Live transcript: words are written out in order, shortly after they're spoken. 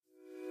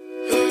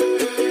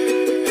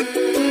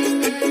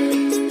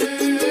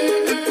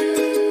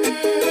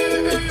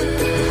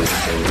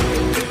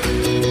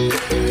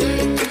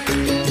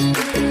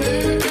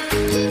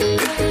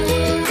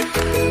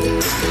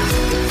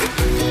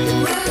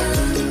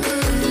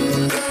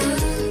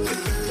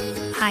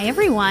Hi,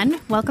 everyone.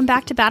 Welcome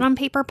back to Bad on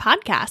Paper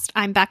podcast.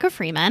 I'm Becca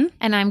Freeman.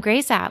 And I'm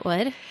Grace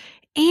Atwood.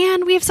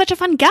 And we have such a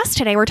fun guest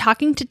today. We're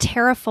talking to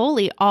Tara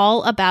Foley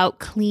all about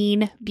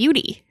clean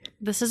beauty.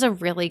 This is a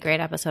really great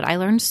episode. I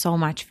learned so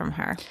much from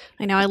her.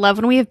 I know. I love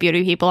when we have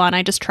beauty people on.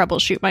 I just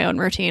troubleshoot my own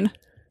routine.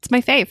 It's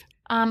my fave.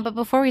 But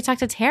before we talk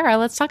to Tara,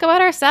 let's talk about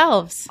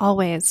ourselves.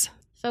 Always.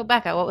 So,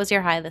 Becca, what was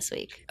your high this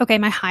week? Okay,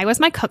 my high was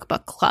my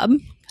cookbook club.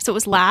 So it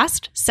was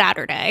last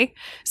Saturday.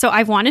 So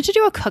I've wanted to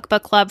do a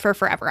cookbook club for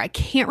forever. I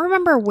can't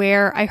remember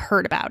where I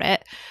heard about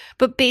it.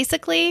 But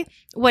basically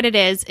what it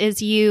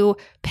is you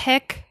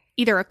pick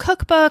either a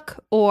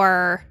cookbook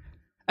or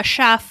a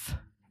chef,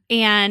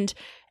 and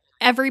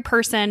every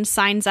person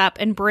signs up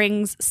and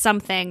brings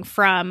something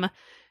from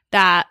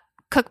that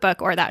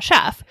cookbook or that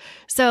chef.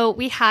 So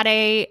we had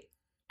a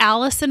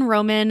Alison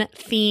Roman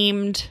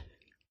themed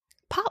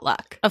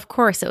potluck. Of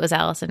course it was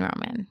Alison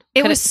Roman.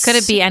 Could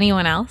it be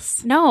anyone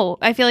else? No,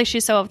 I feel like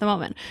she's so of the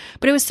moment.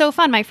 But it was so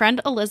fun. My friend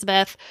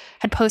Elizabeth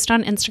had posted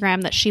on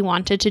Instagram that she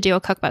wanted to do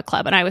a cookbook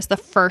club. And I was the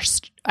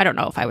first, I don't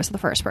know if I was the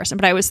first person,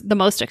 but I was the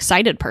most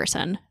excited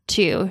person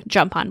to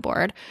jump on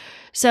board.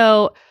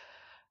 So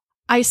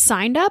I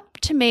signed up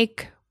to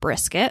make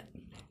brisket,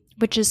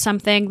 which is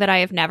something that I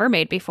have never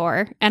made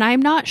before. And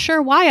I'm not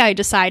sure why I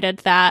decided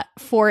that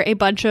for a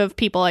bunch of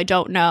people I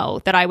don't know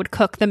that I would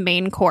cook the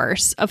main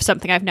course of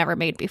something I've never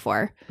made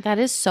before. That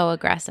is so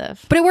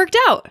aggressive. But it worked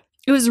out.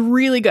 It was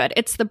really good.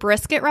 It's the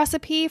brisket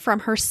recipe from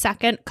her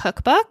second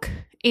cookbook.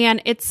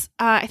 And it's,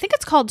 I think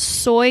it's called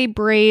soy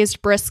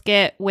braised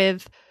brisket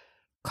with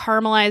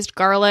caramelized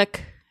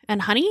garlic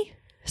and honey,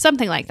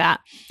 something like that.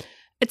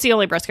 It's the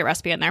only brisket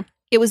recipe in there.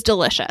 It was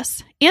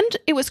delicious. And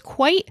it was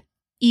quite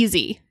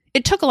easy.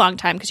 It took a long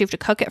time because you have to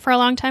cook it for a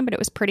long time, but it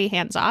was pretty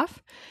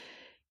hands-off.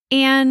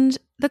 And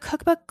the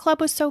cookbook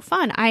club was so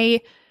fun.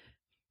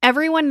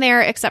 Everyone there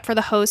except for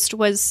the host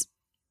was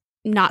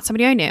not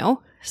somebody I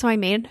knew. So I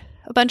made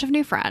a bunch of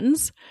new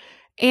friends.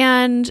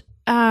 And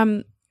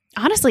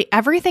honestly,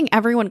 everything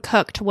everyone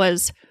cooked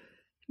was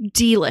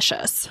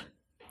delicious.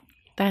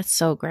 That's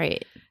so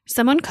great.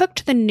 Someone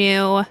cooked the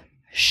new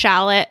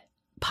shallot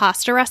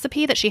pasta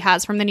recipe that she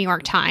has from the New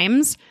York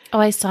Times. Oh,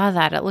 I saw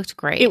that. It looked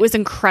great. It was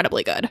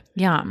incredibly good.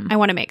 Yum. I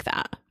want to make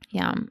that.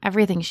 Yum.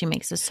 Everything she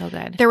makes is so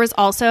good. There was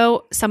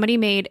also somebody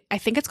made, I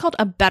think it's called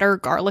a better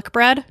garlic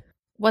bread.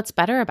 What's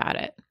better about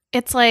it?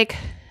 It's like,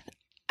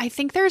 I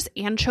think there's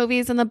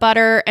anchovies in the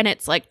butter and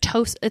it's like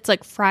toast. It's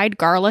like fried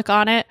garlic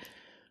on it.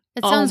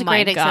 It sounds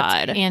my great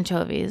God. except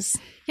anchovies.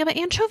 Yeah, but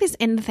anchovies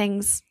in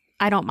things,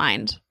 I don't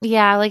mind.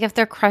 Yeah, like if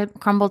they're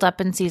crumbled up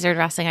in Caesar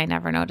dressing, I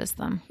never notice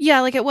them. Yeah,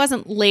 like it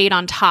wasn't laid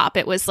on top.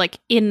 It was like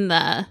in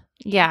the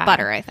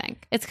butter, I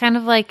think. It's kind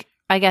of like,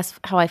 I guess,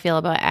 how I feel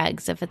about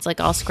eggs. If it's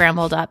like all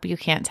scrambled up, you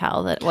can't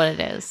tell what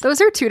it is.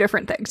 Those are two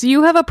different things.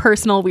 You have a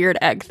personal weird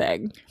egg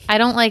thing. I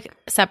don't like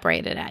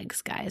separated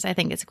eggs, guys. I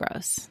think it's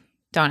gross.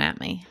 Don't at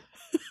me.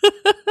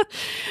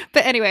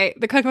 But anyway,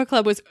 the cookbook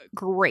club was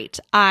great.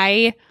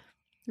 I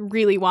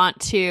really want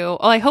to,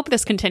 well, I hope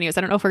this continues.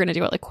 I don't know if we're going to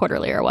do it like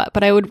quarterly or what,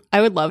 but I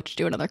would love to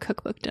do another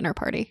cookbook dinner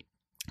party.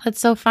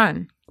 That's so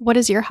fun. What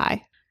is your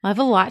high? I have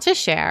a lot to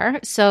share.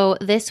 So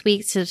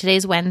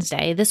today's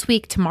Wednesday. This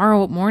week,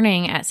 tomorrow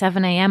morning at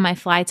 7 a.m., I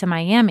fly to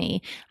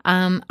Miami.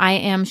 I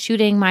am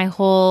shooting my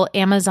whole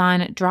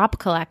Amazon drop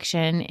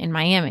collection in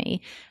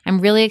Miami.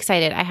 I'm really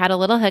excited. I had a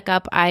little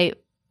hiccup. I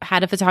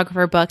had a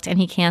photographer booked and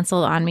he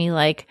canceled on me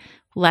like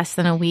less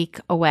than a week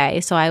away.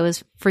 So I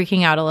was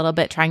freaking out a little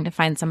bit trying to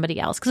find somebody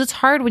else because it's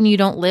hard when you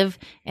don't live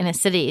in a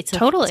city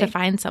to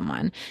find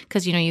someone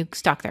because, you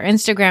stalk their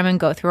Instagram and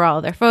go through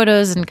all their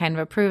photos and kind of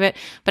approve it.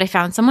 But I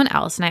found someone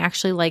else and I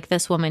actually like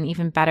this woman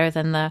even better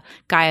than the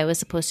guy I was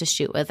supposed to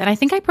shoot with. And I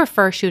think I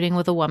prefer shooting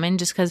with a woman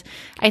just because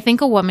I think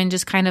a woman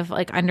just kind of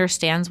like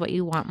understands what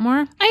you want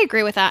more. I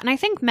agree with that. And I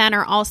think men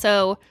are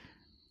also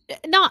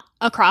not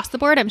across the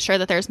board. I'm sure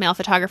that there's male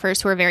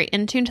photographers who are very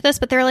in tune to this,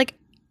 but they're like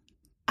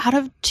out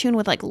of tune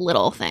with like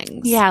little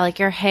things. Yeah, like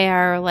your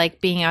hair, like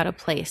being out of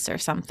place or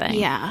something.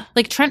 Yeah.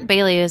 Like Trent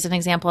Bailey is an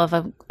example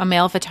of a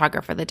male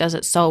photographer that does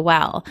it so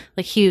well.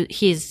 Like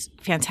he's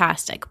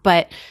fantastic.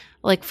 But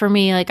like for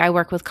me, like I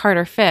work with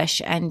Carter Fish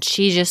and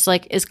she just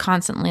like is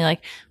constantly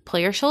like,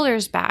 pull your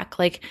shoulders back.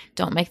 Like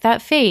don't make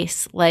that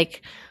face.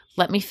 Like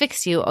let me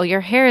fix you. Oh,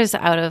 your hair is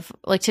out of,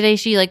 like today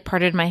she like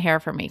parted my hair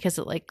for me because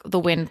like the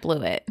wind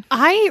blew it.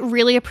 I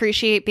really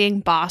appreciate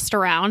being bossed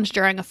around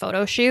during a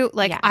photo shoot.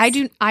 Like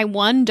Yes. I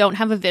one, don't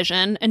have a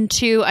vision, and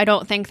two, I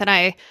don't think that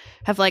I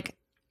have like,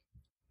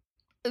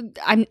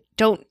 I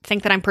don't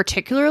think that I'm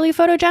particularly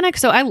photogenic.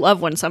 So I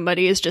love when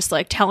somebody is just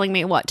like telling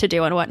me what to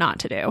do and what not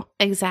to do.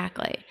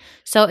 Exactly.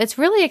 So it's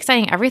really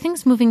exciting.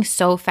 Everything's moving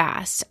so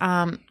fast.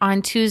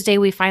 On Tuesday,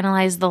 we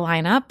finalized the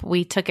lineup.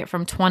 We took it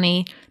from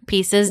 20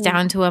 pieces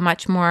down to a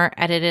much more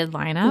edited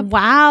lineup.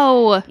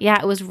 Wow. Yeah,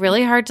 it was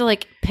really hard to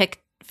like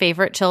pick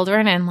favorite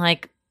children and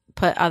like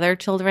put other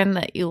children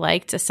that you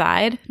liked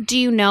aside. Do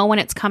you know when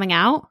it's coming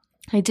out?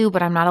 I do,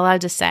 but I'm not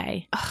allowed to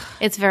say.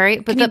 It's very,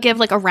 but Can you give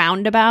like a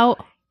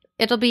roundabout?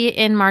 it'll be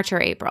in March or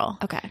April.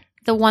 Okay.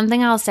 The one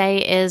thing I'll say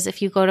is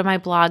if you go to my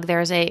blog, or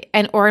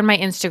in my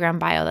Instagram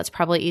bio, that's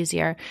probably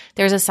easier.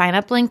 There's a sign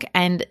up link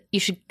and you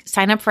should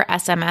sign up for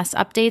SMS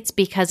updates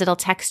because it'll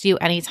text you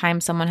anytime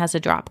someone has a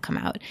drop come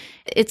out.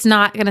 It's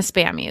not going to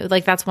spam you.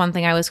 Like that's one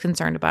thing I was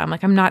concerned about. I'm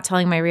like, I'm not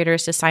telling my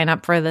readers to sign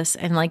up for this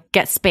and like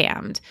get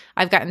spammed.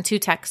 I've gotten 2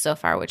 texts so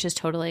far, which is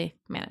totally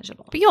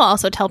manageable. But you'll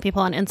also tell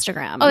people on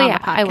Instagram Oh, on yeah,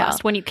 the I will.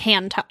 podcast when you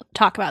can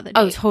talk about the date.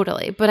 Oh,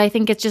 totally. But I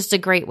think it's just a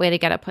great way to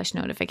get a push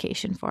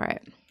notification for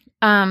it.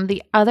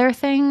 The other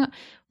thing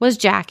was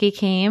Jackie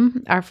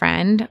came, our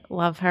friend,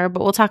 love her,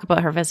 but we'll talk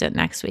about her visit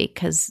next week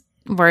because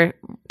we're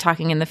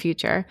talking in the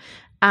future.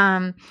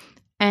 And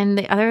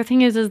the other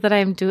thing is that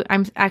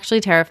I'm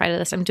actually terrified of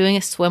this. I'm doing a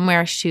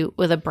swimwear shoot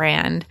with a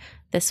brand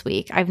this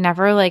week. I've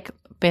never like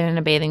been in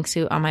a bathing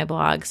suit on my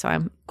blog, so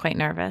I'm quite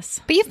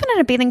nervous. But you've been in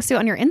a bathing suit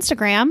on your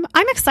Instagram.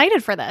 I'm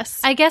excited for this.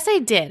 I guess I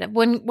did.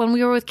 When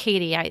we were with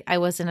Katie, I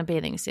was in a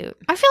bathing suit.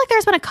 I feel like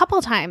there's been a couple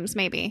times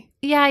maybe.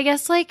 Yeah, I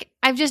guess like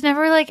I've just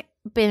never like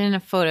been in a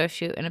photo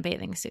shoot in a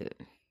bathing suit.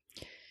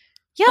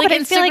 Yeah, like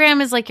but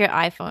Instagram is like your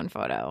iPhone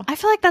photo. I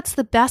feel like that's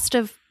the best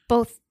of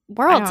both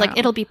worlds. Like know.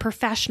 it'll be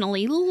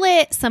professionally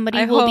lit. Somebody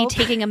I will hope. be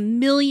taking a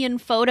million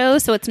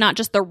photos, so it's not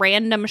just the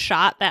random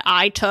shot that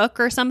I took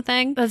or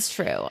something. That's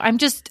true. I'm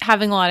just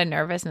having a lot of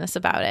nervousness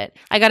about it.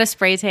 I got a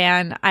spray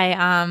tan.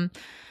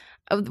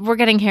 We're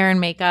getting hair and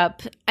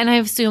makeup, and I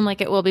assume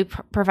like it will be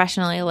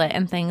professionally lit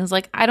and things.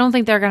 Like I don't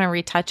think they're going to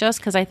retouch us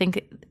because I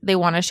think they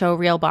want to show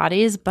real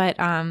bodies. But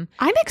I'm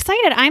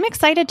excited. I'm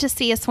excited to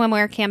see a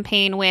swimwear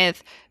campaign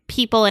with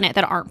people in it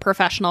that aren't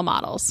professional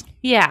models.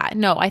 yeah,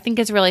 no, I think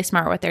it's really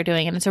smart what they're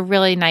doing, and it's a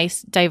really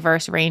nice,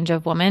 diverse range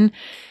of women.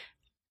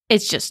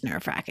 It's just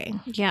nerve-wracking.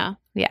 Yeah.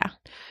 Yeah.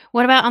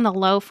 What about on the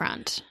low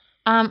front?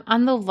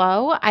 On the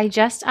low, I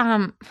just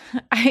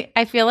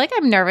I feel like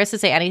I'm nervous to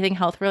say anything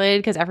health related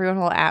because everyone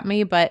will at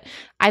me, but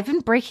I've been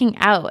breaking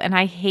out and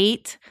I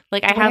hate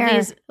like I have Where?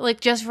 these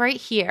like just right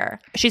here.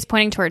 She's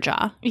pointing to her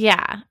jaw.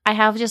 Yeah. I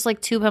have just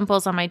like 2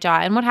 pimples on my jaw.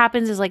 And what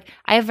happens is like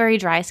I have very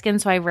dry skin,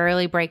 so I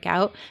rarely break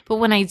out. But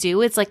when I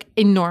do, it's like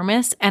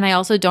enormous. And I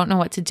also don't know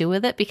what to do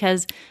with it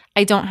because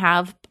I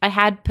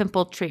had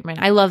pimple treatment.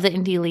 I love the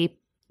Indie Leap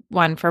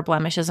one for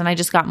blemishes and I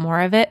just got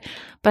more of it.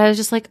 But I was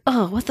just like,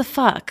 oh, what the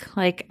fuck?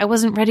 Like I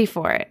wasn't ready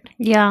for it.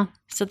 Yeah.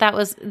 So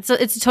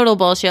it's a total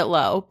bullshit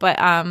low. But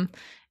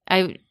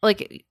I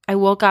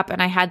woke up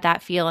and I had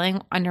that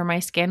feeling under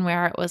my skin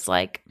where it was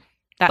like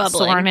that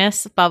Bubbling.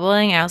 soreness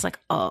bubbling. And I was like,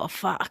 oh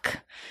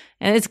fuck.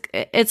 And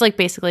it's like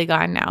basically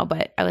gone now,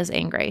 but I was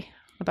angry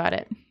about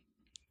it.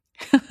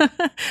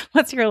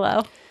 What's your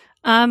low?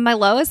 My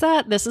low is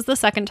that this is the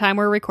second time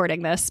we're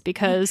recording this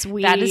because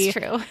we That is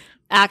true.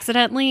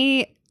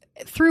 accidentally,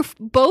 through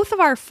both of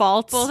our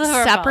faults,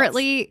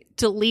 separately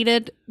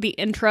deleted the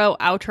intro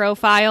outro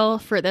file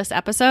for this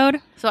episode.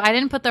 So I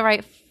didn't put the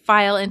right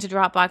file into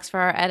Dropbox for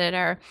our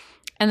editor.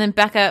 And then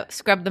Becca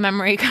scrubbed the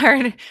memory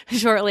card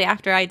shortly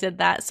after I did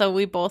that. So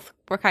we both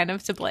were kind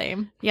of to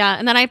blame. Yeah.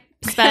 And then I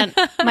spent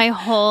my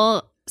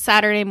whole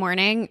Saturday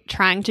morning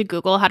trying to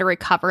Google how to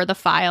recover the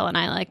file. And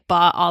I like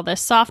bought all this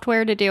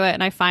software to do it.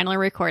 And I finally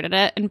recorded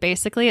it. And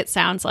basically it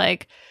sounds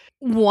like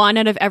 1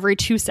 out of every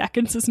 2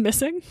 seconds is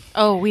missing.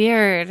 Oh,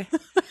 weird.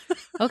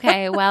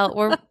 Okay,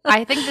 well,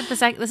 I think that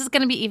this is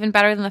going to be even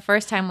better than the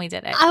first time we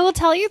did it. I will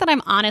tell you that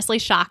I'm honestly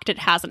shocked it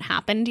hasn't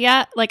happened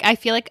yet. Like, I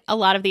feel like a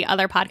lot of the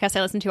other podcasts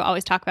I listen to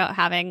always talk about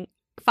having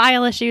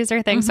file issues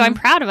or things. So I'm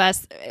proud of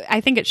us. I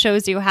think it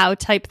shows you how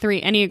type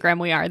 3 Enneagram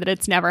we are, that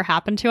it's never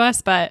happened to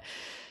us, but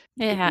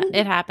it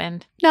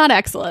happened. not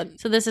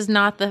excellent. So this is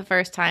not the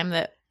first time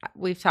that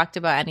we've talked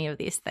about any of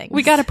these things.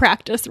 We got a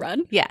practice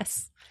run.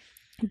 Yes.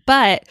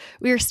 But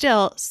we are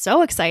still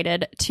so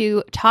excited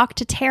to talk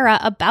to Tara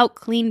about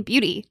clean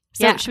beauty.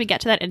 So Yeah. should we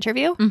get to that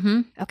interview?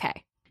 Mm-hmm.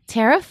 Okay.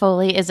 Tara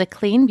Foley is a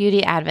clean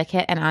beauty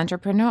advocate and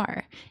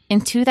entrepreneur. In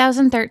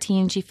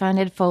 2013, she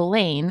founded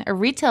Folane, a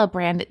retail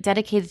brand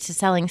dedicated to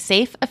selling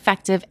safe,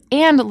 effective,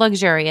 and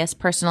luxurious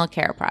personal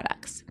care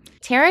products.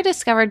 Tara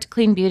discovered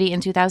clean beauty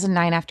in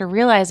 2009 after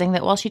realizing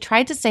that while she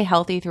tried to stay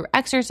healthy through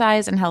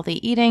exercise and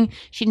healthy eating,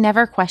 she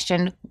never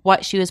questioned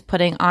what she was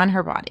putting on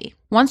her body.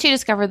 Once she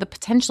discovered the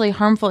potentially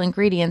harmful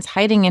ingredients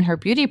hiding in her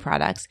beauty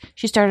products,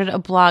 she started a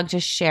blog to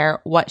share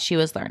what she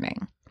was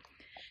learning.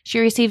 She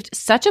received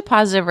such a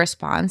positive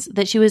response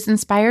that she was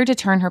inspired to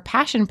turn her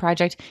passion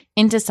project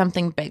into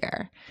something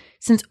bigger.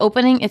 Since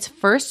opening its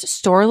first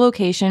store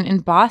location in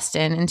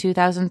Boston in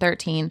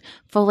 2013,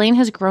 Folane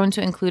has grown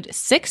to include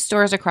 6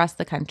 stores across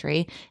the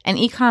country, an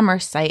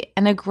e-commerce site,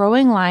 and a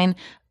growing line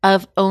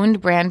of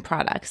owned brand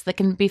products that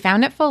can be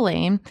found at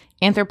Folane,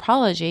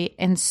 Anthropologie,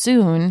 and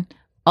soon,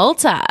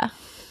 Ulta.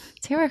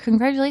 Tara,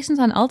 congratulations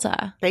on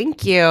Ulta.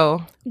 Thank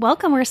you.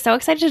 Welcome. We're so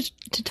excited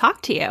to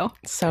talk to you.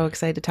 So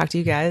excited to talk to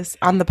you guys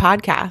on the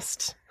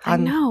podcast. I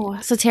know.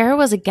 So Tara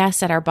was a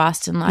guest at our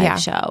Boston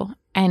Live show,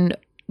 and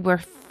we're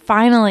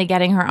finally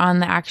getting her on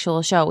the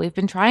actual show. We've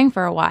been trying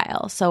for a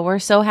while, so we're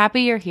so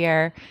happy you're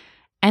here.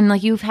 And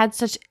like you've had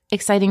such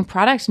exciting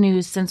product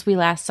news since we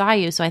last saw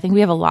you. So I think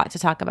we have a lot to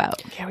talk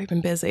about. Yeah, we've been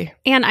busy.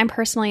 And I'm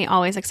personally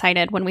always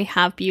excited when we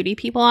have beauty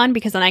people on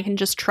because then I can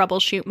just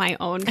troubleshoot my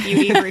own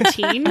beauty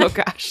routine. Oh,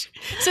 gosh.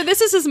 So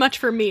this is as much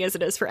for me as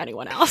it is for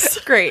anyone else.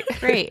 Great.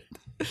 Great.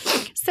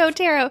 So,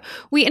 Tara,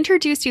 we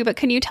introduced you, but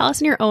can you tell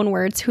us in your own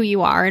words who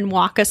you are and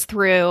walk us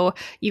through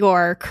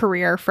your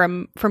career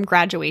from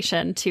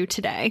graduation to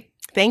today?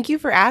 Thank you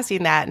for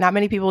asking that. Not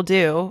many people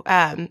do.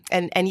 And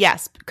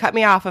yes, cut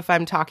me off if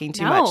I'm talking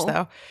too much,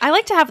 though. I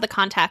like to have the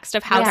context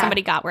of how Yeah.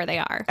 somebody got where they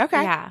are.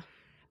 Okay. Yeah.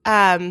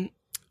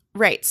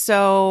 Right.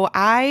 So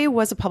I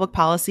was a public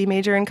policy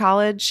major in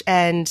college,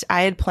 and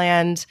I had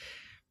planned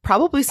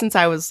probably since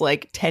I was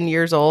like 10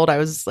 years old. I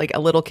was like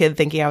a little kid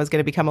thinking I was going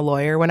to become a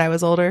lawyer when I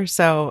was older.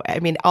 So, I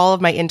mean, all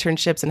of my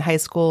internships in high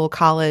school,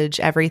 college,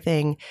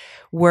 everything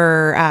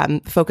were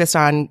focused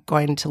on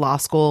going to law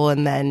school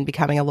and then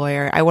becoming a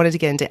lawyer. I wanted to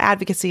get into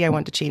advocacy. I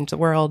wanted to change the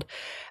world.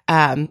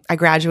 I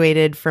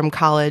graduated from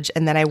college,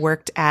 and then I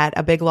worked at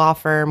a big law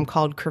firm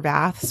called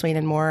Cravath, Swain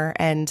and Moore.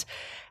 And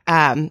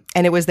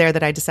it was there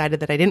that I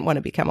decided that I didn't want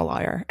to become a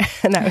lawyer.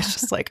 And I was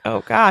just like,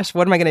 oh gosh,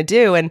 what am I going to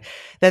do? And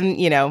then,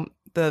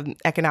 the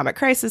economic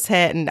crisis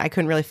hit and I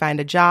couldn't really find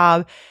a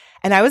job.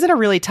 And I was in a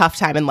really tough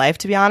time in life,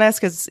 to be honest,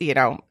 because,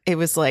 it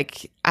was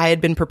like I had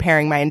been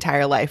preparing my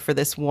entire life for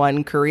this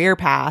one career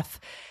path.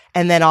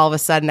 And then all of a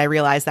sudden I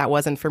realized that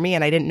wasn't for me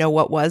and I didn't know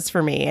what was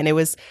for me. And it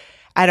was,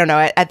 I don't know,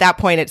 at that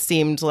point it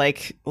seemed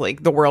like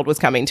the world was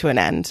coming to an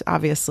end.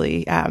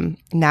 Obviously,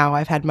 now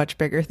I've had much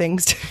bigger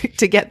things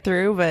to get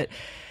through, but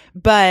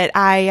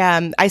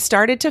I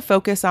started to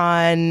focus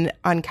on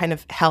kind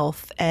of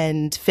health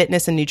and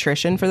fitness and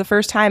nutrition for the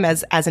first time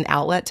as an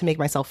outlet to make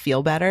myself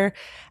feel better.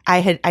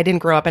 I didn't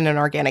grow up in an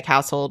organic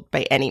household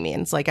by any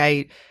means.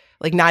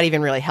 Not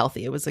even really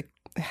healthy. It was like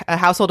a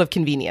household of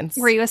convenience.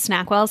 Were you a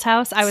Snackwell's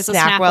house? I was a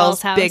Snackwell's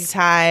Snackwell's house. big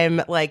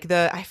time.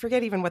 I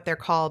forget even what they're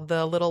called.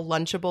 The little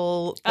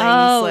Lunchable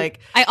things.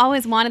 I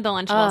always wanted the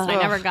Lunchables, and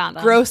I never got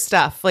them. Gross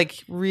stuff.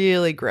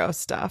 Really gross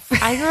stuff.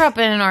 I grew up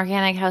in an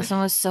organic house and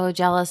was so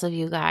jealous of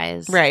you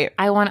guys. Right.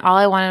 All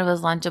I wanted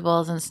was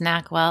Lunchables and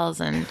Snackwells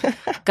and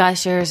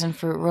Gushers and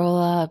fruit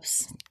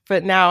roll-ups.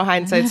 But now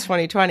hindsight's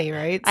 2020,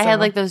 right? I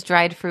had those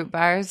dried fruit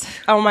bars.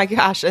 Oh my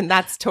gosh, and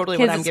that's totally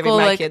what I'm giving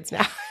my kids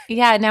now.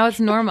 Yeah, now it's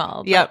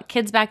normal. Yep. But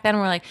kids back then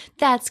were like,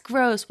 "That's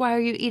gross. Why are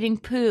you eating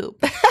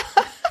poop?"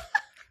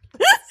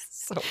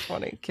 So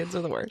funny. Kids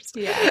are the worst.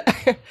 Yeah.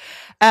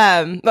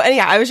 But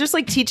anyhow, I was just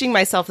teaching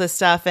myself this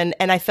stuff and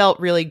I felt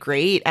really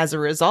great as a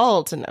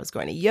result. And I was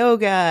going to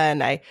yoga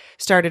and I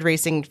started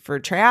racing for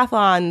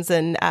triathlons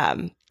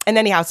and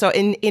anyhow, so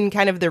in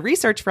kind of the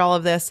research for all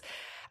of this,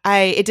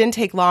 it didn't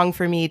take long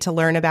for me to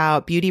learn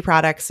about beauty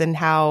products and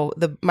how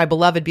my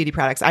beloved beauty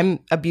products, I'm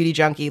a beauty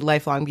junkie,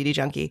 lifelong beauty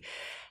junkie,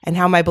 and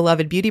how my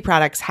beloved beauty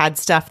products had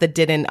stuff that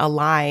didn't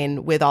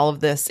align with all of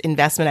this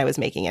investment I was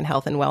making in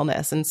health and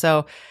wellness. And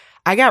so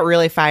I got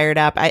really fired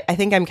up. I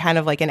think I'm kind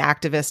of like an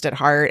activist at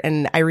heart.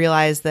 And I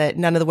realized that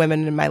none of the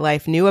women in my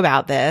life knew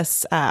about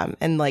this.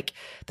 And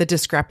the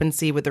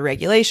discrepancy with the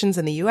regulations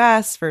in the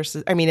US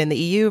in the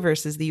EU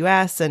versus the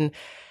US. And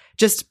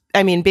just,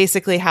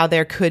 basically how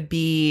there could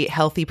be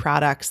healthy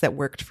products that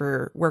worked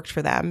for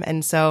them.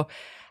 And so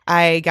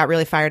I got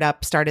really fired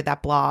up, started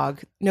that blog.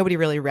 Nobody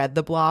really read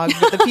the blog,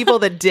 but the people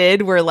that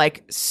did were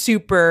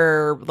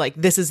super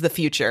this is the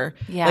future.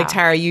 Yeah.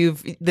 Tara,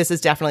 this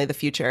is definitely the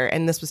future.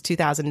 And this was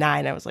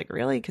 2009. I was like,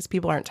 really? Because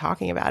people aren't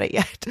talking about it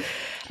yet.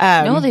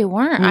 No, they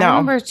weren't. No. I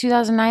remember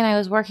 2009, I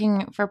was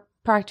working for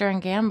Procter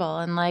and Gamble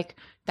and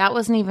that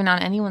wasn't even on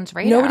anyone's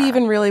radar. Nobody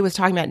even really was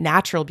talking about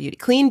natural beauty.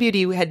 Clean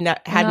beauty hadn't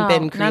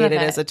been created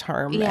as a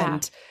term. Yeah.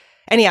 And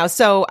anyhow,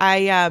 so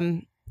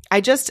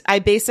I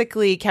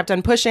basically kept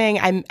on pushing.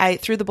 I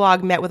through the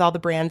blog met with all the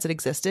brands that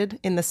existed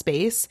in the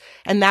space,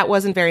 and that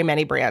wasn't very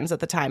many brands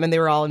at the time, and they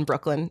were all in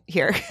Brooklyn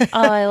here. Oh,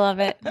 I love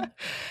it.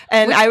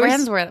 And Which I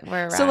was brands were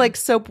around? so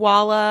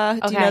Soapwalla.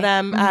 Do you know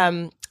them?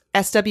 Mm-hmm.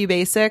 SW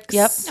Basics.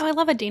 Yep. Oh, I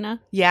love Adina.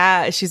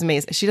 Yeah, she's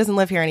amazing. She doesn't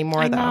live here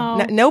anymore, I though.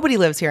 know. Nobody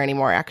lives here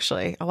anymore,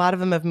 actually. A lot of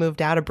them have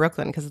moved out of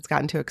Brooklyn because it's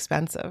gotten too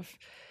expensive.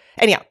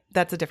 Anyhow,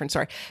 that's a different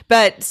story.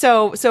 But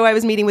so I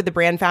was meeting with the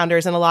brand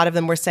founders, and a lot of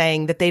them were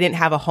saying that they didn't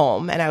have a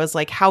home. And I was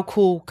like, how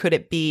cool could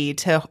it be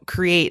to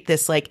create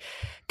this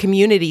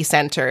community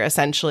center,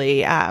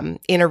 essentially,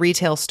 in a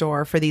retail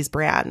store for these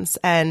brands?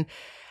 And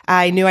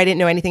I knew I didn't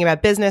know anything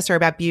about business or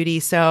about beauty.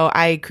 So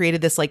I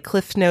created this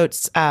Cliff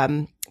Notes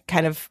kind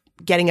of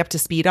getting up to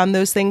speed on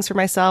those things for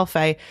myself.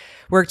 I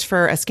worked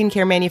for a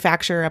skincare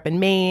manufacturer up in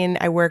Maine.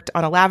 I worked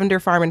on a lavender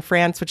farm in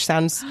France, which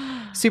sounds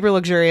super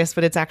luxurious,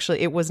 but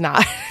it was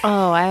not.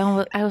 Oh,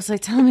 I was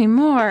like, tell me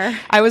more.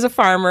 I was a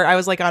farmer. I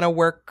was on a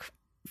work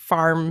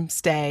farm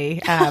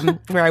stay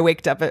where I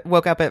woke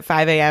up at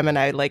 5 a.m. and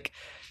I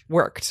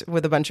worked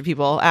with a bunch of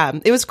people.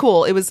 It was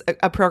cool. It was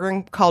a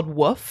program called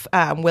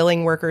WOOF,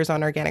 Willing Workers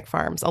on Organic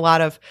Farms. A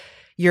lot of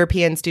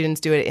European students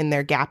do it in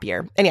their gap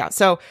year. Anyhow,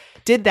 so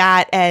did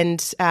that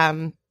and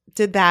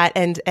did that.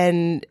 And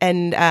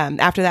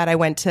after that, I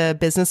went to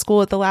business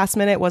school at the last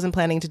minute. Wasn't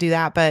planning to do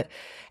that, but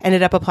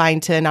ended up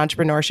applying to an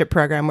entrepreneurship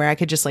program where I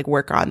could just like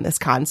work on this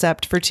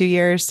concept for 2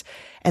 years.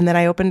 And then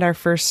I opened our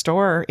first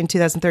store in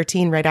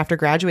 2013, right after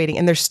graduating.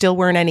 And there still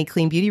weren't any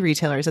clean beauty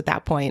retailers at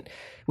that point.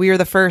 We were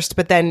the first,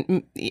 but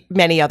then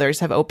many others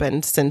have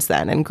opened since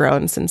then and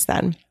grown since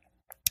then.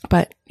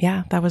 But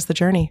yeah, that was the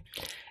journey.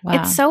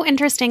 Wow. It's so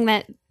interesting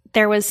that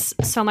there was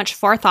so much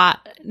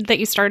forethought that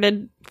you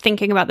started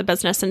thinking about the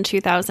business in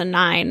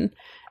 2009.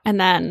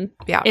 And then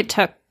it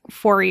took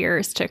 4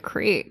 years to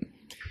create.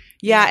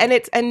 Yeah.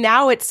 And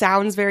now it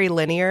sounds very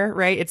linear,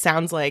 right? It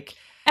sounds like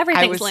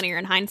everything's linear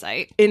in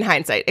hindsight. In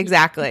hindsight,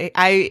 exactly.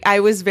 I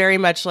was very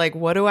much like,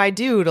 what do I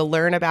do to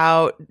learn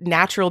about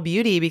natural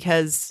beauty?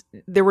 Because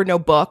there were no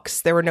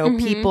books, there were no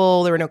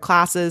people, there were no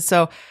classes.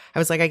 So I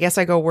was like, I guess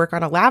I go work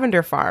on a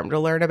lavender farm to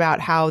learn about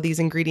how these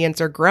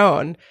ingredients are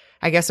grown.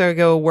 I guess I would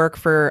go work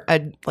for a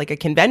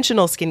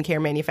conventional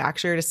skincare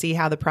manufacturer to see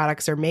how the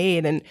products are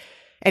made. And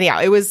anyhow,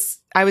 I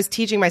was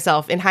teaching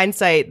myself. In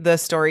hindsight, the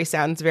story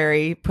sounds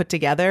very put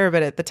together,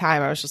 but at the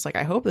time I was just like,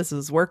 I hope this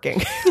is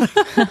working,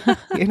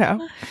 you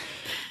know?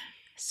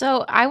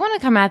 So I want to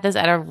come at this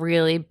at a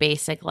really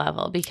basic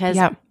level because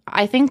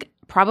I think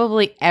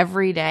probably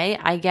every day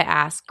I get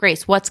asked,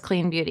 Grace, what's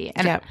clean beauty?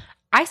 And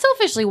I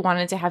selfishly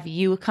wanted to have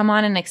you come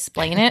on and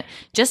explain it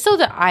just so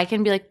that I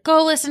can be like,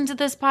 go listen to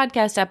this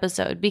podcast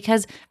episode,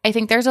 because I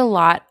think there's a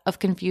lot of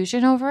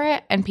confusion over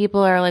it. And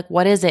people are like,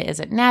 what is it? Is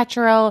it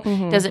natural?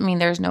 Does it mean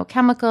there's no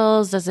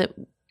chemicals? Does it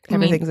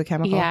Everything's a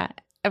chemical. Yeah.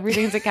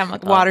 Everything's a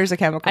chemical. Water's a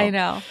chemical. I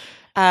know.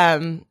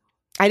 I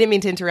didn't mean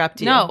to interrupt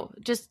you. No,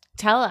 just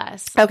tell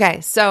us.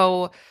 Okay.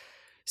 So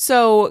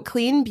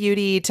clean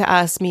beauty to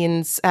us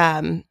means,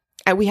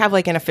 we have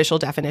like an official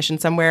definition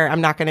somewhere.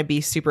 I'm not going to be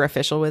super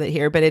official with it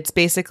here, but it's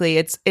basically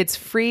it's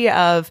free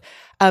of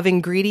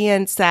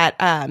ingredients that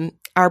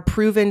are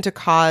proven to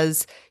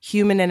cause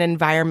human and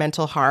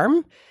environmental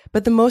harm.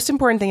 But the most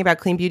important thing about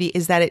clean beauty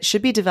is that it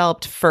should be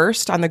developed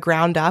first on the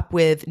ground up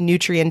with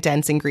nutrient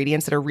dense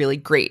ingredients that are really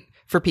great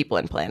for people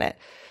and planet.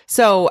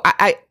 So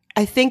I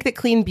think that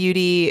clean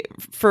beauty,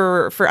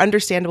 for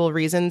understandable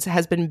reasons,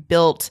 has been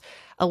built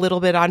a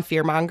little bit on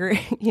fear mongering,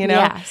 you know?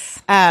 Yes.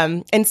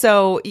 And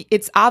so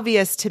it's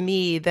obvious to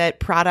me that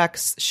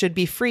products should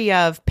be free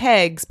of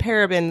PEGs,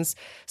 parabens,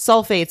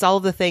 sulfates, all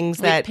of the things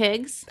that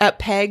pigs.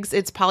 PEGs,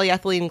 it's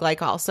polyethylene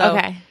glycol. So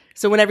okay.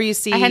 So whenever you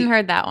see I hadn't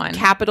heard that one.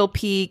 Capital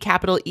P,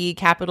 capital E,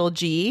 capital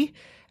G,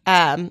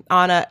 and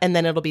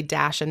then it'll be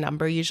dash a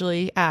number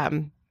usually.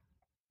 That's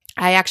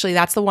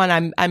the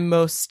one I'm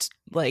most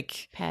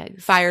like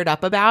PEGs. fired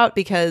up about,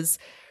 because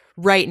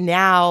right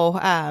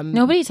now,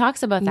 nobody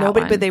talks about that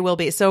one. But they will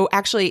be. So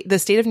actually, the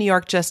state of New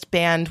York just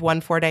banned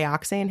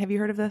 1,4-dioxane. Have you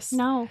heard of this?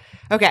 No.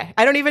 Okay.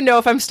 I don't even know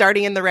if I'm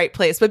starting in the right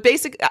place, but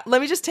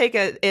let me just take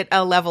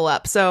a level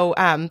up. So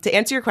to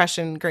answer your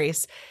question,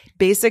 Grace,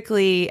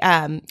 basically,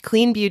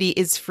 clean beauty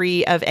is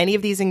free of any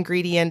of these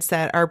ingredients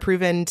that are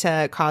proven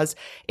to cause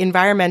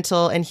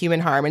environmental and human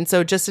harm. And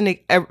so just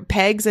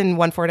PEGs and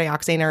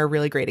 1,4-dioxane are a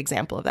really great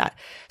example of that.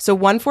 So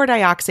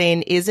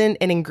 1,4-dioxane isn't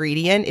an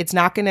ingredient.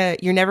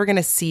 You're never going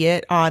to see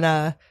it on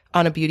a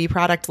beauty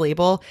product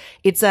label.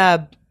 It's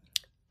a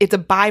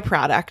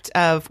byproduct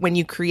of when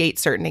you create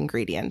certain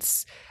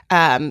ingredients.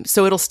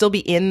 So it'll still be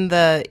in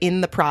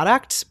the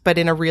product, but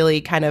in a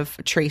really kind of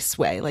trace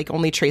way, like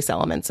only trace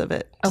elements of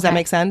it. Does that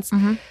make sense?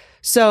 Mm-hmm.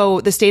 So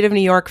the state of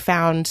New York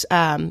found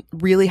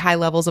really high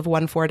levels of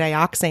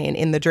 1,4-dioxane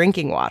in the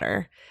drinking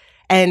water.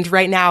 And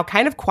right now,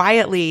 kind of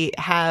quietly,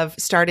 have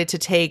started to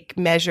take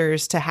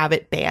measures to have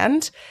it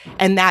banned.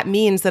 And that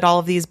means that all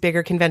of these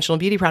bigger conventional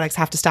beauty products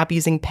have to stop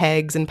using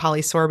PEGs and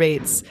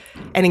polysorbates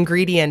and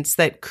ingredients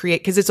that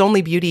create, because it's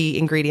only beauty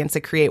ingredients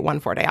that create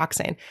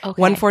 1,4-dioxane.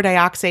 Okay.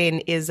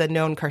 1,4-dioxane is a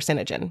known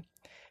carcinogen.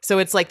 So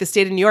it's like the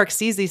state of New York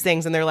sees these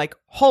things and they're like,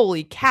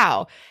 holy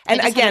cow. And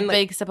I just again, had a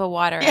big sip of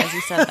water as you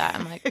said that.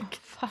 I'm like, oh,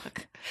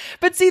 fuck.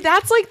 But see,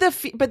 that's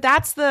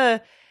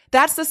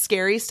the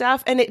scary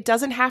stuff. And it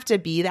doesn't have to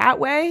be that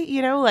way.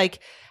 You know, like,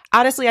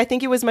 honestly, I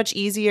think it was much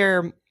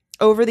easier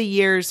over the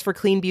years for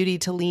clean beauty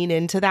to lean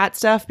into that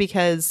stuff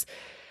because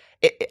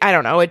I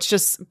don't know. It's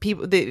just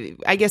people.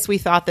 I guess we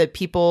thought that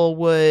people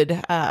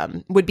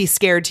would be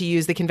scared to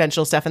use the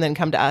conventional stuff and then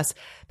come to us.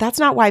 That's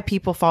not why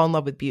people fall in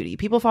love with beauty.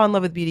 People fall in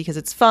love with beauty because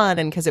it's fun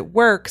and because it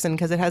works and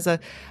because it has a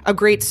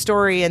great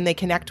story and they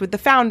connect with the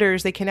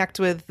founders. They connect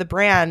with the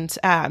brand.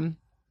 And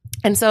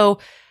so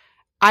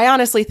I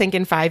honestly think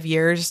in 5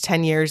 years,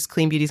 10 years,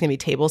 clean beauty is going to be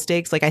table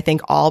stakes. Like I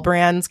think all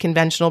brands,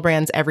 conventional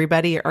brands,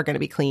 everybody are going to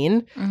be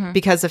clean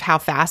because of how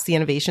fast the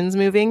innovation's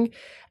moving.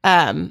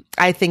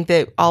 I think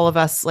that all of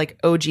us like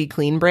OG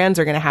clean brands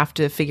are going to have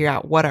to figure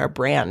out what our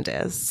brand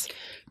is.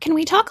 Can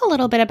we talk a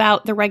little bit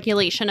about the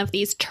regulation of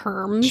these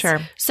terms? Sure.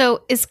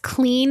 So is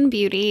clean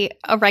beauty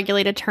a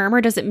regulated term,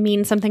 or does it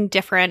mean something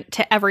different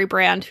to every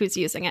brand who's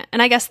using it?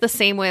 And I guess the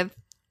same with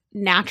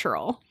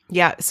natural.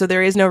 Yeah. So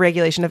there is no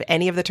regulation of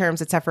any of the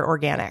terms except for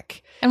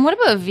organic. And what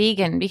about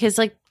vegan? Because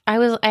like I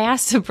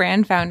asked the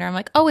brand founder, I'm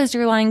like, oh, is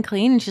your line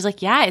clean? And she's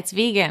like, yeah, it's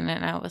vegan.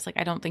 And I was like,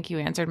 I don't think you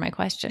answered my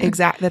question.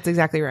 That's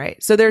exactly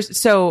right.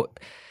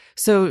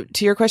 So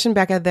to your question,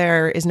 Becca,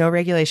 there is no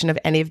regulation of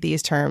any of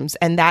these terms,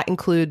 and that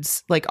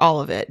includes like all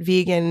of it.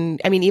 Vegan,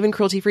 I mean, even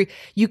cruelty free.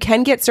 You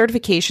can get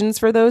certifications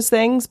for those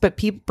things, but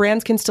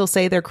brands can still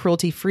say they're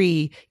cruelty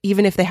free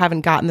even if they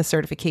haven't gotten the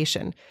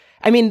certification.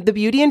 I mean, the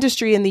beauty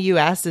industry in the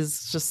US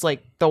is just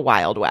like the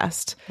Wild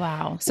West.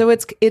 Wow. So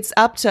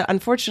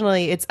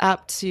unfortunately, it's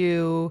up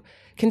to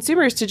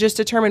consumers to just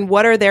determine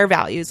what are their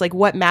values, like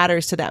what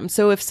matters to them.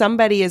 So if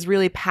somebody is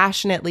really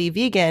passionately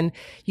vegan,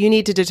 you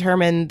need to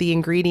determine the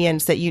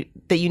ingredients that you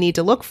need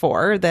to look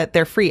for that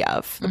they're free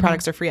of, the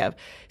products are free of.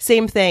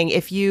 Same thing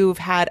if you've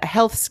had a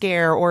health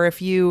scare or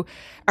if you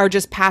are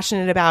just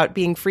passionate about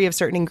being free of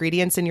certain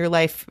ingredients in your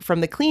life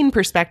from the clean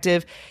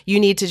perspective, you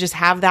need to just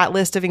have that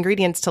list of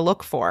ingredients to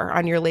look for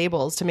on your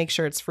labels to make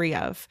sure it's free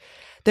of.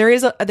 There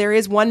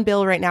is one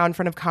bill right now in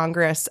front of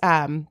Congress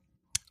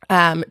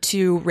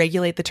to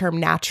regulate the term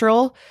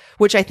natural,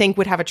 which I think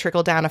would have a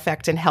trickle down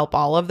effect and help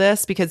all of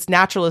this because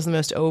natural is the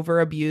most over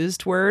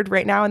abused word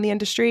right now in the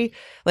industry.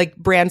 Like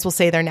brands will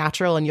say they're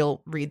natural and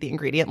you'll read the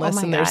ingredient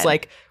list and there's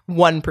like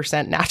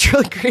 1%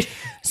 natural ingredients.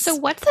 So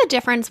what's the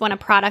difference when a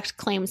product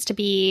claims to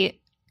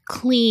be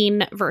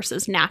clean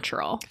versus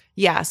natural?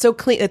 Yeah. So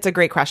clean, it's a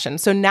great question.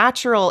 So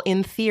natural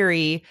in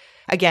theory,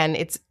 again,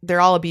 they're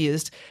all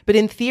abused, but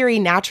in theory,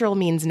 natural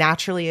means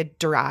naturally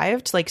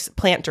derived, like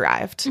plant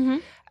derived. Mm-hmm.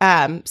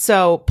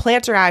 So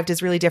plant derived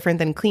is really different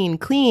than clean.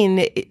 Clean,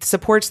 it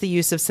supports the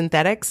use of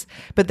synthetics,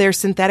 but they're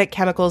synthetic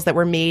chemicals that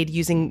were made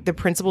using the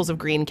principles of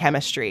green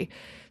chemistry.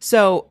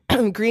 So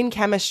green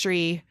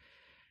chemistry,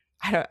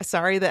 I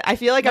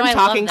feel like I'm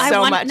talking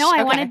so much. No,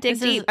 I want to dig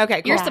deep.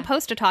 Okay, cool. You're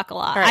supposed to talk a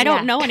lot. Right, I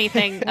don't know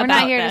anything about We're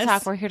not here this. to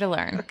talk. We're here to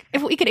learn.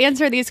 If we could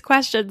answer these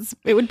questions,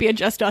 it would be a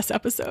Just Us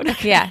episode.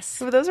 Yes.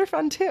 So those are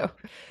fun too.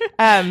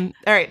 All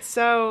right.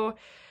 So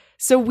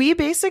we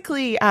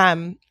basically,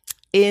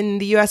 in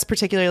the US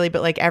particularly,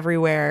 but like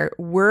everywhere,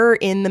 we're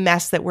in the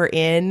mess that we're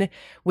in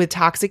with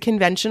toxic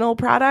conventional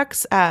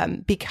products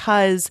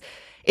because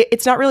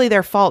it's not really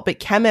their fault, but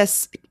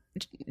chemists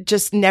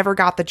just never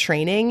got the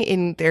training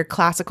in their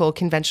classical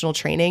conventional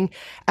training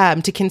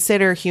to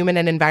consider human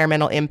and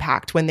environmental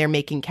impact when they're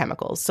making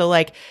chemicals. So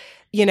like,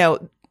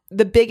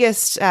 the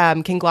biggest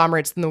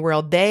conglomerates in the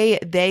world, they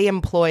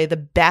employ the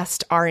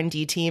best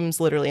R&D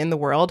teams literally in the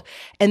world.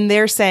 And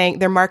they're saying,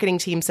 their marketing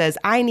team says,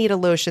 I need a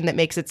lotion that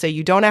makes it so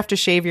you don't have to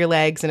shave your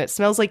legs and it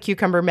smells like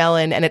cucumber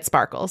melon and it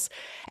sparkles.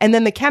 And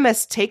then the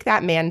chemists take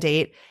that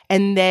mandate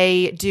and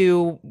they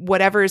do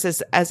whatever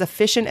is as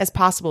efficient as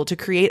possible to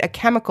create a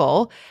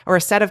chemical or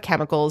a set of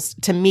chemicals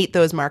to meet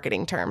those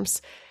marketing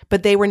terms.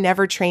 But they were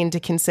never trained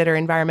to consider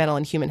environmental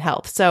and human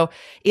health. So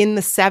in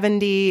the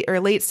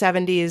late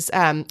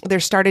 70s, there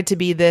started to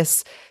be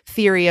this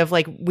theory of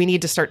like, we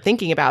need to start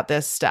thinking about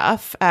this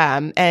stuff.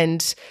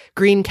 And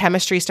green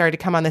chemistry started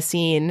to come on the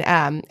scene.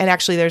 And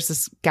actually there's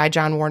this guy,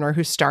 John Warner,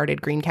 who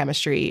started green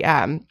chemistry.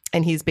 And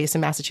he's based in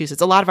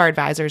Massachusetts. A lot of our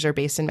advisors are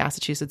based in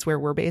Massachusetts where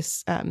we're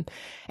based.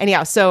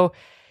 So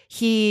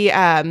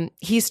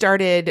he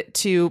started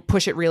to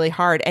push it really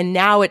hard. And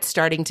now it's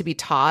starting to be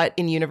taught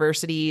in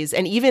universities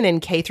and even in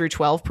K through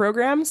 12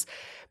 programs.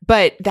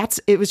 But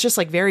it was just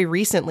like very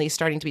recently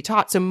starting to be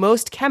taught. So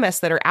most chemists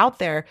that are out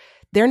there,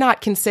 they're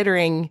not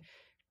considering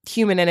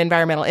human and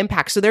environmental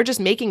impact. So they're just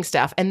making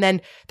stuff. And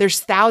then there's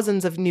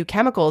thousands of new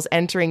chemicals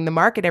entering the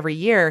market every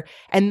year.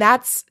 And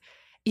that's,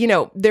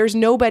 there's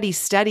nobody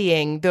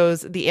studying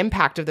the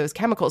impact of those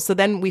chemicals. So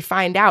then we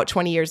find out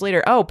 20 years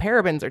later, oh,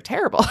 parabens are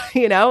terrible,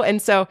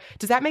 And so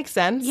does that make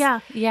sense? Yeah.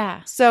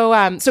 Yeah.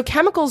 So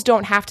chemicals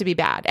don't have to be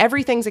bad.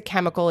 Everything's a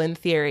chemical in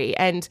theory.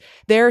 And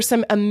there are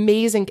some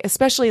amazing,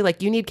 especially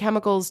like you need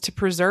chemicals to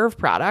preserve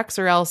products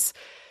or else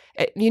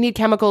you need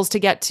chemicals to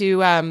get to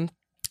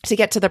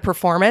the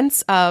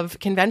performance of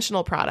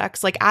conventional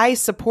products. Like I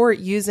support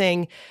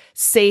using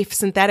safe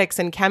synthetics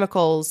and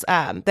chemicals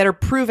that are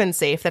proven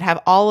safe, that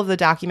have all of the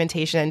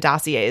documentation and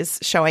dossiers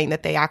showing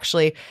that they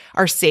actually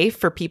are safe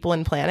for people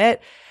and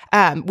planet.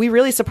 We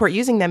really support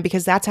using them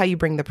because that's how you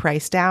bring the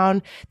price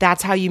down.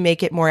 That's how you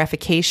make it more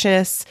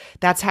efficacious.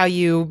 That's how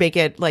you make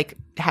it like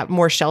have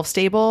more shelf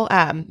stable.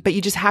 But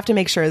you just have to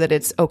make sure that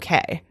it's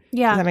okay.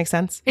 Yeah. Does that make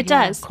sense? It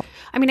does. Cool.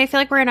 I mean, I feel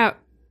like we're in a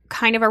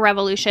kind of a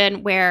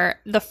revolution where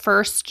the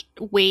first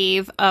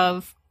wave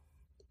of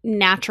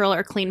natural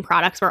or clean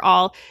products were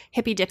all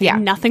hippy dippy. Yeah.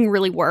 Nothing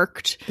really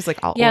worked. It's like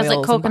all it's like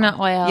oils coconut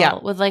and oil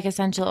with like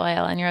essential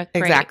oil, and you're like,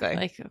 great. Exactly.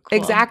 Like,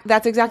 cool.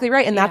 That's exactly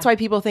right, and that's why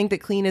people think that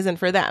clean isn't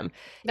for them.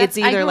 It's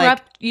either I grew like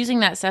up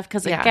using that stuff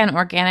because again,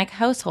 organic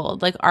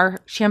household. Like our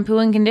shampoo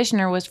and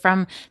conditioner was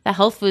from the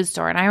health food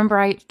store, and I remember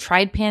I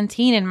tried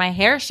Pantene and my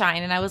hair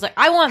shined, and I was like,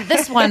 I want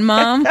this one,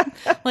 Mom.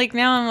 Like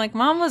now I'm like,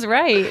 Mom was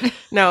right.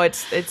 No,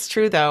 it's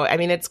true though. I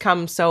mean, it's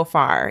come so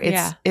far.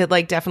 It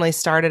like definitely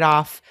started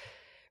off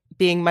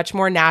being much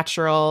more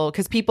natural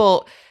because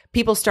people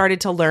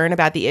started to learn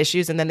about the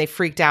issues and then they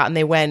freaked out and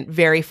they went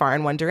very far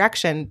in one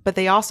direction. But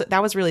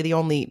that was really the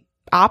only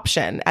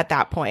option at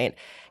that point.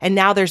 And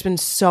now there's been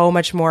so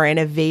much more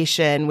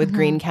innovation with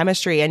green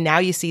chemistry. And now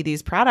you see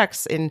these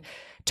products in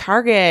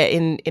Target,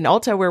 in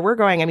Ulta, where we're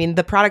going. I mean,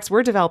 the products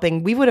we're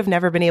developing, we would have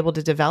never been able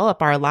to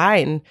develop our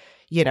line,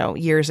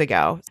 years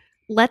ago.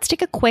 Let's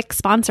take a quick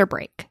sponsor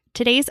break.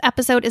 Today's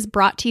episode is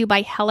brought to you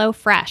by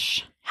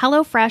HelloFresh.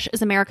 HelloFresh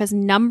is America's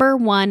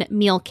 #1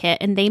 meal kit,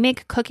 and they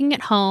make cooking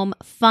at home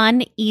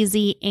fun,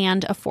 easy,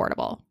 and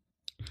affordable.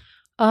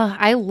 Oh,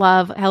 I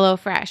love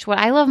HelloFresh. What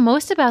I love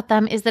most about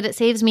them is that it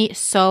saves me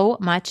so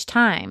much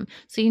time.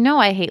 So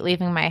I hate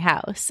leaving my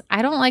house.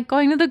 I don't like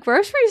going to the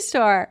grocery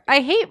store. I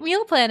hate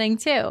meal planning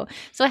too.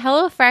 So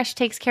HelloFresh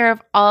takes care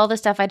of all the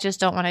stuff I just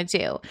don't want to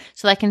do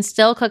so that I can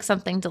still cook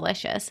something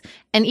delicious.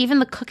 And even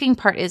the cooking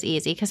part is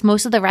easy because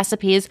most of the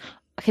recipes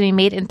can be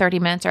made in 30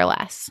 minutes or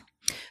less.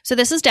 So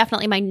this is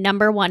definitely my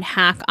 #1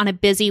 hack on a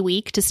busy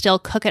week to still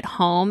cook at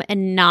home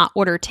and not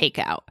order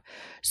takeout.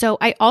 So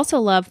I also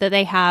love that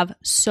they have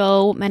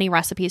so many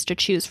recipes to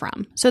choose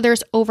from. So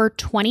there's over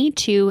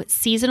 22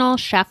 seasonal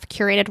chef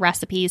curated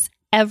recipes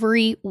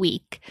every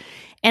week.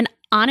 And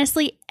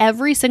honestly,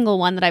 every single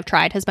one that I've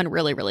tried has been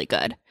really, really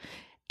good.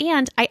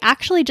 And I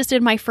actually just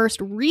did my first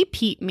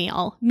repeat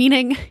meal,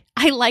 meaning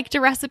I liked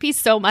a recipe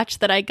so much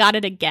that I got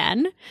it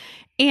again.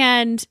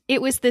 And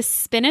it was this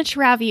spinach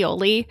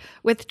ravioli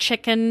with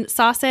chicken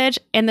sausage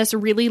and this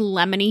really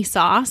lemony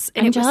sauce.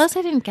 And I'm jealous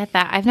I didn't get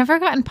that. I've never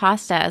gotten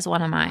pasta as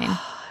one of mine.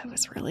 It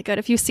was really good.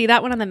 If you see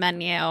that one on the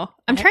menu,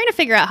 I'm trying to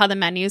figure out how the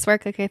menus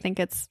work. Like I think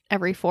it's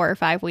every 4 or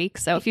 5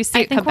 weeks. So if you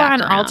see it, I think come we're back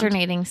on around.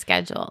 alternating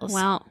schedules.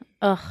 Well,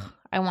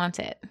 I want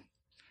it.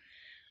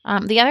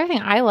 The other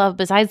thing I love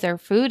besides their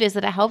food is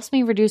that it helps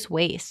me reduce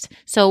waste.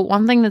 So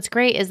one thing that's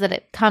great is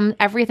that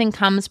everything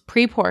comes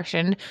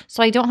pre-portioned,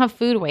 so I don't have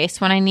food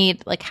waste when I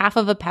need like half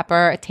of a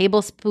pepper, a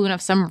tablespoon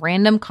of some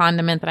random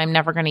condiment that I'm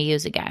never going to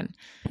use again.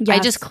 yes. I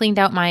just cleaned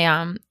out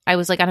my I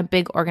was like on a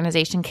big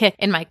organization kit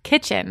in my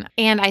kitchen,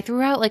 and I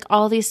threw out like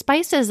all these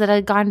spices that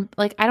had gone,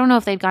 like I don't know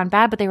if they'd gone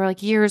bad, but they were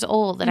like years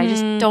old that I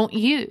just don't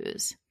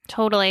use.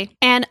 Totally.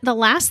 And the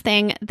last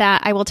thing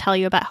that I will tell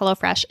you about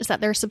HelloFresh is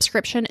that their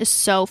subscription is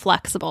so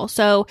flexible.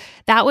 So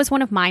that was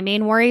one of my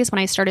main worries when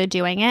I started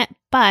doing it,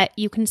 but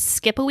you can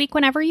skip a week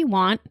whenever you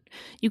want.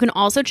 You can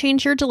also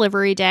change your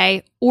delivery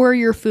day or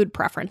your food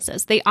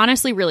preferences. They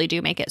honestly really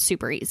do make it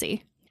super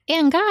easy.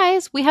 And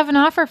guys, we have an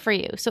offer for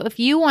you. So if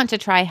you want to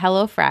try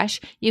HelloFresh,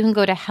 you can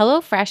go to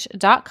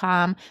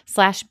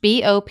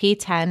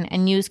HelloFresh.com/BOP10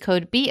 and use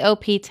code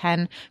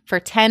BOP10 for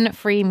 10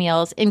 free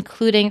meals,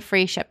 including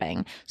free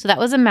shipping. So that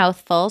was a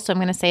mouthful, so I'm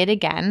going to say it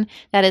again.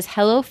 That is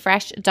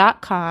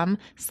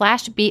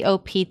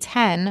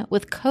HelloFresh.com/BOP10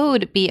 with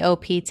code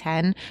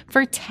BOP10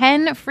 for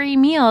 10 free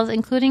meals,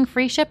 including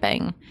free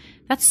shipping.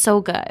 That's so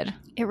good.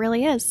 It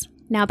really is.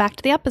 Now back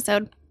to the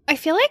episode. I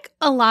feel like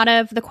a lot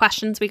of the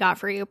questions we got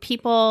for you,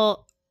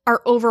 people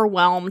are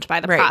overwhelmed by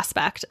the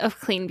prospect of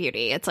clean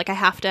beauty. It's like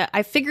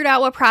I figured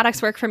out what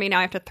products work for me. Now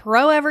I have to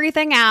throw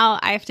everything out.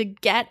 I have to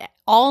get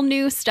all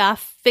new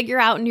stuff, figure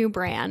out new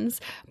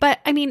brands. But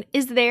I mean,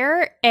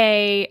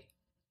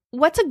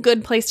 what's a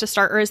good place to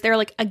start? Or is there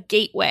like a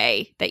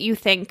gateway that you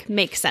think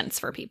makes sense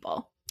for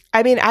people?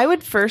 I mean, I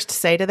would first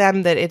say to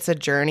them that it's a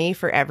journey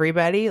for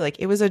everybody. Like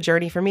it was a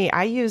journey for me.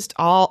 I used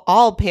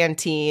all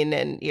Pantene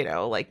and,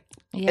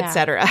 et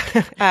cetera,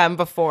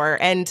 before.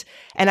 And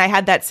I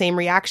had that same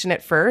reaction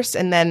at first.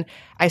 And then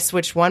I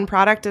switched one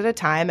product at a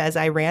time as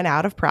I ran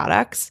out of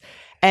products.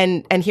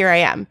 And here I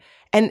am.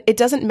 And it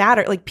doesn't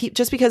matter, like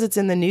just because it's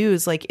in the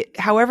news,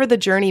 however the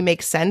journey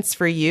makes sense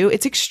for you,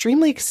 it's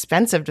extremely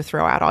expensive to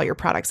throw out all your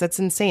products. That's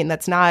insane.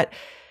 That's not,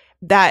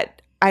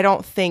 that I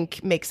don't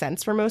think makes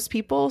sense for most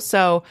people.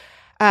 So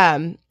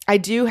I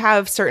do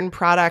have certain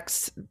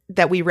products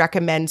that we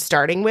recommend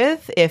starting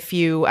with if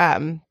you're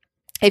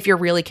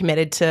really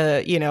committed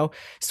to,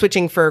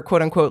 switching for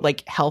quote unquote,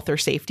 like health or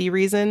safety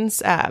reasons.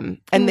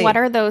 And what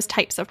are those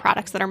types of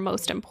products that are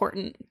most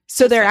important?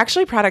 So they're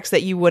actually products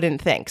that you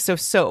wouldn't think. So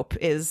soap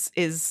is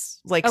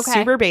like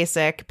super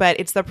basic, but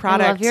it's the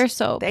product. I love your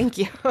soap. Thank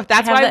you.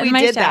 That's why we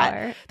did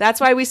that. That's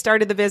why we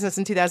started the business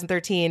in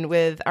 2013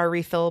 with our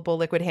refillable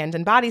liquid hand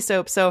and body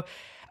soap. So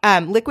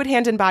liquid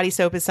hand and body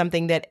soap is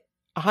something that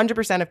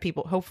 100% of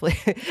people, hopefully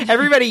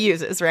everybody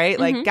uses, right?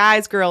 Like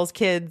guys, girls,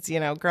 kids,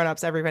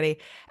 grownups, everybody.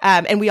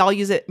 And we all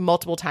use it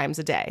multiple times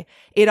a day.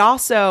 It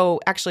also,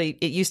 actually,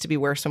 it used to be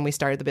worse when we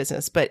started the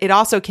business, but it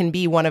also can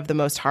be one of the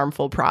most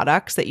harmful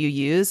products that you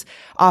use.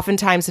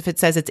 Oftentimes, if it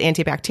says it's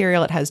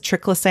antibacterial, it has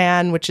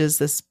triclosan, which is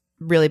this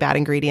really bad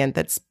ingredient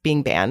that's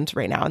being banned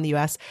right now in the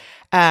US.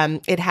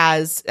 It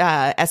has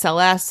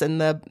SLS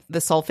and the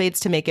sulfates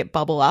to make it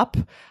bubble up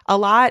a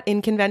lot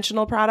in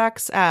conventional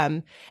products.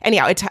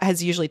 Anyhow, it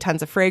has usually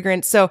tons of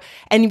fragrance. So,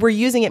 and we're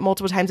using it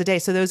multiple times a day.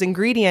 So those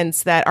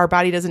ingredients that our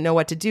body doesn't know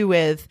what to do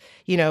with,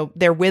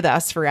 they're with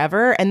us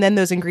forever. And then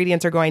those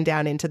ingredients are going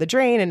down into the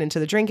drain and into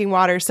the drinking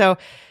water. So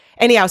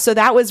anyhow, so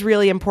that was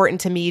really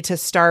important to me to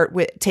start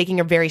with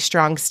taking a very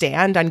strong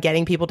stand on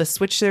getting people to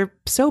switch their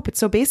soap. It's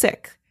so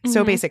basic.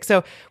 So basic.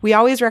 So we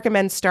always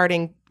recommend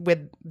starting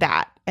with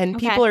that. And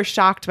people are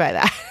shocked by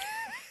that.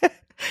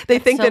 They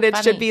think so that it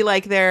funny. should be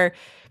like their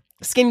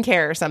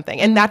skincare or something.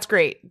 And that's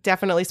great.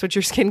 Definitely switch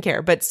your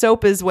skincare. But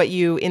soap is what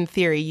you, in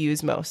theory,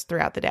 use most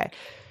throughout the day.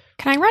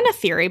 Can I run a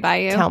theory by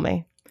you? Tell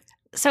me.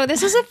 So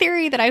this is a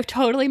theory that I've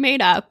totally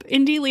made up.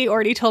 Indy Lee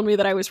already told me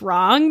that I was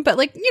wrong, but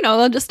like,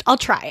 I'll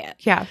try it.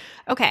 Yeah.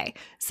 Okay.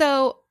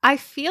 So I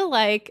feel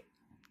like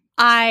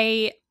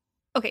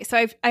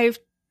so I've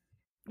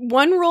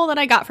one rule that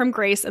I got from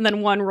Grace and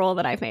then one rule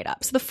that I've made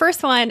up. So the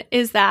first one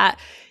is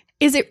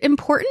it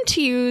important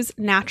to use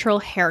natural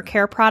hair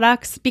care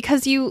products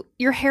because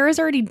your hair is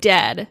already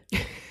dead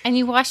And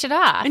you wash it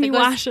off. and you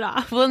wash it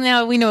off? Well,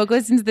 now we know it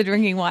goes into the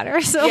drinking water.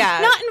 So Yeah.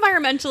 Not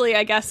environmentally,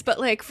 I guess, but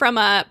like from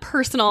a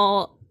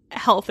personal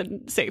health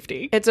and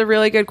safety. It's a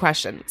really good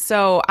question.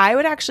 So I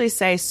would actually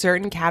say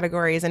certain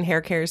categories, and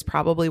hair care is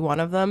probably one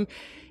of them.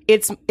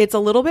 It's a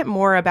little bit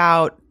more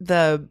about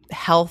the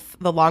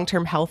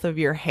long-term health of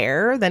your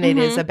hair than it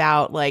is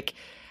about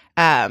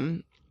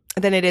than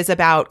it is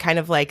about kind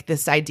of like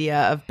this idea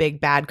of big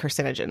bad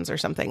carcinogens or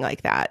something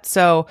like that.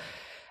 So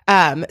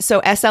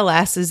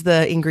SLS is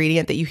the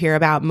ingredient that you hear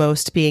about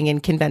most being in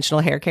conventional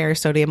hair care,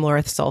 sodium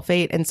lauryl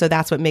sulfate. And so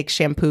that's what makes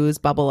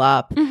shampoos bubble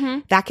up.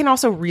 That can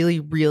also really,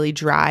 really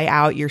dry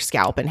out your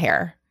scalp and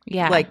hair.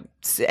 Yeah.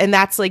 And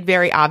that's like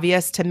very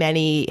obvious to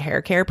many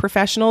hair care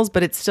professionals,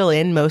 but it's still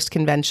in most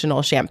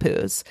conventional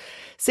shampoos.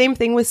 Same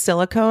thing with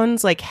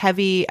silicones, like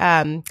heavy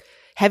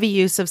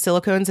use of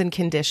silicones and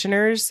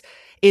conditioners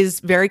is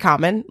very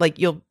common.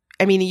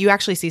 You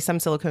actually see some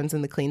silicones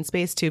in the clean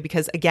space too,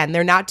 because again,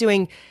 they're not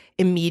doing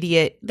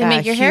immediate. They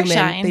make your hair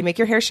shine. They make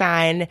your hair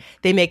shine.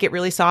 They make it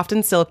really soft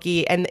and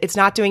silky, and it's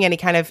not doing any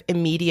kind of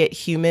immediate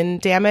human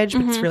damage,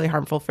 but it's really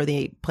harmful for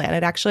the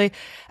planet actually.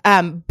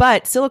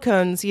 But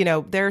silicones,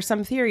 there are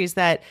some theories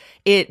that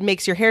it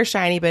makes your hair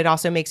shiny, but it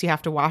also makes you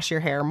have to wash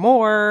your hair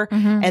more,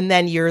 and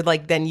then you're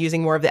then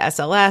using more of the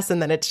SLS,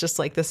 and then it's just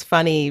like this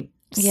funny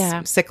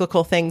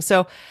cyclical thing.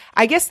 So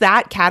I guess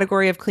that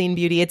category of clean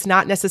beauty, it's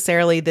not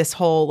necessarily this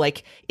whole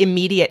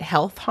immediate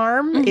health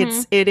harm.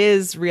 It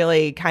is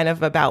really kind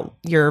of about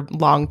your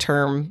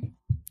long-term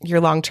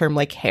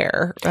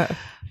hair.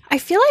 I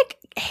feel like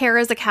hair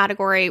is a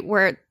category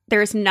where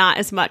there's not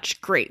as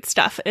much great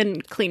stuff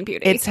in clean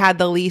beauty. It's had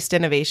the least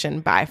innovation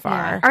by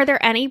far. Are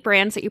there any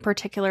brands that you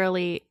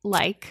particularly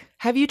like?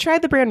 Have you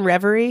tried the brand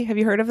Reverie? Have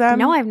you heard of them?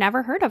 No, I've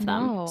never heard of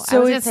them. Oh, So I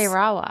was going to it's- say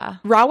Rawa.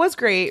 Rawa's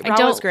great.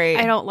 Rawa's great.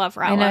 I don't love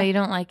Rawa. I know you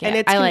don't like it. And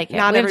it's I like it.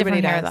 not We have everybody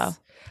different does.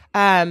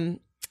 hair,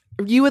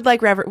 though. You would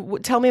like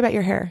Reverie. Tell me about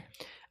your hair.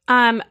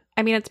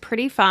 It's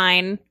pretty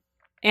fine.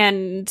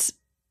 And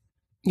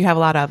You have a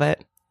lot of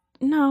it.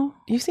 no,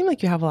 You seem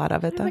like you have a lot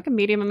of I it have though. like a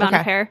medium amount of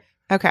Okay. hair.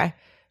 Okay.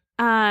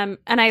 And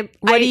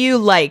What do you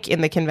like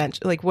in the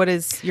convention? What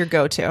is your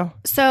go-to?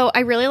 So I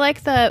really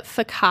like the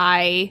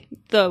Fakai,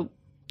 the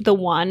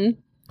one.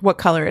 What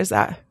color is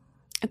that?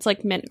 It's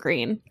like mint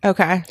green.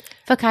 Okay.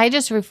 Fakai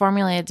just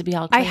reformulated to be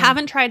all I clean.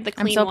 haven't tried the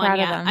I'm clean so one proud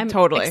of yet. them. I'm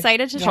Totally.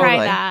 excited to Totally. try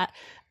that.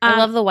 I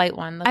love the white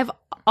one. I've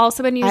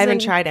also been using. I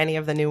haven't tried any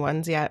of the new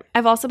ones yet.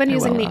 I've also been I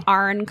using will, the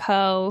R &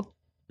 Co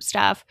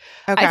stuff.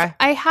 Okay.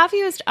 I have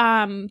used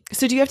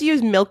So do you have to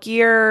use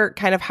milkier,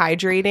 kind of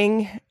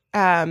hydrating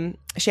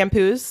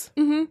shampoos?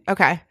 mhm.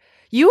 Okay.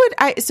 You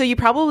would. So you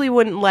probably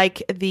wouldn't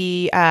like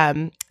the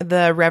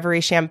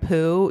Reverie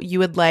shampoo. You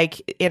would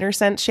like Inner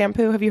Sense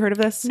shampoo. Have you heard of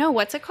this? No,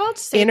 what's it called?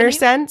 Say the Inner name?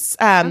 Sense.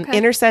 Okay.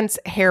 Inner Sense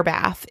hair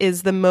bath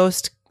is the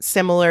most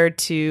similar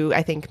to,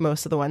 I think,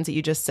 most of the ones that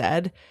you just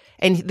said.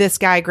 And this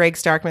guy, Greg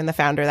Starkman, the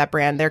founder of that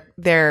brand,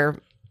 they're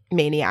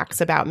maniacs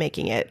about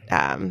making it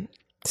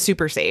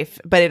super safe,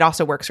 but it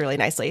also works really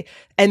nicely.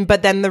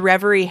 But then the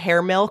Reverie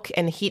hair milk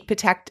and heat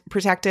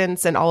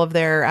protectants and all of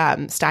their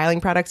styling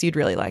products you'd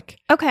really like.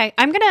 Okay,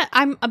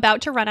 I'm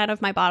about to run out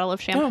of my bottle of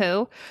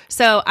shampoo,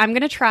 so I'm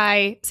gonna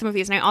try some of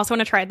these, and I also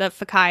want to try the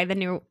Fakai, the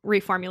new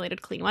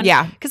reformulated clean one.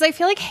 Yeah. because I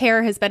feel like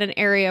hair has been an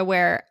area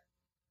where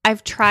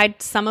I've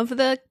tried some of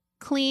the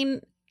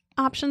clean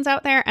options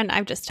out there, and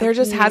I've just There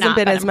just hasn't not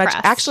been as much.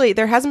 impressed. Actually,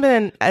 there hasn't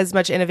been as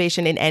much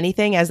innovation in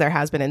anything as there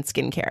has been in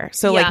skincare.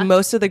 So, Yeah.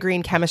 most of the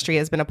green chemistry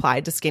has been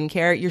applied to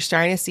skincare. You're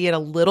starting to see it a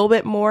little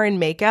bit more in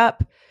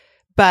makeup,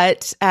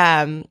 but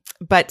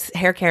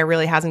hair care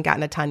really hasn't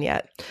gotten a ton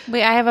yet.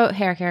 Wait, I have a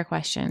hair care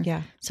question.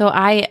 Yeah. So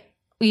I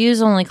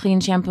use only clean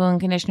shampoo and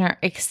conditioner,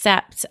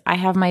 except I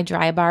have my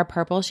Dry Bar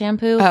purple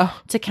shampoo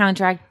to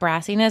counteract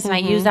brassiness, and I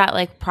use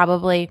that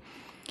probably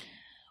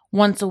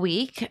once a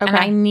week, and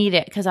I need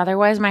it because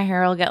otherwise my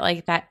hair will get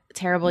that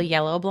terrible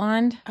yellow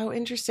blonde. Oh,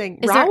 interesting.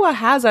 Is Rawa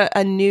has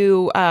a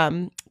new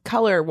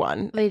color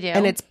one. They do?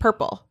 And it's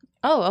purple.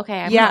 Oh, okay.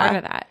 I'm Yeah. gonna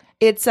order that.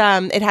 It's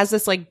it has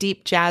this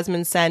deep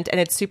jasmine scent, and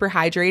it's super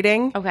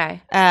hydrating.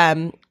 Okay.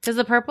 Because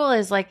the purple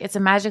is it's a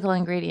magical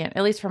ingredient,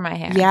 at least for my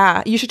hair.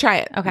 Yeah, you should try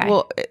it. Okay.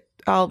 Well,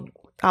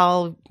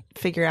 I'll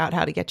figure out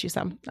how to get you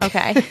some.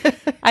 Okay.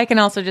 I can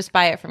also just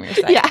buy it from your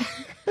site. Yeah.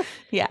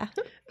 Yeah.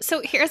 So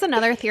here's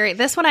another theory.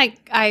 This one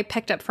I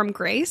picked up from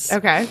Grace.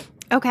 Okay.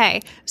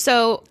 Okay,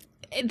 so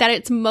that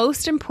it's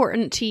most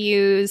important to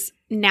use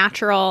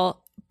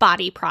natural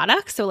body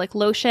products, so like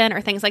lotion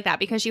or things like that,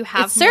 because you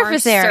have It's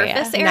surface more area.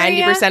 surface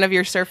area. 90% of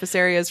your surface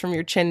area is from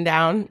your chin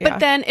down. Yeah. But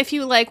then if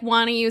you like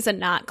want to use a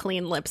not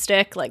clean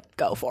lipstick, like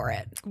go for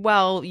it.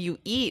 well, you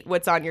eat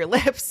what's on your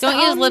lips. Don't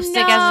use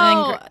lipstick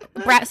as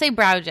an say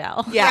brow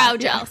gel. Yeah. Brow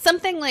gel,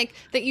 something like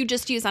that you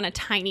just use on a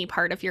tiny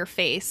part of your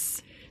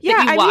face.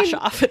 Yeah, that you wash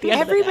off at the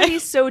end of the day.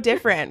 everybody's so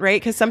different, right?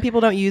 Because some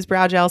people don't use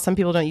brow gel, some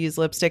people don't use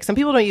lipstick, some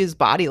people don't use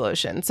body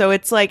lotion. So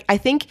it's like, I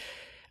think,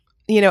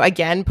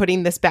 again,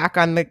 putting this back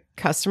on the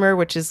customer,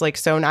 which is like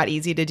so not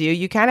easy to do,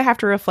 you kind of have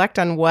to reflect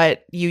on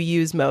what you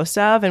use most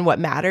of and what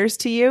matters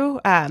to you.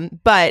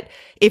 But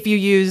if you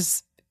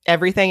use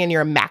everything and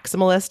you're a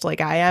maximalist like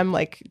I am,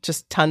 like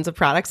just tons of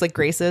products like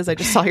Grace's, I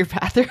just saw your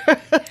bathroom.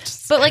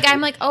 But like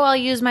I'm like, oh, I'll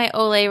use my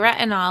Olay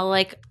retinol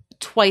like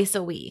twice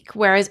a week,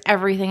 whereas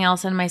everything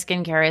else in my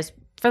skincare is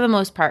for the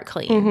most part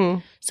clean. Mm-hmm.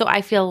 So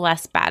I feel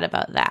less bad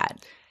about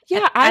that.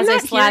 Yeah, I'm as not I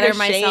here slather to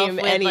myself shame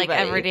with anybody. like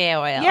everyday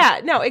oil.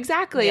 Yeah, no,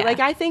 exactly. Yeah. Like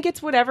I think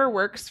it's whatever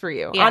works for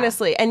you, Yeah.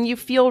 honestly. And you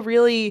feel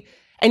really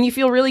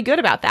good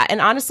about that.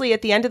 And honestly,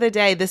 at the end of the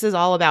day, this is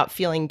all about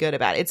feeling good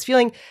about it. It's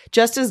feeling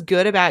just as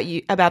good about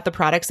the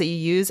products that you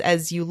use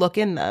as you look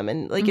in them.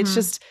 And like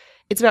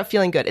it's about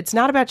feeling good. It's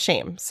not about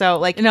shame. So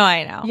like No,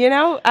 I know. you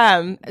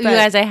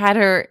guys, I had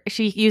her.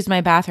 She used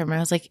my bathroom.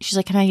 She's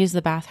like, "Can I use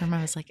the bathroom?"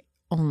 I was like,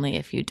 "Only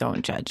if you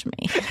don't judge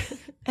me."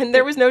 and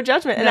there was no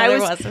judgment. And No, I there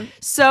was wasn't.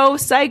 so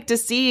psyched to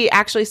see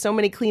actually so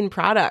many clean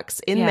products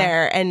in Yeah.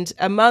 there and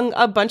among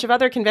a bunch of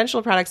other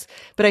conventional products.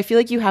 But I feel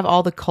like you have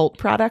all the cult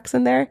products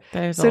in there.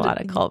 There's So a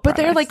lot of cult But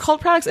they're like products.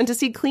 cult products. And to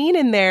see clean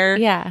in there,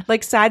 Yeah.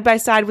 like side by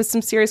side with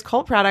some serious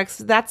cult products,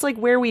 that's like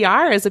where we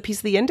are as a piece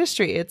of the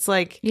industry. It's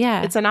like,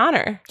 Yeah. it's an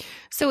honor.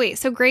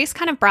 So Grace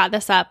kind of brought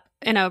this up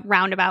in a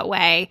roundabout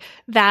way,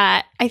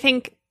 that I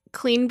think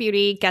clean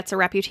beauty gets a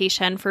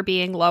reputation for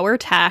being lower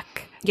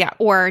tech, Yeah.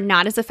 or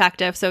not as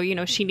effective. So,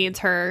 she needs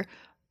her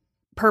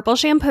purple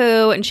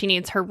shampoo and she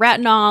needs her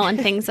retinol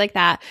and things like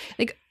that.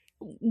 Like,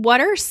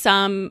 what are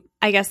some,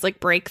 I guess, like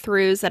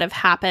breakthroughs that have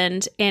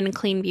happened in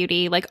clean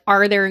beauty? Like,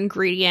 are there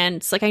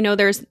ingredients? Like, I know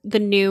there's the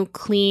new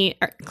clean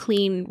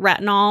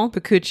retinol,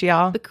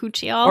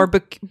 Bakuchiol. Or Or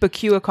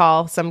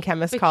Bakuchiol, some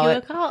chemists call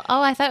it. Bakuchiol?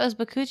 Oh, I thought it was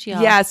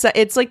bakuchiol. Yeah, so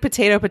it's like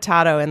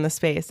potato in the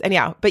space. And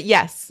yeah, but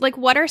yes. like,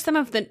 what are some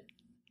of the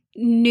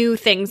new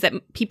things that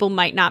people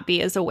might not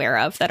be as aware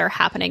of that are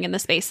happening in the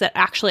space that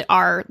actually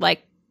are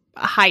like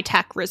high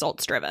tech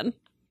results driven?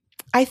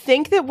 I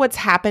think that what's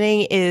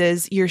happening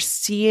is you're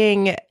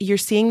seeing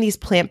these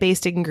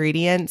plant-based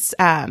ingredients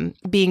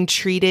being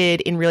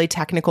treated in really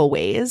technical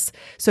ways.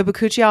 So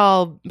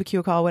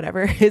Bakuchiol,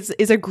 whatever,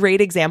 is a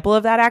great example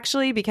of that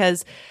actually,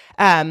 because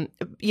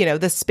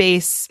the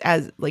space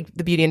as like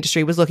the beauty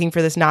industry was looking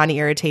for this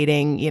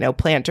non-irritating,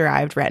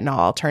 plant-derived retinol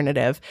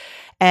alternative.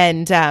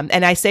 And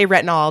I say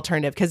retinol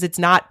alternative because it's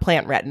not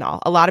plant retinol.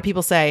 A lot of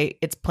people say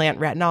it's plant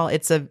retinol.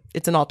 It's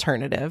an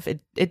alternative.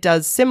 It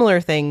does similar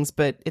things,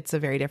 but it's a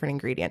very different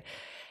ingredient.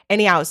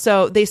 Anyhow,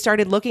 so they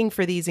started looking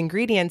for these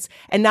ingredients,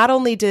 and not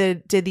only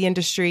did the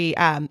industry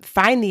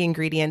find the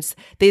ingredients,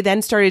 they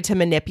then started to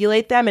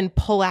manipulate them and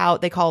pull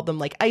out, they called them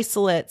like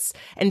isolates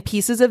and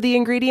pieces of the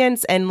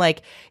ingredients and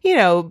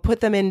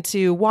put them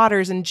into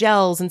waters and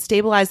gels and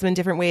stabilize them in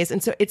different ways.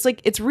 And so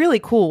it's really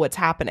cool what's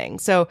happening.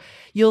 So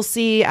you'll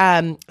see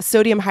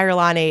sodium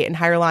hyaluronate and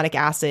hyaluronic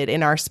acid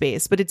in our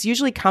space, but it's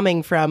usually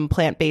coming from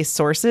plant-based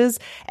sources,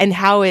 and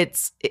how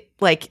its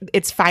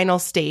final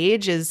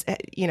stage is,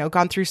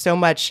 gone through so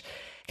much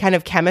kind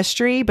of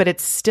chemistry, but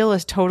it's still a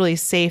totally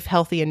safe,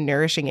 healthy, and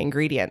nourishing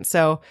ingredient.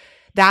 So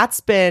that's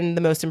been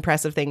the most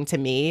impressive thing to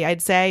me,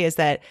 I'd say, is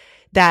that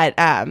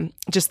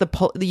just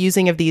the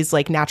using of these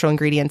like natural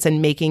ingredients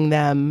and making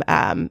them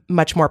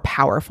much more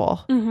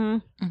powerful. Mm-hmm.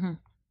 Mm-hmm.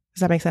 Does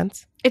that make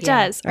sense? It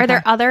does. Okay. Are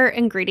there other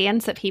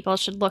ingredients that people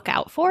should look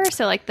out for?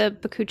 So like the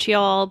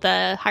bakuchiol,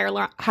 the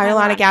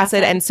hyaluronic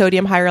acid and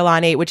sodium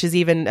hyaluronate, which is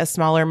even a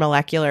smaller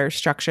molecular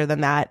structure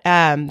than that,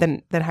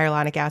 than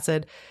hyaluronic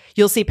acid.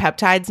 You'll see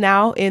peptides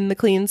now in the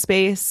clean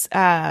space.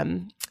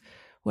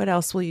 What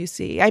else will you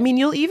see? I mean,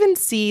 you'll even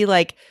see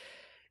like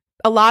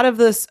a lot of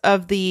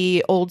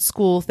the old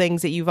school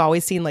things that you've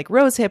always seen, like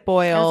rosehip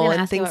oil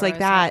and things like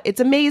that.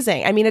 It's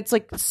amazing. I mean, it's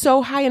like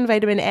so high in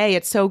vitamin A.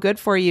 It's so good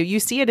for you. You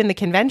see it in the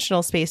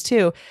conventional space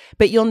too,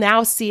 but you'll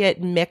now see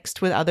it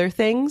mixed with other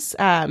things,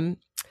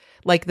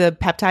 like the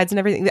peptides and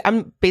everything.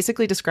 I'm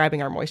basically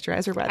describing our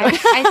moisturizer, by the way.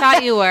 I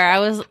thought you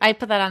were. I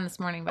put that on this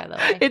morning, by the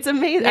way. It's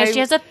amazing. Yeah, she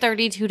has a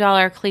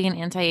 $32 clean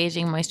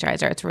anti-aging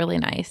moisturizer. It's really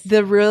nice.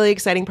 The really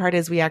exciting part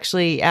is we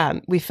actually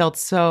we felt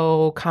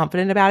so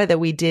confident about it that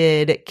we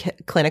did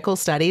clinical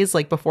studies,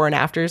 like before and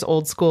afters,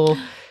 old school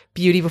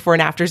beauty before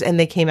and afters, and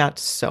they came out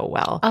so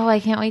well. Oh, I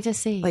can't wait to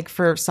see. Like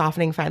for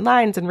softening fine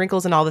lines and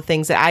wrinkles and all the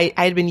things that I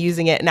had been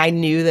using it, and I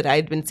knew that I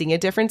had been seeing a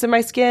difference in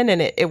my skin,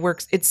 and it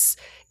works. It's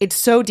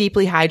so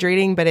deeply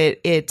hydrating, but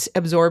it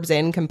absorbs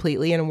in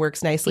completely and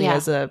works nicely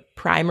as a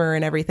primer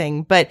and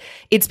everything. But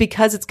it's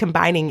because it's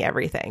combining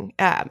everything,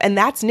 and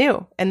that's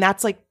new. And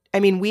that's like,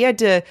 I mean, we had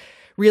to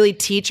really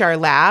teach our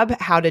lab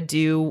how to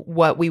do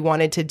what we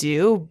wanted to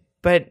do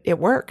but it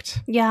worked.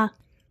 Yeah.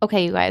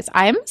 Okay, you guys,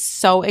 I'm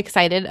so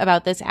excited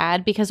about this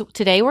ad because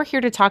today we're here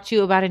to talk to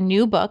you about a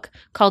new book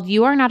called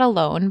You Are Not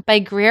Alone by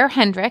Greer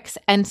Hendricks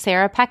and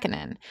Sarah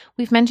Pekkanen.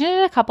 We've mentioned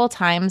it a couple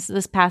times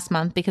this past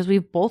month because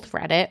we've both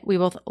read it. We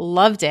both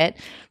loved it.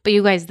 But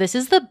you guys, this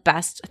is the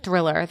best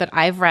thriller that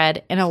I've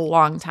read in a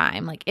long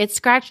time. Like, it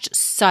scratched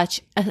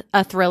such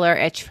a thriller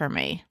itch for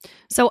me.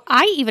 So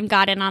I even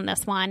got in on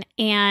this one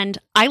and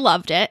I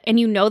loved it. And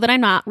you know that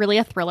I'm not really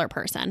a thriller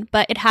person,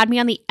 but it had me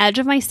on the edge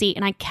of my seat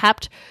and I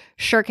kept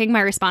shirking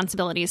my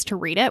responsibilities to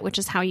read it, which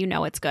is how you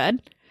know it's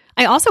good.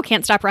 I also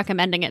can't stop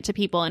recommending it to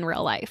people in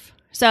real life.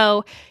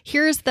 So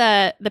here's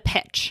the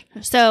pitch.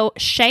 So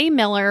Shay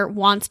Miller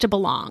wants to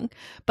belong,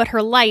 but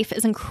her life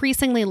is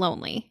increasingly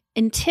lonely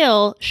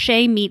until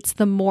Shay meets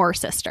the Moore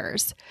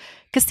sisters.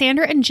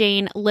 Cassandra and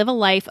Jane live a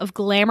life of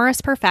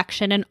glamorous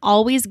perfection and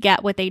always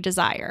get what they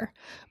desire.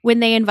 When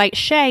they invite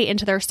Shay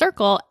into their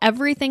circle,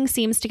 everything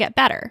seems to get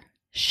better.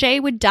 Shay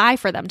would die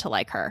for them to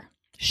like her.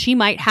 She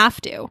might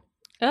have to.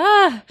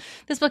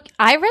 This book,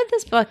 I read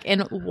this book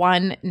in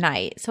one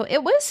night. So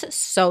it was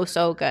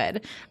so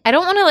good. I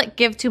don't want to like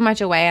give too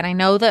much away. And I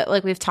know that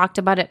like we've talked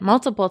about it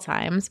multiple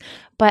times,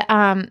 but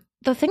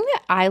the thing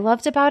that I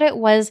loved about it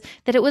was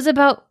that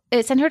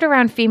it centered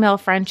around female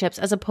friendships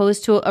as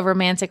opposed to a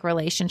romantic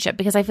relationship,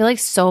 because I feel like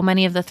so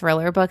many of the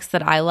thriller books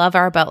that I love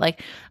are about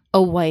like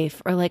a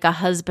wife or like a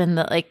husband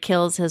that like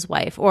kills his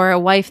wife or a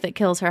wife that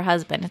kills her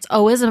husband. It's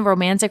always a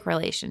romantic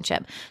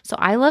relationship. So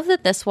I love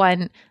that this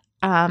one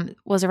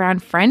was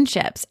around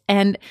friendships.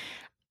 And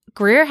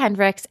Greer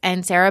Hendricks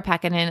and Sarah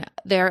Pekkanen,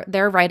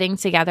 they're writing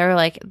together.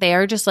 Like, they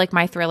are just like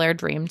my thriller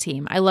dream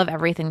team. I love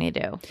everything they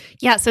do.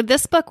 Yeah, so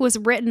this book was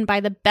written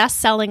by the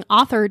best-selling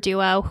author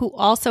duo who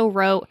also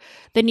wrote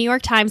the New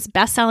York Times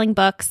best-selling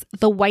books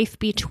The Wife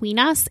Between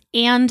Us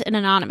and An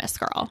Anonymous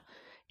Girl.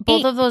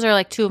 Both of those are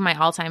like two of my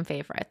all-time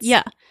favorites.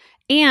 Yeah.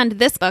 And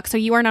this book, So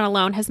You Are Not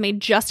Alone, has made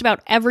just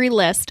about every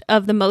list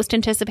of the most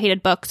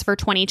anticipated books for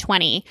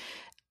 2020,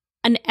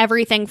 and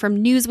everything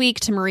from Newsweek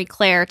to Marie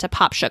Claire to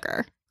Pop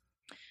Sugar.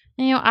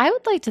 You know, I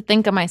would like to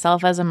think of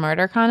myself as a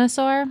murder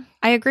connoisseur.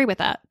 I agree with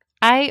that.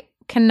 I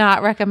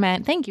cannot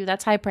recommend, thank you,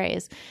 that's high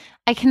praise.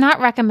 I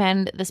cannot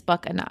recommend this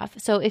book enough.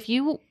 So if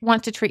you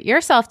want to treat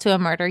yourself to a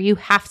murder, you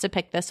have to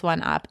pick this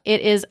one up.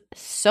 It is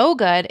so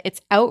good. It's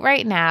out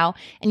right now,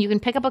 and you can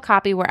pick up a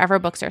copy wherever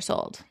books are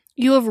sold.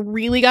 You have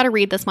really got to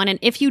read this one. And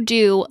if you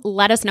do,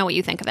 let us know what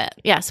you think of it.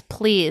 Yes,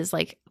 please.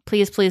 Like,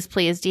 please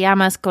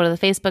DM us. Go to the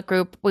Facebook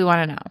group. We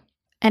want to know.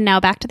 And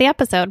now back to the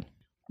episode.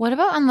 What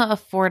about on the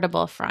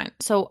affordable front?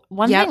 So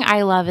one thing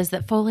I love is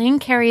that Folane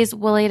carries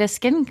Weleda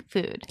skin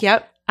food.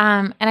 Yep.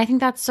 And I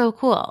think that's so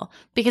cool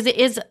because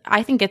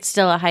I think it's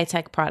still a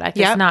high-tech product.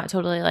 It's not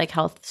totally like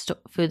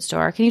food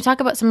store. Can you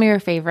talk about some of your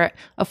favorite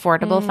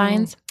affordable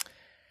finds?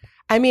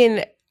 I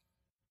mean,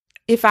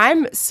 if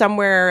I'm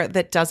somewhere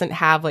that doesn't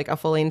have like a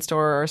Folane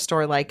store or a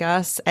store like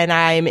us and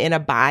I'm in a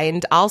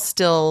bind, I'll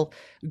still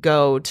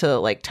go to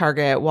like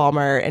Target,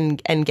 Walmart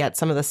and get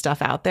some of the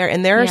stuff out there.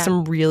 And there are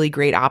some really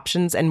great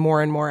options and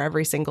more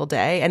every single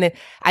day. And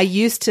I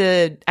used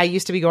to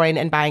be going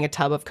and buying a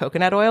tub of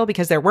coconut oil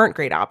because there weren't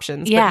great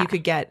options, but you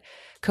could get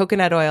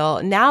coconut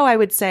oil. Now I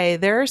would say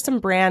there are some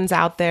brands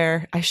out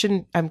there.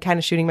 I'm kind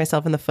of shooting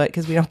myself in the foot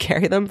because we don't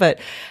carry them, but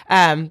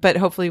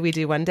hopefully we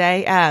do one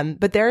day.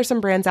 But there are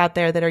some brands out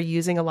there that are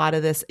using a lot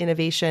of this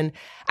innovation.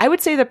 I would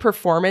say the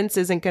performance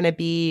isn't going to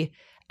be,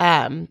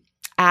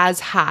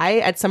 as high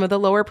at some of the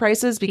lower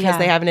prices because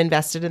they haven't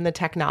invested in the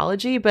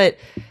technology. But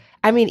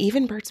I mean,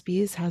 even Burt's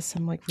Bees has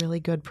some like really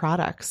good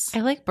products.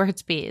 I like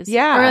Burt's Bees.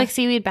 Yeah. Or like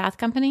Seaweed Bath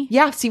Company.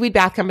 Yeah. Seaweed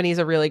Bath Company is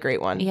a really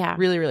great one. Yeah.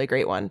 Really, really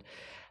great one.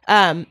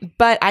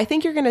 But I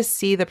think you're going to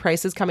see the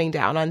prices coming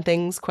down on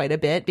things quite a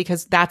bit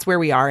because that's where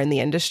we are in the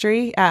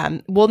industry.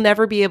 We'll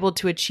never be able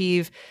to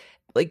achieve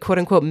like quote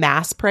unquote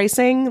mass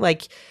pricing.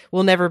 Like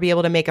we'll never be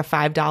able to make a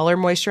 $5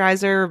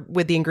 moisturizer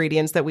with the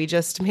ingredients that we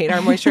just made our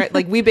moisturizer.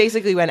 Like we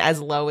basically went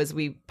as low as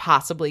we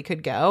possibly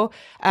could go.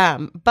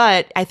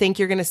 But I think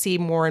you're going to see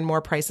more and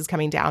more prices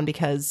coming down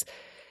because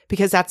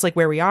that's like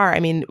where we are. I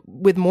mean,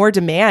 with more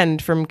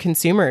demand from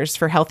consumers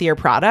for healthier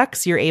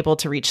products, you're able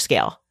to reach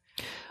scale.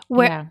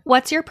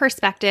 What's your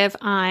perspective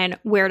on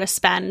where to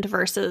spend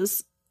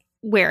versus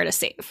where to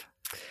save?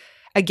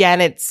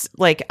 Again, it's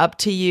like up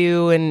to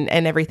you and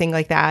everything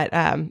like that.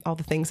 All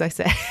the things I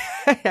say,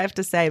 I have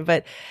to say.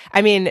 But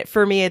I mean,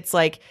 for me, it's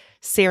like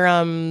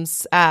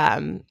serums,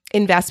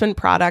 investment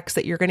products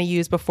that you're going to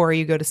use before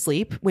you go to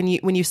sleep. When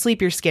you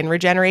sleep, your skin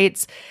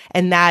regenerates,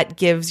 and that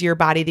gives your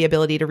body the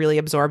ability to really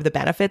absorb the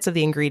benefits of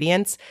the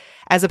ingredients,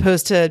 as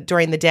opposed to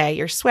during the day.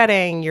 You're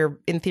sweating, you're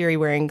in theory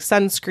wearing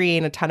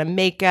sunscreen, a ton of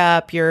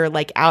makeup, you're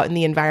like out in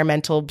the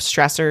environmental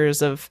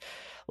stressors of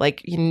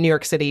like New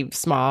York City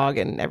smog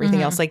and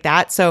everything else like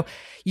that. So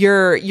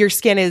your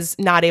skin is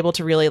not able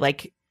to really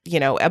like,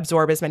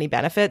 absorb as many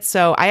benefits.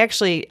 So I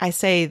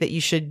say that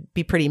you should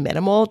be pretty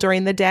minimal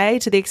during the day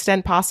to the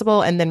extent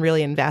possible, and then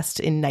really invest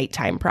in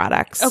nighttime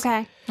products.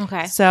 Okay.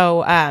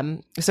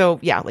 So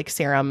yeah, like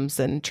serums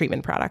and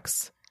treatment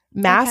products.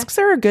 Masks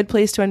are a good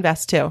place to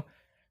invest too.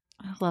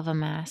 I love a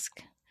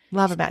mask.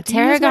 Love a mask. Do you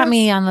Tara use got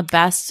me masks? on the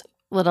best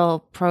little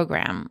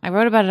program. I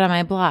wrote about it on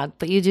my blog,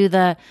 but you do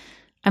the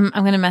I'm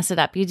going to mess it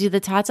up. You do the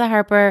Tata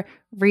Harper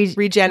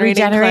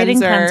Regenerating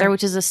cleanser,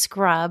 which is a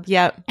scrub.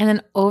 Yep. And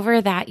then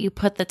over that, you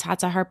put the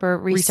Tata Harper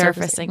resurfacing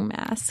Resurfacing.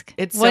 mask.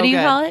 It's what so do you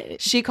good. call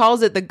it? She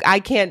calls it I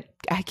can't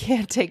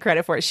take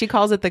credit for it. She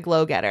calls it the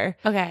Glow Getter.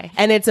 Okay.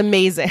 And it's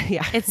amazing.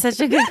 Yeah. It's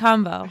such a good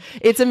combo.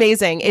 It's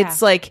amazing. Yeah.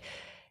 It's like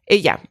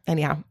yeah.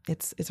 Anyhow,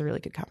 it's a really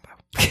good combo.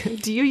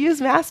 Do you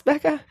use masks,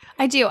 Becca?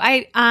 I do.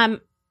 I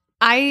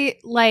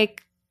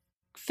like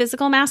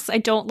physical masks. I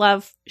don't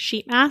love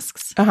sheet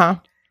masks. Uh-huh.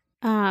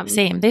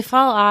 Same. They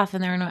fall off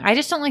and they're annoying. I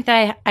just don't like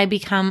that I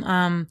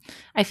become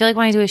I feel like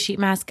when I do a sheet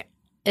mask,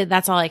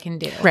 that's all I can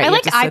do. Right. I you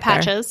like have to eye sit there.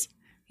 patches,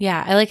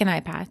 Yeah, I like an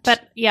eye patch.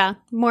 but yeah,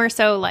 more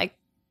so like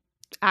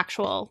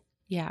actual.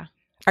 yeah.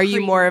 Are you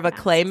cream more of a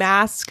masks. clay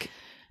mask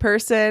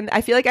person?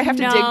 I feel like I have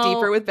to dig No.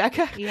 deeper with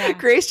Becca. Yeah.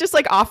 Grace just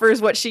like offers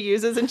what she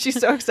uses and she's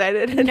so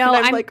excited. And No,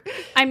 I'm I'm- like,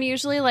 I'm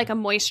usually like a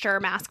moisture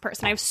mask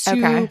person. I have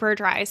super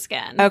dry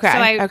skin. Okay, So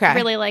I okay.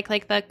 really like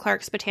the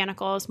Clarks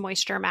Botanicals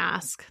moisture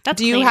mask. That's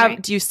do you clean, have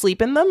right? do you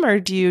sleep in them or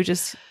do you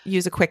just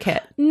use a quick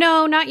hit?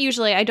 No, not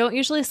usually. I don't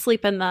usually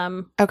sleep in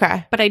them,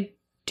 Okay. but I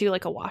do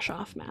like a wash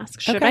off mask.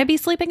 Should Okay. I be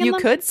sleeping in You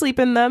them? could sleep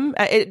in them.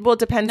 It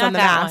depends Not on the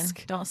that mask.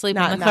 one. Don't sleep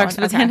Not on in the that Clarks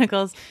one. Okay.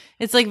 Botanicals.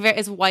 It's like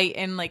it's white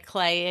and like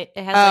clay.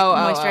 It has Oh,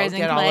 like moisturizing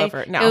get all clay.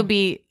 over it. No. It would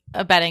be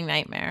a bedding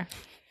nightmare.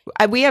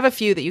 We have a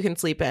few that you can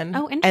sleep in.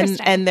 Oh,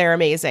 interesting. And they're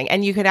amazing.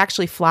 And you could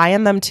actually fly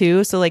in them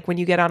too. So like when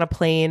you get on a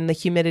plane, the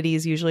humidity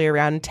is usually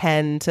around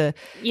 10 to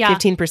Yeah.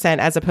 15%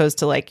 as opposed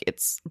to like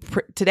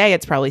today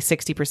it's probably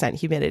 60%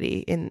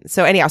 humidity.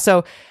 So anyhow,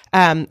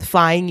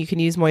 flying, you can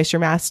use moisture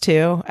masks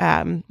too.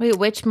 Wait,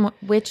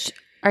 which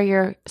are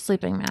your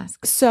sleeping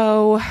masks?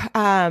 So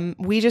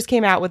we just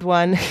came out with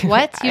one.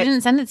 What? You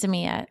didn't send it to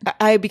me yet.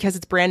 Because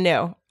it's brand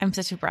new. I'm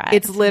such a brat.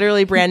 It's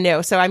literally brand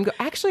new. So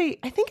actually,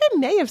 I think I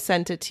may have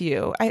sent it to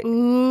you. I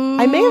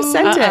may have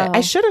sent it. Uh-oh.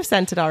 I should have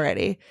sent it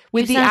already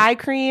with You the sent- eye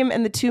cream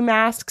and the 2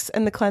 masks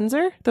and the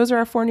cleanser. Those are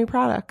our 4 new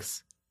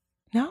products.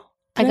 No,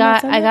 I Did not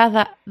got send I it?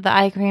 got the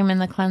eye cream and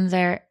the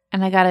cleanser,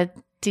 and I got a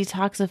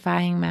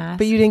detoxifying mask.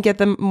 But you didn't get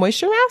the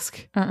moisture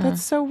mask. Uh-uh.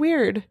 That's so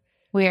weird.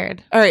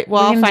 Weird. All right.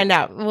 Well, We I'll can- find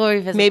out. We'll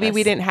revisit. Maybe this.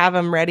 we didn't have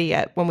them ready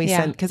yet when we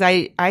Yeah. sent because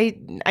I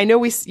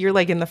know you're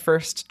like in the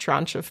first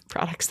tranche of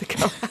products that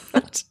go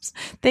out.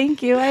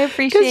 Thank you. I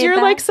appreciate Because you're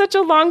that. like such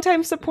a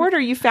longtime supporter.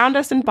 You found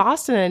us in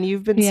Boston and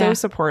you've been so Yeah.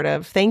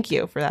 supportive. Thank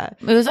you for that.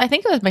 I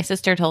think it was my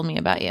sister told me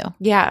about you.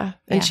 Yeah.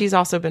 And Yeah. she's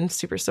also been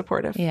super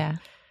supportive. Yeah,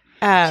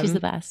 Um, she's the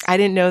best. I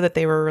didn't know that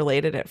they were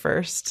related at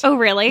first. Oh,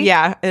 really?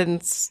 Yeah. And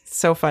it's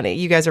so funny.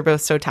 You guys are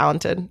both so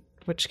talented,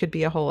 which could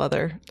be a whole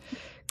other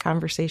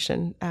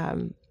conversation.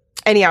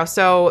 Anyhow,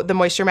 so the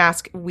moisture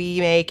mask we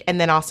make, and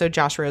then also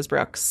Josh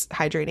Rosebrooks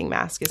hydrating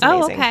mask is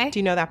Oh, amazing. okay. Do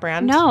you know that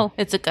brand? No.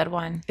 It's a good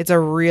one. It's a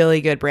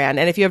really good brand.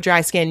 And if you have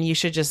dry skin, you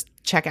should just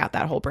check out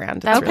that whole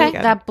brand. It's really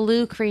good. That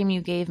blue cream you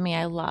gave me,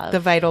 I love.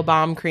 The Vital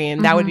Balm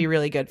cream. That would be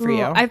really good for Ooh,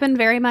 you. I've been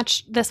very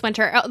much this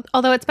winter,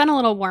 although it's been a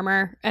little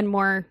warmer and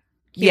more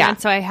humid, Yeah.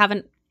 so I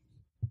haven't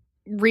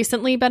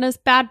recently been as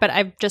bad, but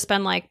I've just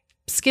been like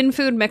skin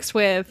food mixed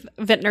with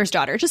Vintner's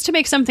Daughter just to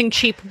make something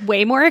cheap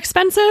way more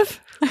expensive.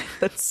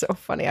 That's so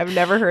funny. I've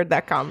never heard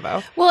that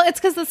combo. Well, it's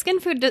because the skin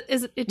food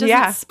doesn't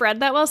Yeah. spread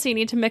that well, so you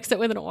need to mix it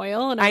with an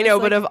oil. And I was know,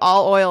 like, but of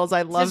all oils,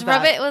 I love Just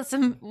that.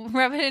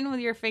 rub it in with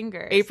your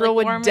fingers. April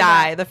Like, warm would it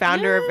die. up. The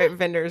founder of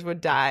Vendors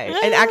would die.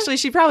 And actually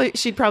she'd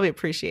probably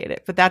appreciate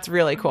it, but that's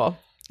really cool.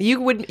 You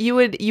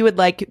would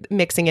like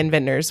mixing in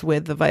Vendors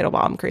with the Vital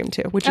Balm cream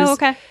too, which is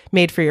okay,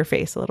 made for your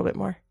face a little bit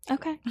more.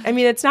 okay. I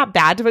mean, it's not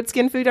bad to put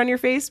skin food on your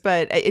face,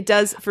 but it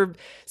does for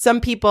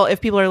some people. If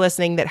people are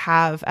listening that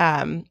have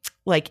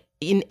like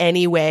in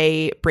any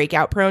way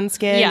breakout prone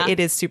skin, Yeah. it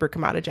is super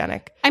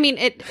comedogenic. I mean,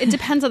 it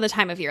depends on the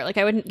time of year. Like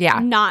I would Yeah.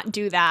 not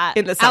do that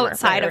In the summer,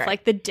 outside right, of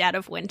like the dead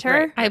of winter.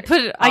 Right. I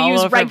put it. I all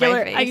use over my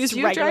regular. face. I use Do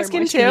you have dry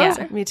regular skin too?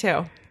 moisturizer. Me too.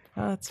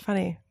 Oh, that's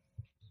funny.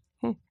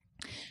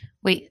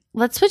 Wait,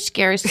 let's switch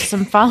gears to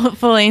some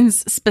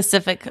Falaines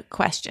specific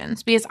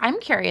questions because I'm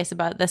curious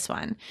about this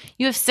one.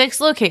 You have 6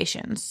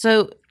 locations.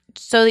 So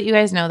that you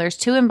guys know, there's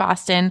 2 in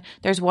Boston,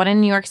 there's 1 in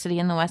New York City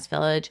in the West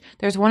Village,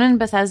 there's 1 in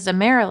Bethesda,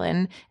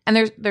 Maryland,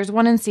 and there's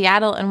 1 in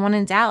Seattle and 1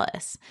 in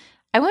Dallas.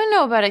 I want to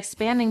know about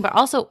expanding, but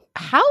also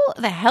how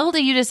the hell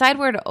do you decide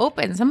where to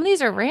open? Some of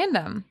these are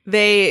random.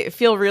 They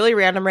feel really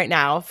random right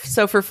now.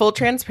 So for full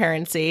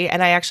transparency,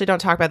 and I actually don't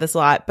talk about this a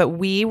lot, but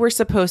we were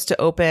supposed to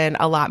open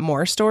a lot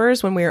more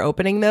stores when we were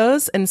opening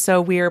those. And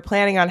so we are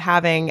planning on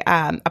having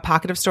a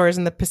pocket of stores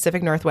in the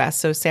Pacific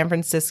Northwest. So San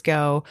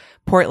Francisco,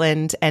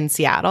 Portland, and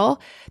Seattle.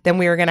 Then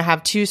we were going to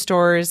have 2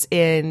 stores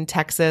in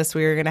Texas.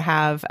 We were going to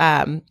have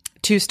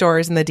 2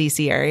 stores in the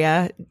DC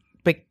area,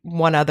 but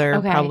 1 other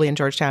Okay. probably in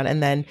Georgetown.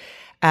 And then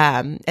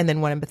and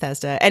then one in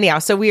Bethesda. Anyhow,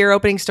 so we were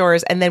opening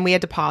stores, and then we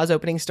had to pause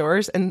opening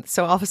stores. And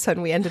so all of a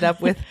sudden we ended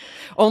up with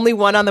only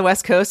one on the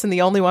West Coast, and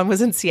the only one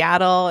was in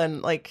Seattle.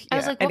 And like, I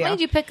was like, what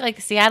made you pick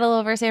like Seattle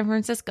over San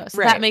Francisco?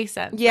 So that makes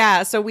sense.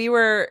 Yeah. So we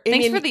were,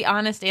 Thanks for the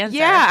honest answer.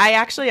 Yeah.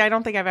 I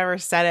don't think I've ever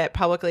said it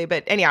publicly,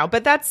 but anyhow,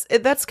 but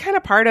that's kind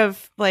of part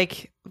of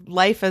like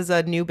life as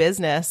a new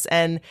business.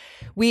 And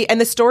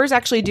the stores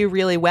actually do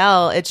really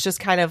well. It's just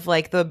kind of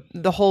like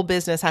the whole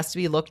business has to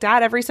be looked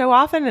at every so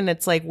often. And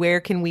it's like, where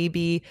can we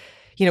be,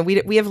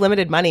 we have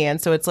limited money. And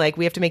so it's like,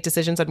 we have to make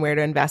decisions on where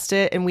to invest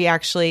it. And we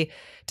actually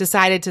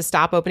decided to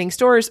stop opening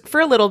stores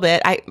for a little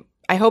bit.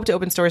 I hope to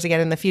open stores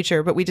again in the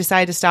future, but we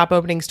decided to stop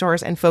opening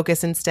stores and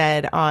focus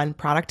instead on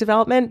product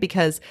development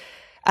because,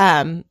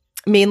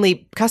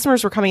 mainly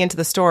customers were coming into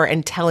the store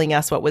and telling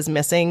us what was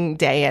missing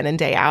day in and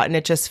day out. And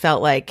it just felt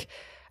like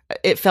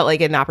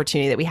an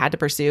opportunity that we had to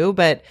pursue,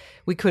 but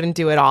we couldn't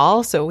do it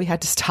all. So we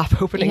had to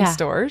stop opening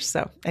stores.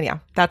 So anyhow,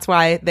 that's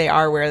why they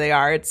are where they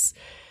are.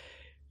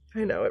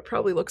 I know it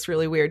probably looks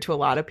really weird to a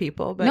lot of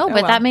people, but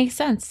that makes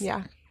sense.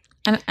 Yeah.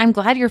 And I'm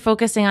glad you're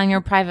focusing on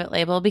your private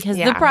label because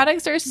the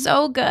products are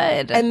so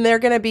good. And they're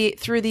going to be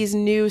through these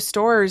new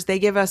stores. They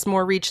give us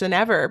more reach than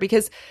ever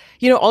because,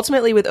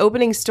 ultimately with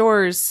opening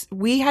stores,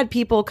 we had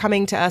people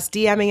coming to us,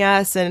 DMing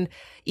us and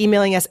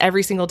emailing us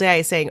every single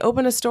day saying,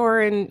 open a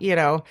store in,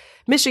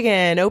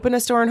 Michigan, open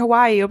a store in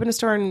Hawaii, open a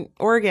store in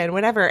Oregon,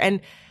 whatever.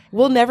 And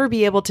we'll never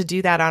be able to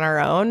do that on our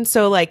own.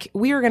 So like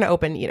we were going to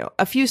open,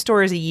 a few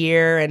stores a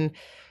year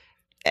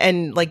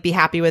and like be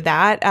happy with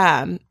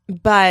that.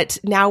 But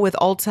now with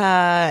Ulta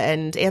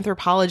and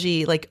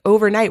Anthropologie, like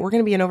overnight, we're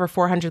going to be in over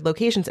 400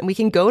 locations and we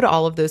can go to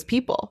all of those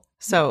people.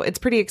 So it's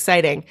pretty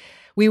exciting.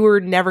 We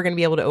were never going to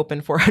be able to open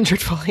 400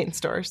 full-lane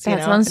stores.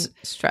 That sounds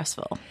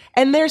stressful.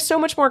 And there's so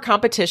much more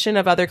competition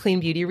of other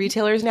clean beauty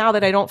retailers now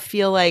that I don't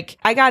feel like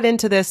I got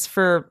into this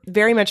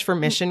very much for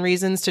mission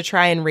reasons to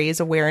try and raise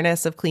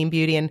awareness of clean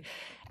beauty. And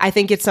I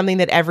think it's something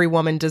that every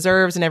woman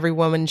deserves and every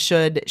woman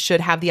should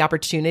have the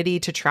opportunity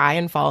to try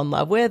and fall in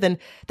love with. And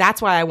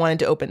that's why I wanted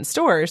to open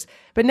stores.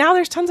 But now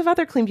there's tons of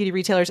other clean beauty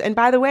retailers. And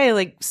by the way,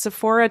 like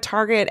Sephora,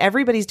 Target,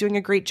 everybody's doing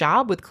a great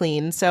job with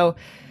clean. So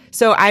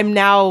I'm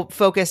now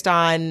focused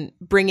on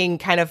bringing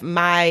kind of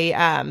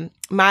my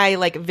my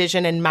like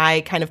vision and my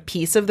kind of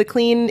piece of the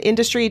clean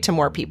industry to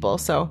more people.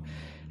 So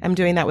I'm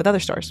doing that with other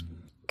stores.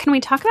 Can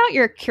we talk about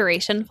your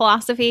curation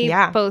philosophy?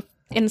 Yeah. Both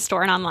in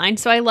store and online.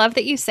 So I love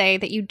that you say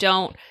that you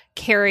don't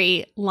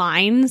carry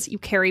lines, you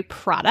carry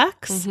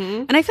products.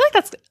 Mm-hmm. And I feel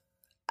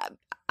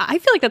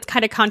like that's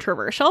kind of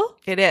controversial.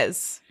 It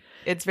is.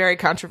 It's very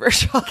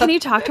controversial. Can you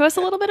talk to us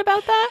a little bit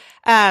about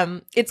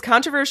that? It's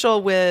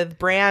controversial with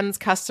brands,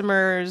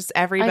 customers,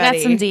 everybody. I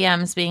got some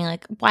DMs being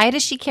like, why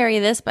does she carry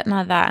this but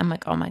not that? I'm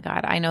like, oh my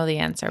God, I know the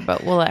answer,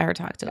 but we'll let her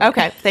talk to it.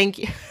 Okay, thank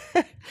you.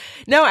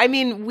 No, I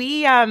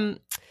mean,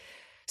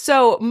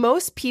 so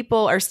most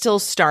people are still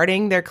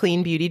starting their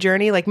clean beauty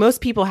journey. Like most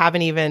people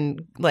haven't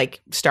even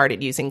like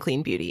started using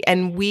clean beauty.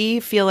 And we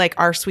feel like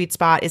our sweet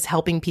spot is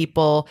helping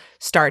people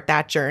start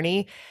that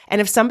journey.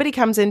 And if somebody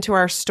comes into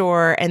our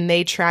store and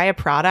they try a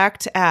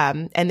product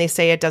and they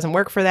say it doesn't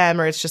work for them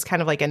or it's just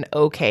kind of like an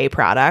okay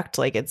product,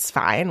 like it's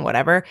fine,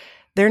 whatever,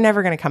 they're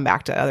never going to come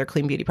back to other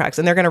clean beauty products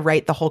and they're going to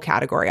write the whole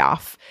category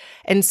off.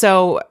 And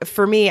so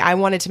for me, I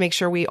wanted to make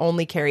sure we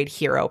only carried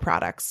hero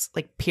products,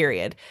 like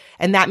period.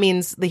 And that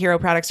means the hero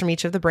products from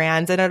each of the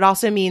brands. And it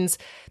also means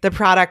the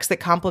products that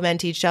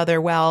complement each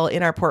other well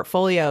in our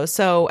portfolio.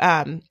 So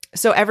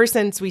ever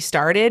since we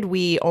started,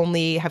 we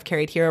only have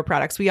carried hero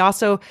products. We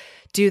also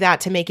do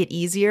that to make it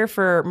easier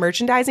for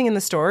merchandising in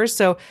the stores.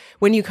 So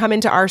when you come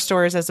into our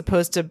stores, as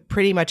opposed to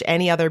pretty much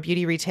any other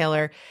beauty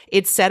retailer,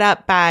 it's set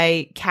up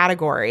by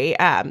category.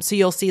 So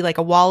you'll see like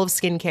a wall of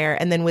skincare,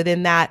 and then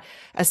within that,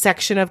 a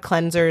section of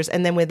cleansers.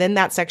 And then within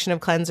that section of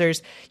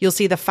cleansers, you'll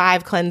see the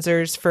 5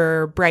 cleansers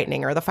for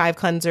brightening or the 5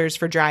 cleansers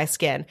for dry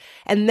skin.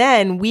 And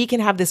then we can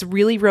have this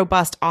really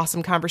robust,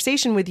 awesome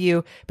conversation with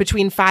you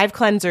between 5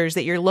 cleansers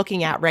that you're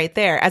looking at right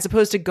there, as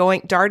opposed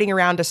to darting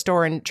around a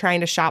store and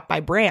trying to shop by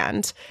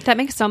brand. That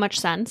makes so much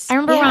sense. I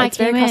remember when I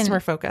came very in, customer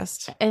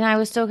focused, and I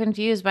was so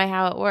confused by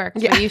how it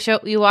worked. Yeah.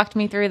 You walked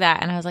me through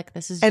that, and I was like,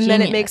 "This is." And genius.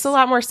 then it makes a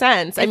lot more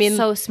sense. I mean,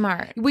 so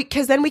smart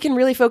because then we can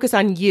really focus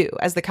on you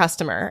as the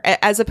customer,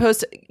 as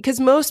opposed to, because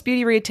most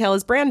beauty retail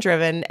is brand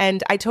driven,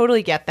 and I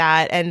totally get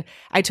that, and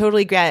I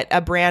totally get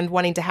a brand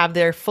wanting to have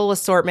their full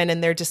assortment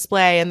and their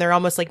display, and they're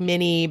almost like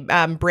mini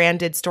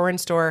branded store in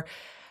store.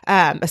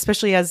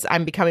 Especially as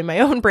I'm becoming my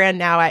own brand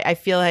now, I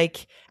feel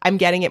like I'm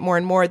getting it more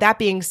and more. That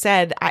being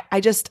said, I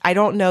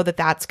don't know that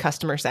that's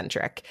customer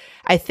centric.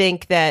 I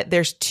think that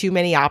there's too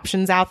many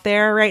options out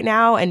there right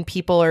now and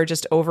people are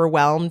just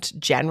overwhelmed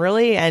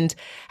generally. And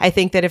I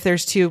think that if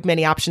there's too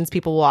many options,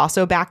 people will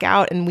also back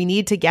out, and we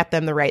need to get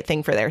them the right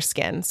thing for their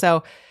skin.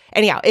 So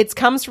anyhow, it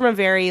comes from a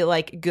very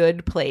like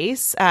good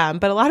place.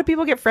 But a lot of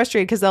people get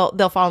frustrated because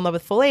they'll fall in love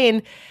with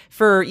Folane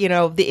for, you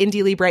know, the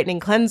Indie Lee Brightening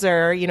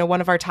Cleanser, you know,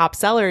 one of our top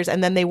sellers,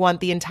 and then they want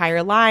the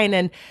entire line.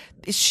 And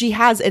she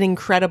has an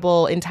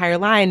incredible entire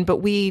line, but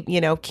we, you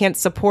know, can't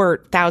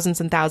support thousands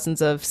and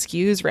thousands of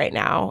SKUs right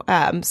now.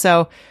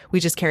 So we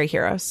just carry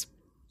Heroes.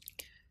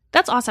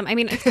 That's awesome. I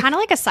mean, it's kind of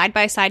like a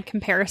side-by-side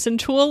comparison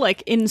tool,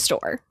 like in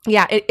store.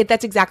 Yeah,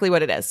 that's exactly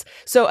what it is.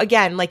 So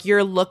again, like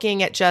you're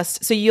looking at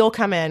so you'll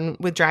come in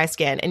with dry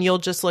skin and you'll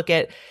just look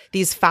at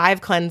these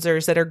 5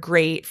 cleansers that are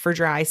great for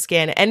dry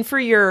skin and for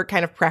your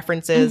kind of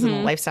preferences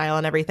and lifestyle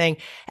and everything.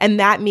 And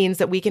that means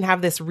that we can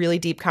have this really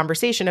deep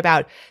conversation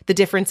about the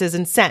differences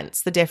in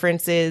scents, the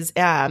differences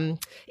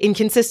in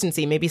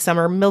consistency. Maybe some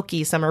are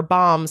milky, some are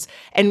balms.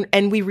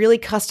 And we really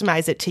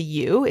customize it to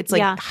you. It's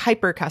like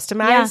hyper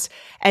customized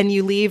and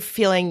you leave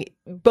feeling,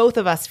 both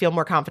of us feel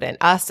more confident.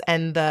 Us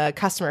and the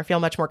customer feel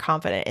much more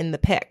confident in the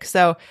pick.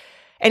 So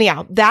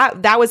anyhow,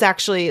 that was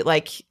actually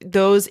like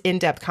those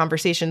in-depth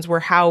conversations were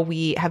how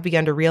we have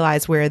begun to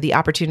realize where the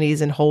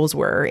opportunities and holes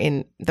were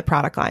in the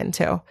product line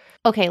too.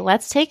 Okay,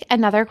 let's take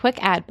another quick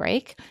ad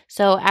break.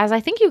 So as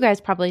I think you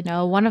guys probably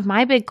know, one of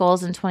my big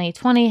goals in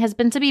 2020 has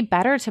been to be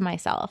better to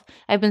myself.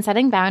 I've been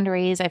setting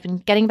boundaries. I've been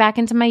getting back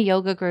into my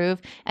yoga groove.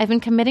 I've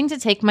been committing to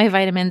take my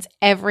vitamins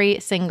every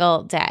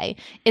single day.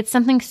 It's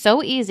something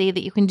so easy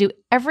that you can do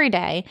every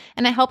day,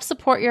 and it helps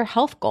support your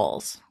health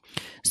goals.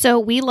 So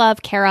we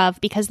love Care of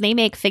because they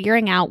make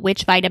figuring out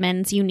which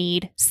vitamins you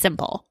need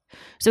simple.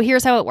 So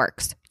here's how it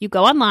works. You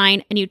go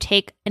online and you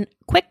take a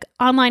quick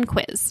online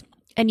quiz.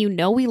 And you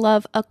know we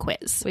love a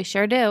quiz. We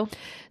sure do.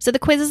 So the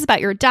quiz is about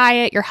your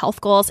diet, your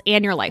health goals,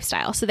 and your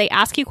lifestyle. So they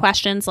ask you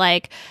questions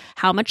like,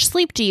 how much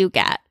sleep do you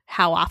get?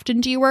 How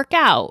often do you work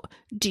out?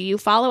 Do you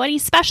follow any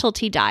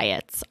specialty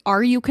diets?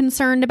 Are you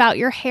concerned about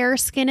your hair,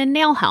 skin, and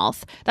nail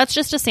health? That's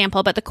just a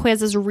sample, but the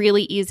quiz is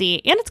really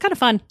easy and it's kind of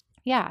fun.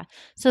 Yeah.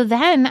 So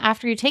then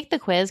after you take the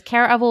quiz,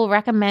 Care of will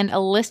recommend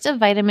a list of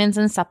vitamins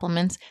and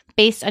supplements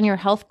based on your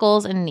health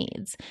goals and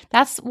needs.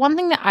 That's one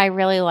thing that I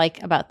really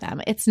like about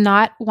them. It's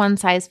not one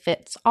size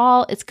fits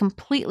all. It's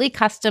completely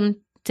custom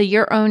to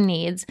your own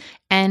needs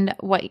and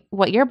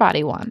what your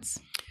body wants.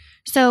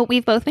 So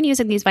we've both been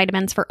using these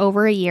vitamins for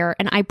over a year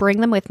and I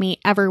bring them with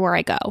me everywhere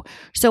I go.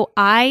 So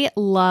I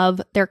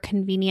love their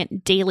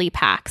convenient daily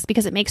packs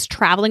because it makes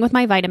traveling with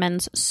my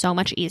vitamins so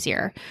much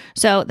easier.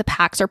 So the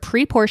packs are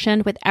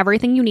pre-portioned with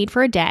everything you need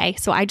for a day.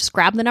 So I just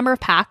grab the number of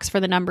packs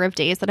for the number of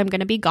days that I'm going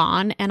to be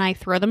gone and I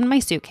throw them in my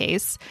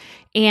suitcase.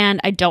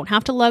 And I don't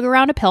have to lug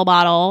around a pill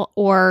bottle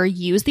or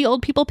use the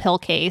old people pill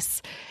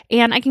case.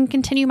 And I can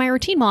continue my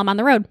routine while I'm on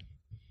the road.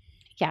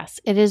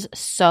 Yes, it is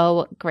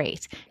so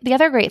great. The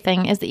other great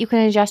thing is that you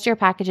can adjust your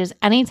packages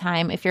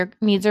anytime if your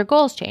needs or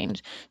goals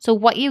change. So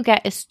what you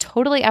get is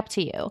totally up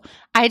to you.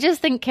 I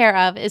just think Care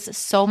of is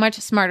so much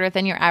smarter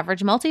than your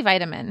average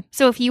multivitamin.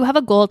 So if you have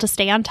a goal to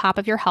stay on top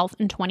of your health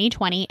in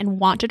 2020 and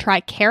want to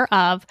try Care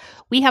of,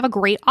 we have a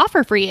great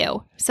offer for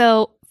you.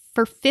 So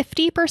for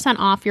 50%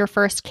 off your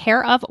first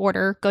Care of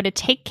order, go to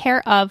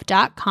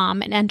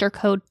takecareof.com and enter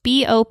code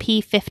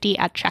BOP50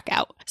 at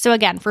checkout. So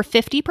again, for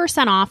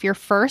 50% off your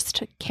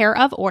first Care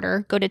of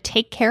order, go to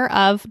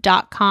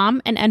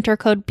takecareof.com and enter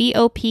code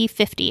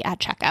BOP50 at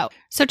checkout.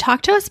 So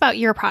talk to us about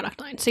your product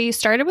line. So you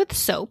started with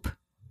soap.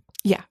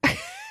 Yeah.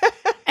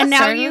 And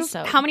now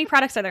how many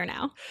products are there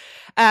now?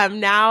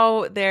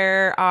 Now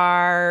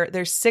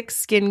there's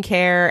 6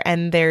 skincare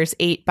and there's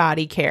 8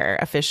 body care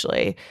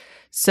officially.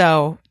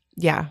 So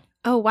yeah.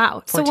 Oh,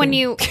 wow. 14. So when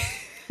you,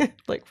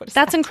 like, what is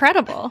that's that?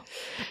 incredible.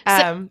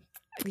 So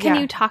can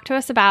you talk to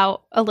us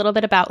about a little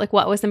bit about like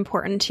what was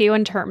important to you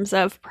in terms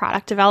of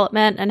product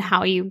development and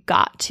how you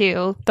got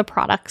to the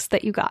products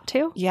that you got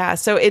to? Yeah.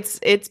 So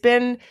it's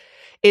been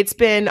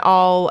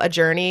all a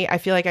journey. I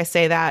feel like I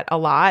say that a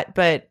lot,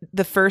 but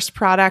the first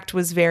product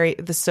was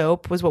the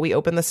soap was what we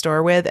opened the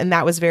store with. And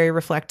that was very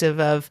reflective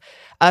of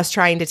us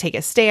trying to take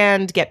a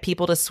stand, get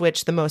people to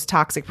switch the most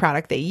toxic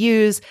product they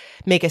use,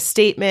 make a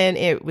statement.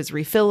 It was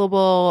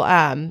refillable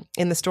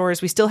in the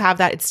stores. We still have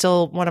that. It's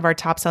still one of our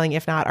top selling,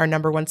 if not our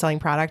number one selling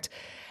product.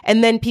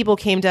 And then people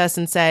came to us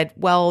and said,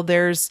 well,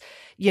 there's,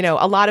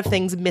 a lot of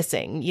things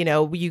missing.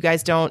 You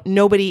guys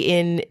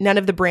none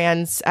of the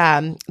brands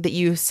that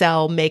you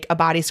sell make a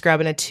body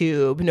scrub in a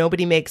tube.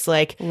 Nobody makes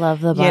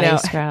love the body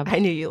scrub. I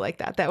knew you like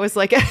that. That was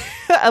like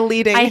a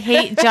leading. I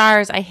hate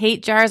jars.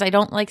 I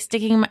don't like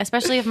sticking,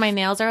 especially if my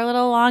nails are a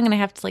little long and I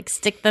have to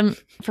stick them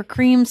for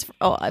creams.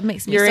 It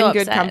makes me You're so in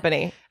good upset.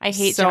 company. I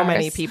hate so jars.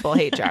 many people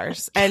hate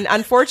jars. And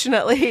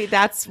unfortunately,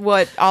 that's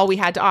all we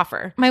had to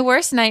offer. My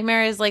worst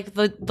nightmare is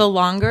the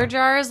longer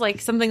jars, like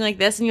something like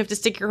this, and you have to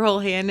stick your whole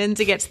hand in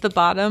to get to the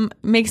bottom.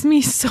 Makes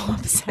me so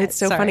upset. It's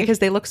so funny because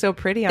they look so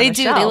pretty on They the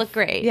do. shelf. They look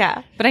great.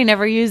 Yeah. But I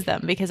never use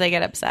them because I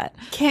get upset.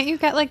 Can't you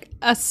get like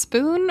a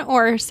spoon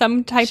or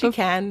some type of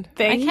can.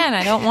 thing? I can.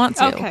 I don't want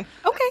to. Okay.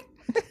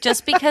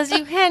 Just because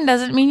you can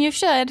doesn't mean you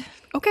should.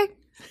 Okay.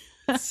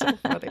 It's so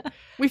funny.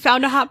 We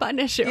found a hot button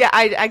issue. Yeah,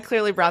 I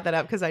clearly brought that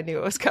up because I knew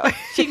it was coming.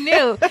 She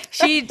knew.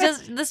 She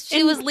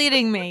was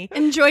leading me.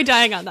 Enjoy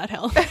dying on that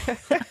hill.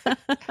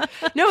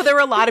 No, there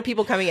were a lot of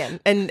people coming in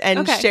and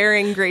Okay.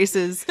 sharing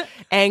Grace's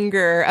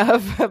anger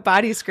of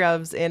body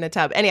scrubs in a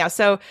tub. Anyhow,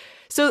 so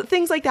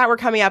things like that were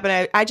coming up,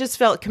 and I just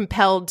felt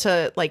compelled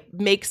to like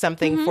make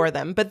something for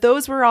them. But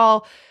those were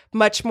all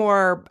much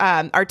more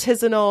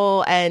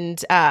artisanal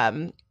and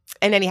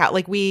anyhow,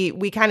 like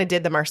we kind of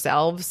did them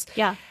ourselves.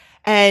 Yeah.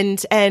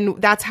 And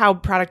that's how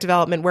product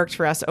development worked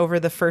for us over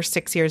the first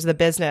 6 years of the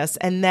business.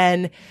 And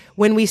then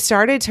when we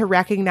started to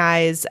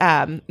recognize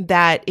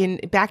that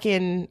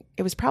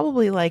it was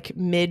probably like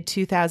mid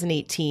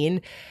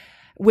 2018,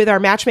 with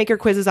our matchmaker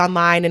quizzes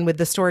online and with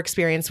the store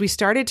experience, we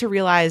started to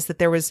realize that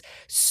there was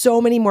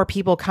so many more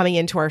people coming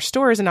into our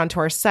stores and onto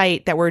our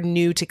site that were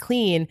new to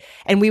clean.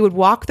 And we would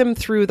walk them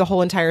through the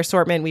whole entire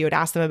assortment. We would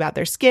ask them about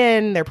their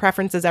skin, their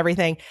preferences,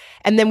 everything.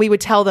 And then we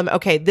would tell them,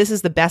 okay, this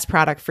is the best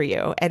product for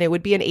you. And it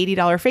would be an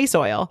 $80 face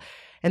oil.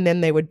 And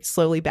then they would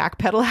slowly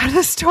backpedal out of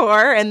the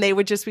store and they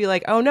would just be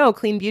like, oh no,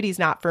 clean beauty's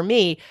not for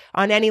me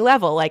on any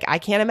level. Like I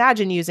can't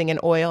imagine using an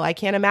oil. I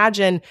can't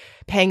imagine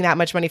paying that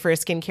much money for a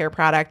skincare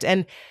product.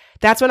 And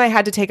that's when I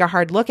had to take a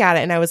hard look at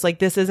it. And I was like,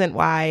 this isn't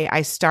why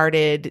I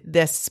started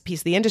this piece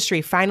of the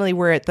industry. Finally,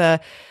 we're at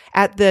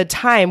the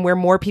time where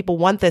more people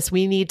want this.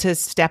 We need to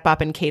step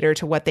up and cater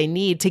to what they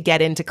need to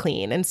get into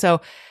clean. And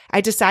so I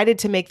decided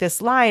to make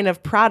this line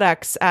of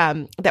products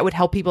that would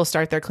help people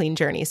start their clean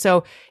journey.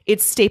 So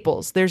it's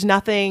staples. There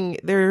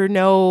are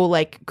no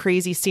like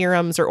crazy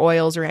serums or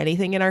oils or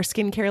anything in our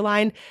skincare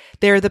line.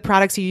 They're the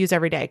products you use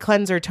every day: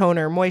 cleanser,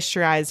 toner,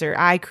 moisturizer,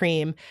 eye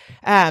cream.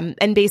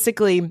 And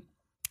basically,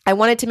 I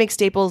wanted to make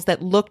staples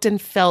that looked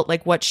and felt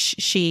like what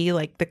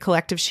like the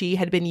collective she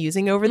had been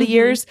using over the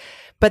years,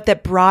 but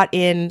that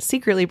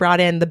secretly brought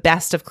in the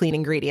best of clean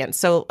ingredients.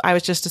 So I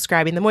was just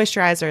describing the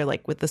moisturizer,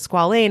 like with the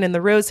squalane and the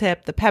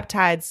rosehip, the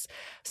peptides,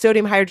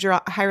 sodium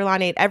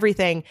hyaluronate,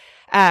 everything.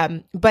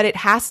 But it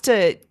has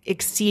to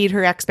exceed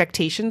her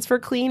expectations for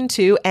clean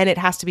too, and it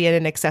has to be at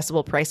an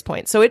accessible price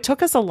point. So it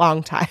took us a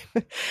long time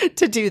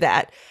to do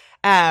that.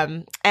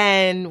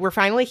 And we're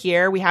finally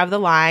here. We have the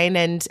line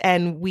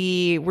and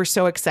we were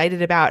so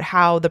excited about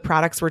how the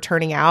products were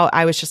turning out.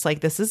 I was just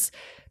like, this is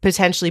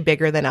potentially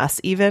bigger than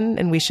us even,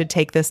 and we should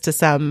take this to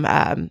some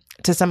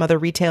other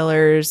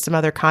retailers, some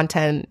other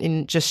content,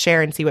 and just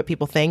share and see what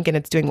people think. And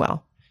it's doing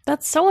well.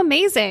 That's so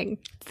amazing.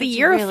 The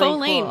year of Full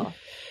Lane. cool.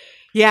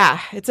 Yeah,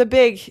 it's a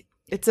big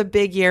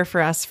year for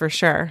us for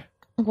sure.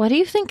 What do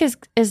you think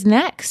is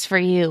next for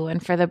you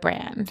and for the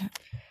brand?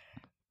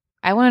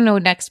 I want to know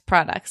next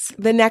products.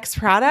 The next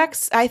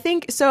products, I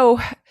think so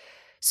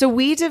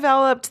we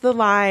developed the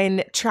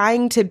line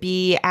trying to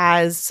be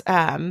as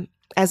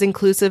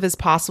inclusive as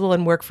possible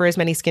and work for as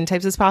many skin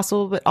types as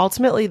possible, but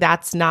ultimately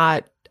that's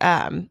not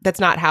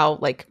how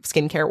like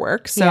skincare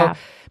works. So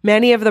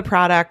many of the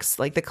products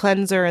like the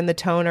cleanser and the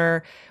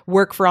toner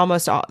work for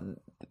almost all,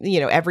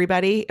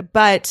 everybody,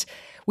 but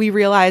we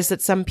realized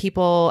that some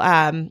people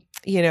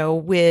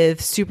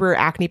with super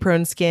acne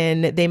prone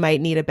skin, they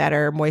might need a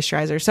better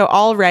moisturizer. So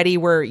already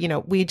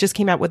we just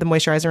came out with a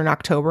moisturizer in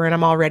October, and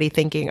I'm already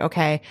thinking,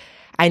 okay,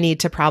 I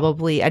need to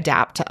probably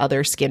adapt to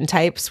other skin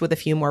types with a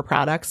few more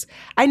products.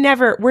 We're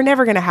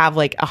never going to have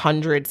like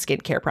 100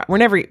 skincare products.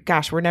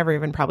 We're never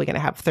even probably going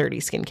to have 30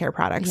 skincare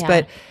products.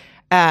 Yeah.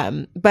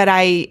 But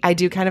I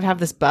do kind of have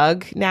this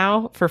bug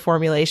now for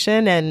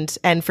formulation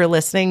and for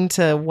listening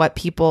to what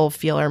people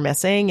feel are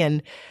missing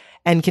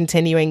and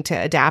continuing to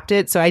adapt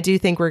it. So I do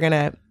think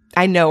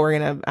I know we're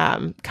going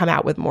to come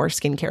out with more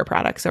skincare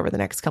products over the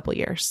next couple of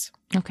years.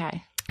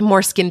 Okay.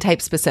 More skin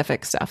type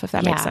specific stuff, if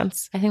that makes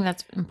sense. I think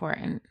that's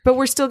important. But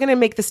we're still going to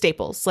make the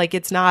staples. Like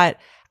I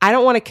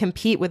don't want to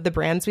compete with the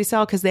brands we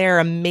sell because they're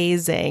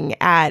amazing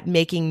at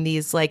making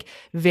these like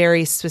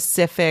very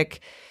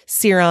specific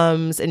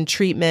serums and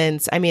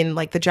treatments. I mean,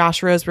 like the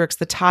Josh Rosebrooks,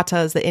 the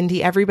Tatas, the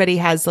Indie, everybody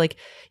has like,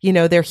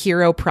 their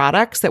hero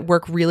products that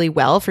work really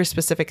well for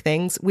specific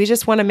things. We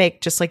just want to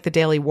make just like the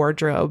daily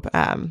wardrobe,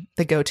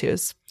 the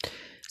go-tos.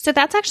 So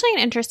that's actually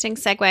an interesting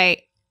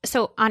segue.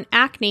 So on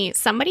acne,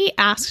 somebody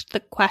asked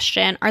the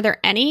question, are there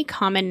any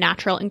common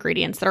natural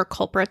ingredients that are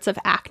culprits of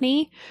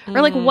acne?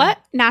 Or like what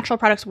natural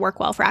products work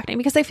well for acne?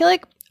 Because I feel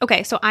like,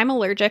 okay, so I'm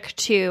allergic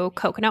to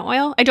coconut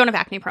oil. I don't have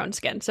acne prone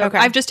skin. So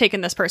I've just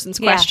taken this person's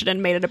question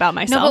and made it about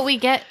myself. No, but we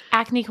get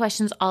acne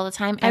questions all the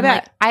time. And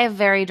I have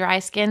very dry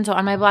skin. So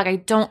on my blog, I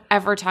don't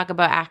ever talk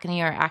about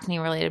acne or acne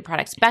related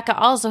products. Becca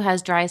also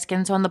has dry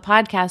skin. So on the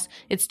podcast,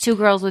 it's two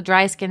girls with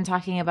dry skin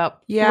talking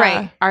about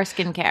our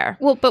skincare.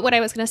 Well, but what I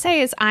was going to say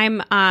is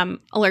I'm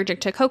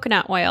allergic to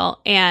coconut oil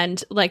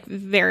and like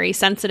very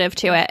sensitive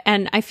to it.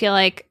 And I feel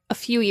like a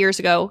few years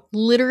ago,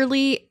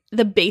 literally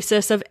the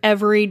basis of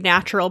every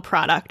natural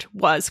product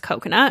was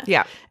coconut.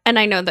 Yeah. And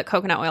I know that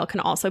coconut oil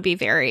can also be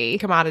very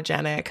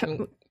comedogenic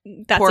and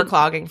pore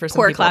clogging for some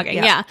people. Pore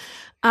clogging, yeah.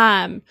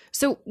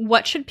 So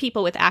what should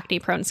people with acne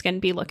prone skin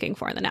be looking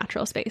for in the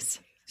natural space?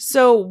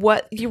 So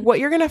what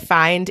you're going to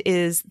find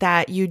is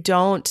that you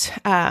don't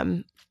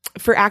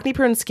for acne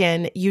prone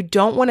skin, you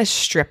don't want to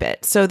strip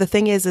it. So the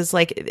thing is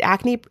like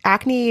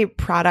acne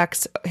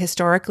products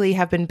historically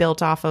have been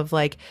built off of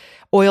like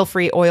oil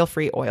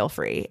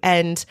free.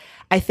 And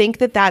I think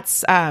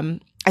that's,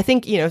 I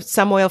think,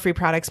 some oil-free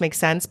products make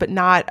sense, but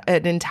not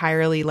an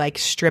entirely like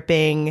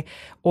stripping,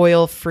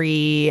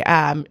 oil-free,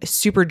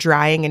 super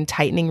drying and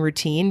tightening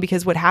routine,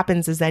 because what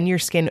happens is then your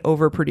skin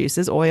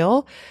overproduces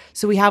oil.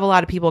 So we have a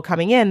lot of people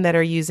coming in that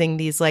are using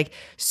these like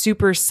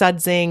super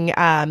sudsing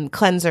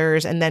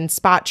cleansers and then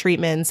spot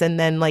treatments and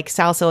then like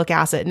salicylic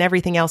acid and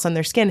everything else on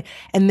their skin.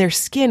 And their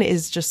skin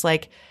is just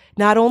like,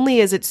 not only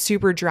is it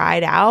super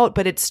dried out,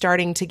 but it's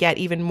starting to get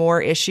even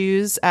more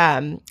issues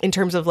in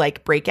terms of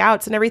like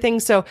breakouts and everything.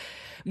 So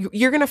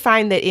you're going to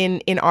find that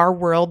in our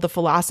world, the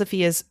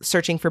philosophy is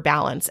searching for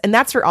balance. And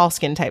that's for all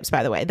skin types,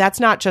 by the way. That's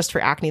not just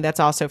for acne. That's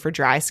also for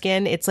dry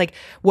skin. It's like,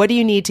 what do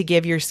you need to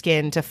give your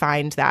skin to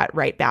find that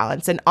right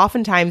balance? And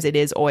oftentimes it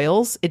is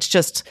oils. It's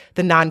just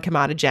the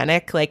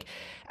non-comedogenic, like,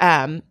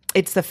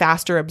 it's the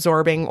faster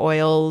absorbing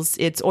oils.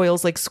 It's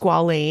oils like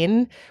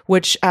squalane,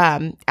 which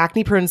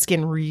acne prone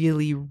skin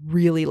really,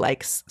 really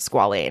likes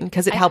squalane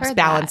because it helps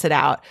balance it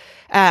out.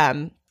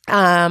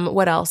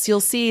 What else? You'll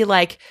see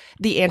like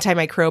the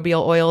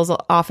antimicrobial oils,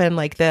 often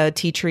like the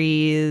tea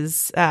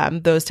trees,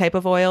 those type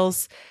of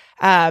oils.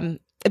 But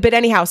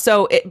anyhow,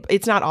 so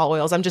it's not all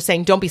oils. I'm just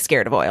saying don't be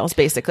scared of oils,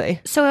 basically.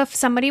 So if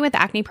somebody with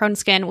acne prone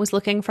skin was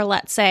looking for,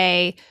 let's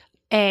say,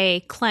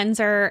 a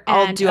cleanser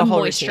I'll and do a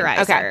whole moisturizer,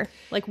 routine. Okay.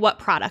 like what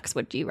products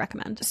would you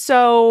recommend?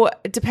 So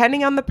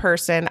depending on the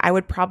person, I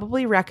would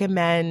probably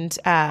recommend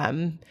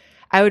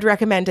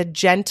a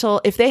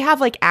gentle, if they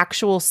have like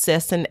actual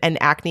cysts and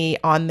acne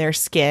on their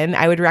skin,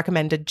 I would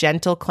recommend a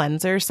gentle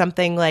cleanser,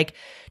 something like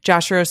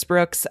Josh Rose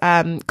Brooks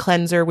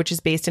cleanser, which is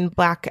based in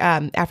black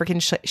African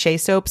shea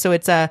soap. So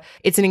it's an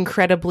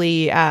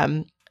incredibly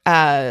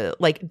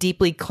like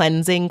deeply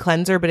cleansing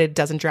cleanser, but it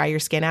doesn't dry your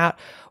skin out.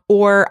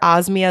 Or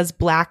Osmia's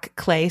black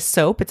clay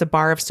soap. It's a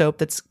bar of soap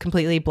that's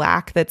completely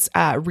black. That's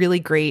really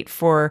great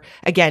for,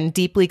 again,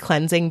 deeply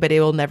cleansing, but it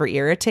will never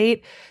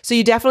irritate. So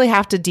you definitely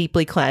have to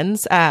deeply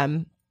cleanse.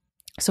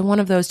 So one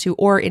of those two,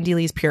 or Indie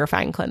Lee's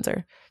purifying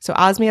cleanser. So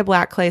Osmia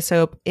black clay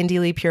soap, Indie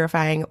Lee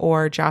purifying,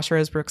 or Josh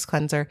Rose Brooks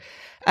cleanser.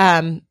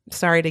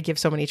 Sorry to give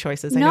so many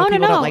choices. I know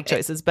people don't like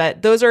choices,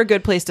 but those are a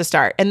good place to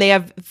start. And they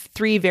have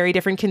 3 very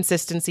different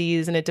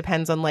consistencies, and it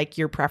depends on like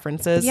your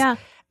preferences. Yeah.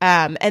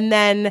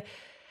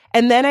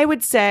 And then I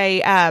would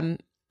say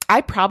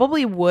I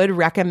probably would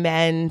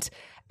recommend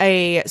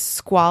a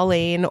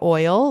squalane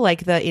oil,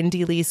 like the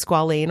Indie Lee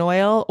squalane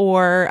oil,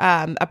 or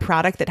a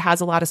product that has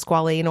a lot of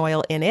squalane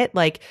oil in it,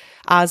 like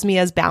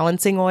Osmia's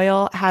balancing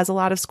oil has a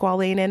lot of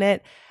squalane in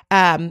it.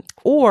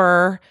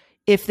 Or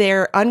if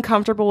they're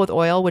uncomfortable with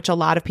oil, which a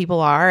lot of people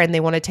are, and they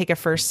want to take a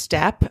first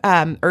step,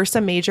 Ursa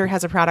Major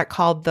has a product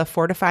called the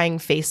Fortifying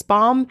Face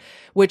Balm,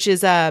 which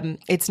is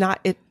it's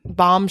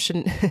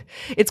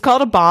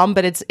called a balm,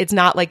 but it's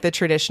not like the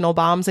traditional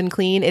balms in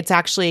clean. It's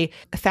actually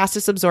the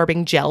fastest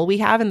absorbing gel we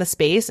have in the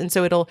space, and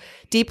so it'll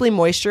deeply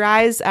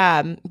moisturize,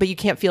 but you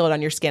can't feel it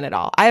on your skin at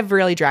all. I have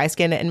really dry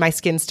skin, and my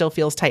skin still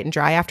feels tight and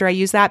dry after I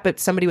use that, but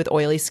somebody with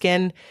oily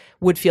skin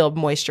would feel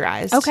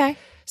moisturized. Okay.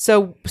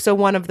 So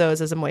one of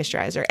those is a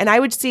moisturizer. And I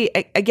would see,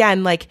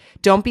 again, like,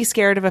 don't be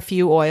scared of a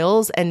few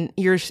oils, and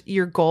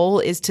your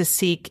goal is to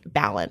seek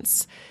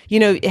balance.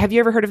 Have you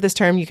ever heard of this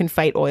term, you can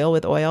fight oil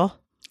with oil?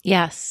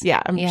 Yes.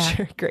 Yeah, I'm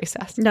sure Grace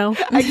has. No.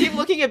 I keep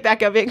looking at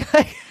Becca being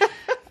like...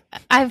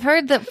 I've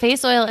heard that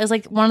face oil is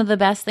like one of the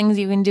best things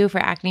you can do for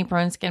acne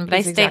prone skin, but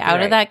I stay out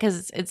of that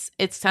because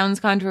it sounds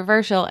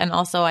controversial, and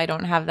also I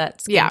don't have that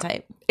skin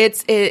type.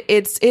 It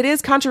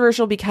is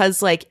controversial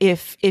because like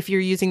if you're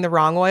using the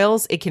wrong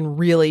oils, it can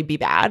really be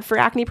bad for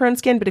acne prone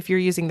skin. But if you're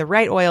using the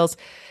right oils,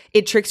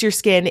 it tricks your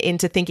skin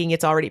into thinking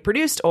it's already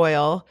produced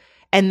oil,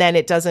 and then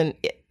it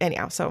doesn't.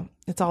 Anyhow, so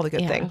it's all the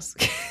good things.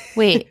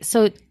 Wait,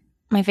 so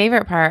my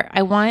favorite part,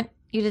 I want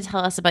you to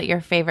tell us about your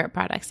favorite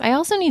products. I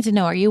also need to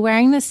know, are you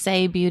wearing the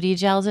Say Beauty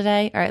Gel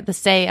today? Or the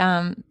Say,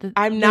 I'm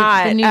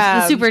not.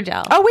 The Super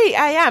Gel. Oh, wait,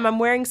 I am. I'm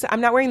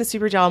not wearing the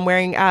Super Gel. I'm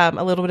wearing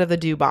a little bit of the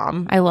Dew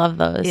Balm. I love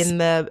those.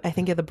 I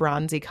think of the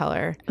bronzy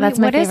color. That's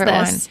my favorite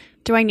one.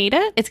 Do I need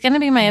it? It's going to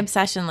be my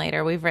obsession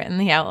later. We've written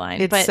the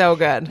outline. It's so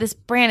good. This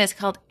brand is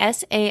called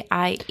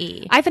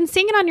SAIE. I've been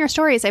seeing it on your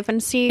stories. I've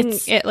been seeing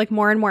it like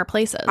more and more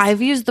places.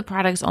 I've used the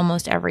products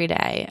almost every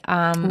day.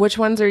 Which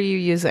ones are you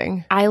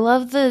using? I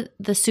love the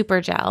Super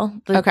Gel.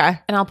 Okay.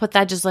 And I'll put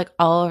that just like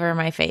all over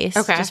my face.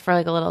 Okay. Just for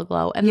like a little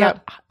glow. And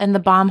the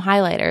Balm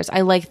highlighters. I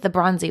like the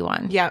bronzy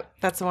one. Yep.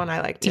 That's the one I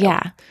like too.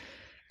 Yeah.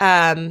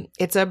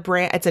 It's a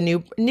brand. It's a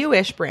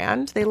newish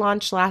brand. They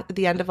launched at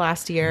the end of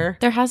last year.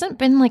 There hasn't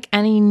been like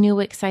any new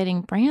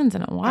exciting brands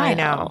in a while. I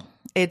know.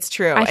 It's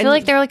true. I feel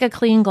like they're like a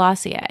clean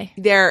Glossier.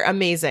 They're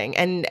amazing,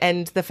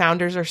 and the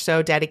founders are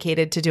so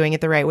dedicated to doing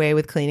it the right way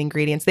with clean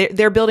ingredients.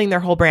 They're building their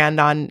whole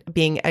brand on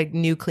being a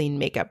new clean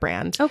makeup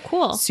brand. Oh,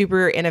 cool!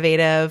 Super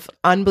innovative,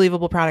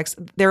 unbelievable products.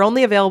 They're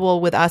only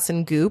available with us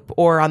and Goop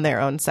or on their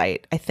own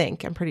site.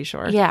 I'm pretty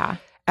sure. Yeah.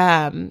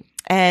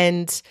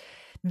 And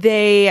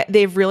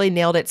They've really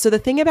nailed it. So the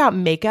thing about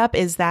makeup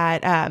is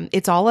that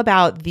it's all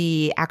about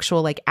the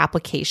actual like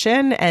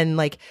application and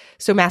like,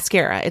 so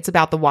mascara, it's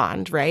about the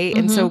wand, right?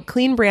 And so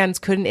clean brands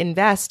couldn't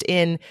invest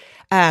in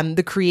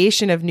the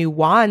creation of new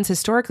wands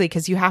historically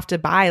because you have to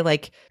buy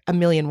like a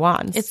million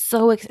wands. It's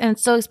so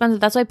expensive.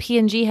 That's why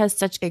P&G has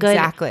such good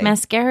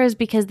mascaras,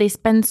 because they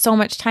spend so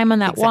much time on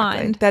that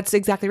wand. That's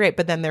exactly right.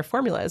 But then their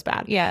formula is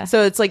bad. Yeah.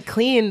 So it's like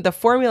clean. The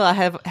formulas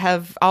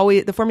have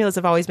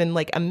always been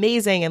like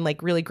amazing and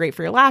like really great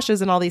for your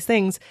lashes and all these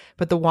things.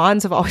 But the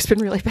wands have always been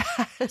really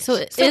bad. So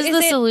is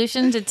the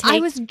solution to take? I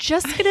was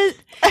just gonna.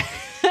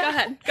 Go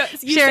ahead.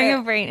 Sharing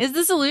your brain. Is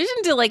the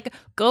solution to like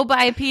go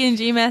buy a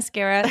P&G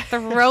mascara,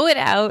 throw it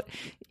out,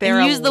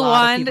 and use the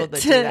wand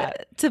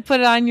to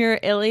put on your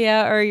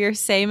Ilia or your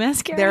Say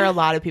mascara? There are a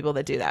lot of people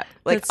that do that.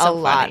 Like That's so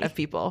lot funny. of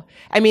people.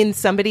 I mean,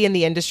 somebody in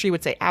the industry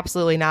would say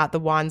absolutely not. The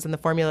wands and the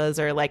formulas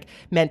are like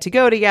meant to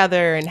go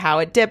together and how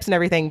it dips and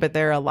everything. But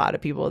there are a lot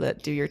of people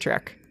that do your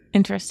trick.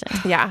 Interesting.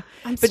 Yeah.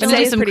 But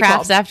do some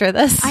crafts after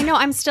this. I know.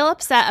 I'm still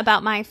upset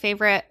about my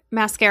favorite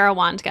mascara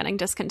wand getting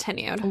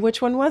discontinued.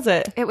 Which one was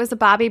it? It was a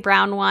Bobbi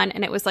Brown one,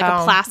 and it was like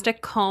a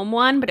plastic comb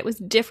one, but it was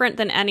different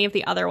than any of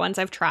the other ones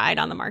I've tried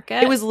on the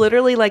market. It was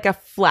literally like a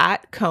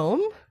flat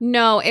comb?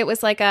 No, it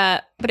was like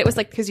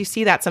Because you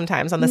see that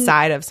sometimes on the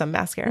side of some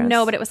mascaras.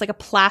 No, but it was like a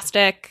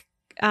plastic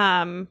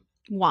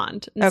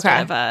wand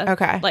instead of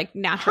a like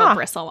natural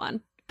bristle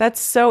one. That's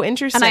so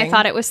interesting. And I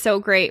thought it was so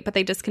great, but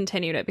they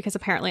discontinued it because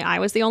apparently I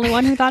was the only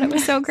one who thought it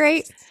was so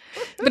great.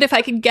 But if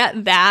I could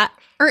get that,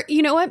 or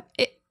you know what?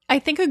 I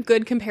think a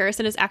good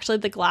comparison is actually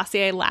the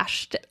Glossier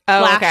Lash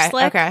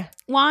Slick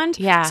wand.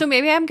 Yeah. So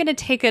maybe I'm going to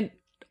take an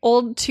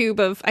old tube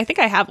of, I think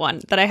I have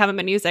one that I haven't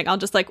been using. I'll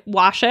just like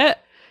wash it.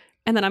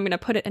 And then I'm going to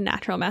put it in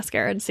natural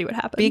mascara and see what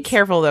happens. Be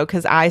careful though,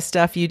 because eye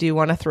stuff you do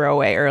want to throw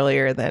away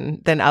earlier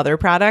than other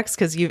products.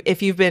 Because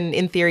if you've been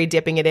in theory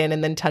dipping it in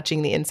and then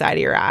touching the inside of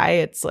your eye,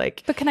 it's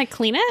like. But can I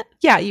clean it?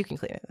 Yeah, you can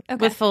clean it.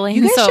 Okay. With fully.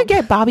 You guys should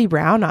get Bobbi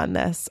Brown on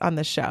this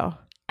show.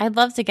 I'd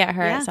love to get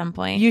her at some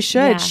point. You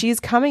should. Yeah. She's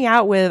coming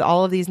out with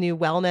all of these new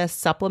wellness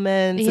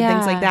supplements and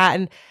things like that.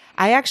 And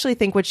I actually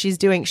think what she's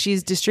doing,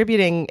 she's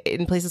distributing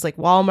in places like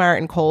Walmart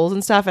and Kohl's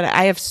and stuff. And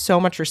I have so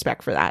much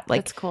respect for that.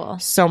 Like, that's cool.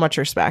 So much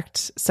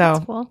respect.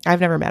 So cool. I've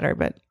never met her,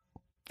 but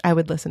I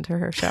would listen to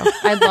her show.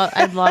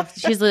 I'd love.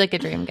 She's like a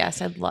dream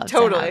guest. I'd love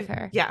to have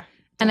her. Yeah.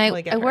 And I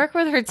work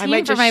with her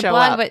team for my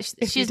blog, but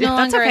she's no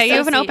longer. That's okay. You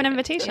have an associated. open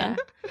invitation.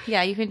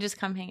 Yeah, you can just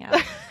come hang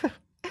out.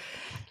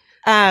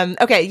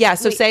 Okay. Yeah.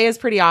 So Say is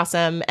pretty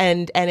awesome.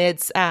 And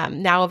it's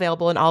now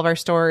available in all of our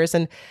stores.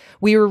 And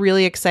we were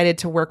really excited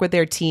to work with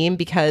their team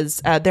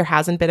because there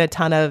hasn't been a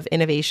ton of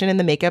innovation in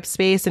the makeup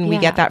space. And we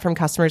get that from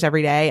customers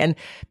every day. And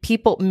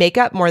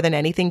makeup more than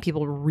anything,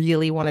 people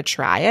really want to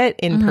try it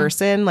in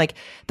person. Like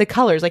the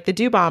colors, like the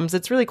Dew Bombs,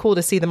 it's really cool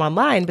to see them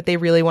online, but they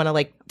really want to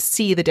like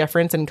see the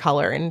difference in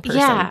color in person.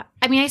 Yeah.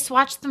 I mean, I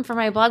swatched them for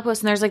my blog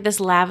post and there's like this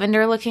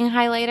lavender looking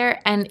highlighter.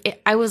 And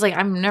I was like,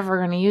 I'm never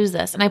going to use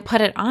this. And I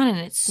put it on and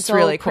it's so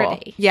really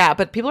pretty. Cool. Yeah.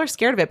 But people are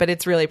scared of it, but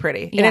it's really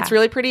pretty. Yeah. And it's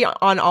really pretty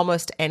on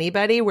almost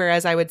anybody.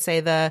 Whereas I would say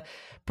the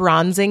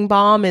bronzing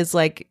balm is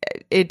like,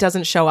 it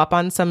doesn't show up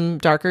on some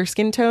darker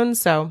skin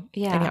tones. So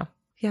yeah. anyhow.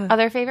 Yeah.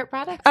 Other favorite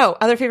products? Oh,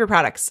 other favorite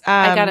products.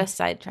 I got us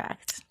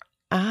sidetracked.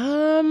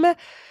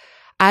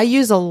 I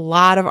use a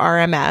lot of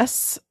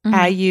RMS.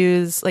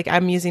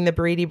 I'm using the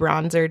Brady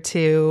bronzer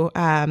too.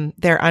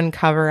 Their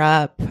Uncover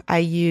Up.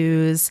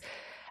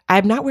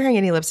 I'm not wearing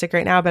any lipstick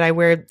right now, but I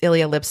wear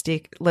Ilia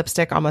lipstick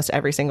almost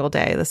every single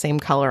day. The same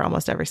color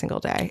almost every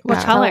single day.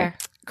 What color?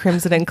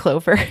 Crimson and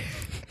Clover.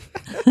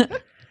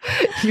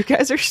 You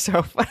guys are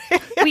so funny.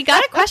 We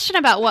got a question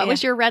about what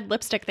was your red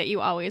lipstick that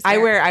you always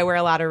wear. I wear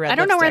a lot of red. I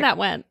don't know lipstick. where that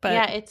went, but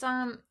yeah, it's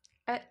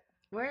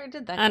where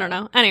did that? I don't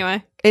know.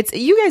 Anyway, it's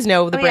you guys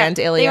know the brand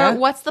Ilia.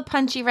 What's the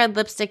punchy red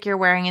lipstick you're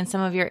wearing in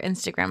some of your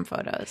Instagram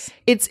photos?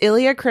 It's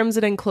Ilia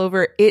Crimson and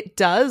Clover. It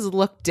does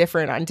look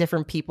different on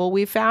different people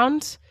we've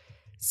found.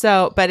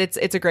 So, but it's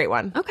a great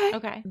one.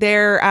 Okay.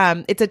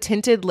 It's a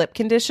tinted lip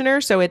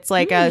conditioner, so it's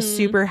like a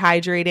super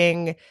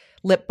hydrating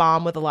lip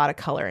balm with a lot of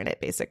color in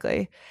it,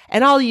 basically.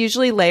 And I'll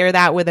usually layer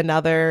that with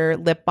another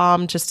lip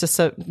balm just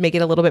to make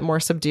it a little bit more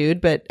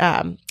subdued, but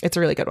it's a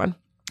really good one.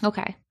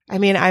 Okay. I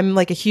mean, I'm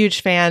like a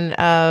huge fan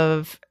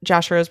of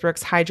Josh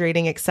Rosebrook's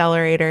Hydrating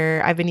Accelerator.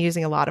 I've been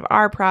using a lot of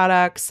our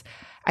products.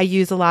 I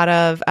use a lot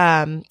of,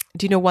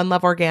 do you know One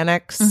Love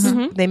Organics?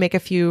 Mm-hmm. They make a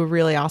few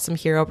really awesome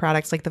hero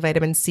products like the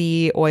vitamin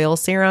C oil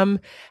serum.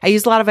 I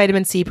use a lot of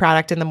vitamin C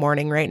product in the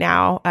morning right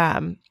now.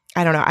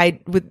 I don't know.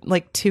 With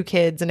like 2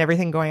 kids and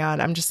everything going on,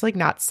 I'm just like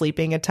not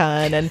sleeping a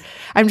ton and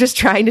I'm just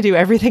trying to do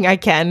everything I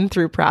can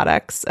through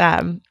products.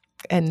 And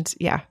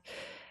yeah,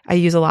 I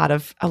use a lot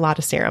of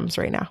serums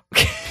right now.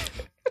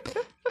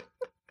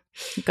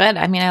 Good.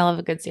 I mean, I love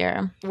a good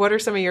serum. What are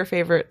some of your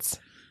favorites?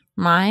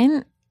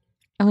 Mine?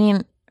 I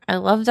mean, I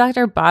love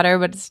Dr. Botter,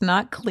 but it's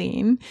not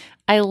clean.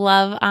 I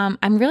love,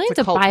 I'm really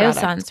into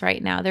Biossance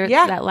right now. There's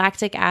that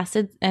lactic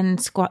acid and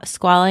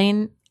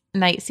squalane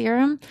night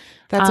serum.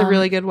 That's a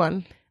really good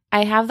one.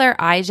 I have their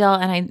eye gel,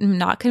 and I'm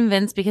not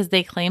convinced because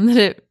they claim that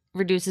it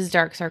reduces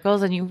dark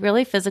circles, and you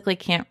really physically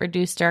can't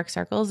reduce dark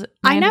circles.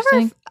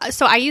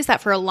 So I used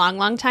that for a long,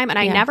 long time, and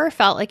I Yeah. never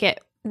felt like it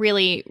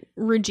really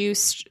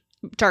reduced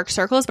dark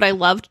circles, but I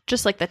loved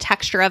just like the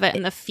texture of it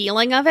and the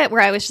feeling of it,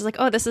 where I was just like,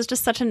 oh, this is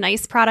just such a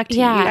nice product to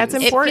use. That's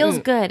important. It feels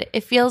good.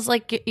 It feels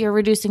like you're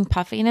reducing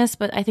puffiness,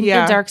 but I think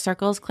Yeah. the dark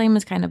circles claim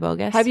is kind of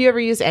bogus. Have you ever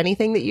used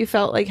anything that you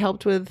felt like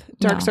helped with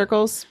dark No.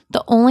 circles?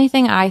 The only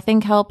thing I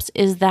think helps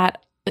is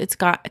that it's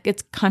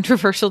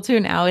controversial too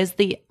now is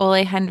the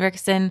Ole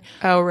Henriksen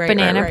Oh, right.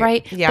 Banana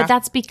Bright. Yeah. But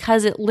that's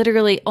because it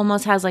literally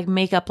almost has like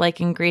makeup like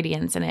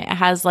ingredients in it. It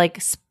has like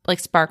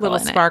sparkle little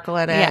in sparkle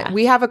in it. Yeah.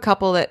 We have a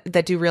couple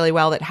that do really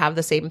well that have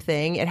the same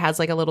thing. It has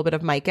like a little bit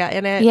of mica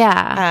in it.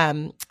 Yeah.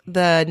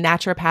 The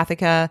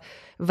Naturopathica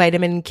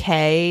vitamin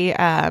K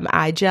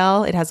eye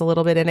gel. It has a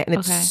little bit in it, and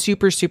it's Okay.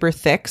 super, super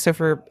thick. So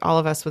for all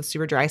of us with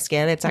super dry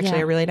skin, it's actually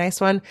Yeah. a really nice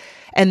one.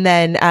 And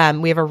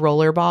then we have a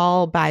roller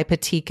ball by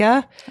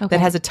Patika Okay. that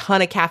has a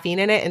ton of caffeine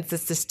in it. And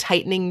it's this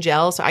tightening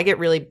gel. So I get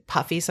really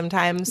puffy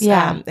sometimes.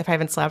 Yeah. If I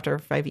haven't slept or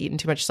if I've eaten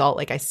too much salt,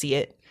 like I see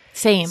it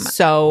Same.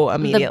 so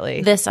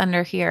immediately. This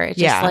under here, it's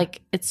Yeah. just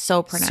like it's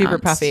so pronounced. Super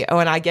puffy. Oh,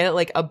 and I get it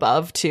like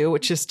above too,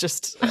 which is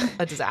just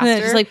a disaster. And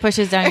it just like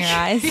pushes down your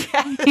eyes.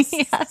 Yes.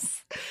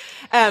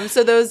 Yes.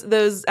 So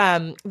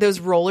those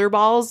roller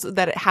balls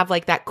that have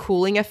like that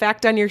cooling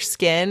effect on your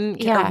skin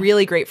Yeah. are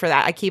really great for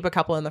that. I keep a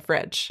couple in the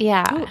fridge.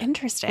 Yeah. Oh,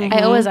 interesting.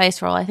 I always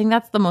ice roll. I think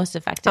that's the most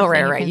effective. Oh, right,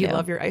 thing right. can You do.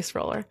 love your ice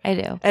roller. I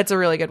do. It's a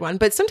really good one.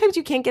 But sometimes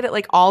you can't get it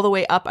like all the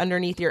way up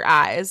underneath your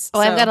eyes. Oh,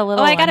 I've got a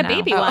little. I got one a now.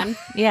 baby one.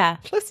 Yeah.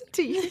 Listen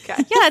to you guys.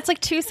 Yeah, it's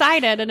like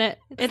two-sided, and it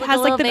like has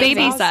a like the little baby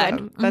baby. side.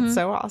 Awesome. That's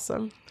so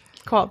awesome.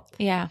 Cool.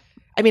 Yeah.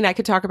 I mean, I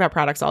could talk about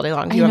products all day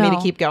long. Do I you want me know.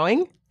 to keep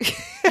going?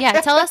 Yeah.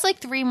 Tell us like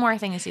 3 more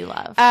things you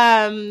love.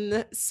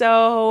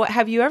 So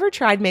have you ever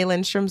tried May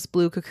Lindstrom's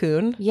Blue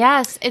Cocoon?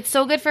 Yes, it's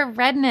so good for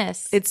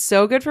redness. It's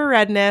so good for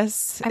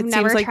redness. I've it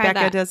never seems like tried Becca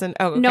that. doesn't.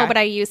 Oh, okay. No, but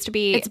I used to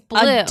be It's blue.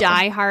 a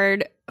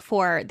diehard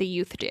for the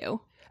Youth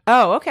Dew.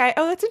 Oh, okay.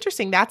 Oh, that's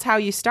interesting. That's how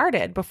you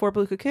started before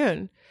Blue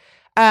Cocoon.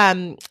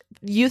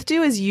 Youth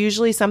Dew is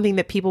usually something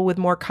that people with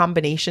more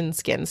combination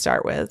skin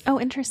start with. Oh,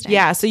 interesting.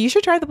 Yeah, so you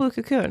should try the Blue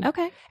Cocoon.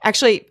 Okay.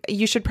 Actually,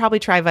 you should probably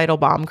try Vital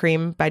Balm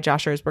Cream by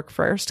Josh Ersbrook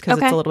first because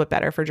Okay. it's a little bit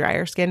better for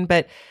drier skin.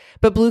 But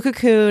Blue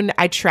Cocoon,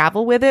 I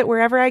travel with it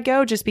wherever I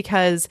go just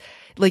because,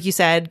 like you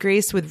said,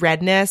 Grace, with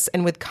redness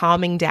and with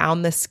calming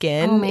down the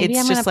skin, Oh, maybe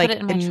it's I'm just gonna like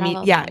put it in my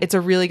travel yeah, bag. it's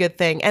a really good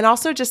thing. And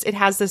also just it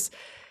has this,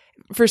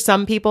 for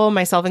some people,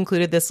 myself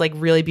included, this like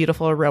really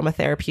beautiful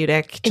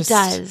aromatherapeutic. It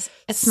does.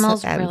 It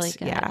smells and really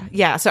good. Yeah.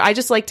 Yeah. So I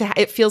just like to,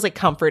 it feels like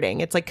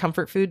comforting. It's like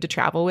comfort food to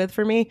travel with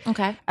for me.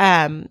 Okay.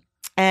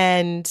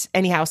 And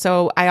anyhow,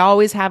 so I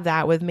always have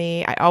that with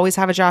me. I always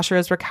have a Josh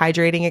Ersbrook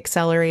hydrating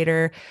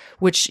accelerator,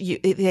 which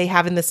they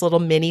have in this little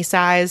mini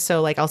size.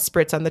 So like I'll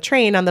spritz on the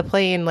train, on the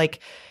plane, like,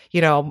 you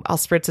know, I'll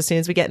spritz as soon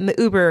as we get in the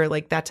Uber,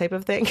 like that type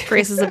of thing.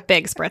 Grace is a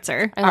big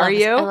spritzer. I love Are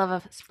you? I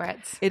love a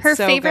spritz. It's Her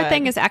so favorite good.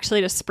 thing is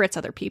actually to spritz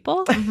other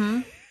people.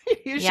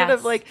 You should Yes.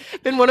 have like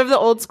been one of the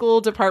old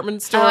school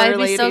department store I'd be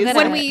ladies. so good at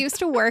When it. we used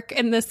to work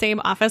in the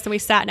same office and we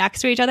sat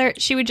next to each other,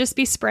 she would just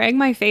be spraying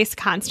my face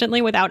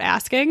constantly without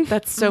asking.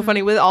 That's so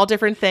funny with all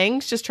different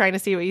things, just trying to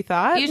see what you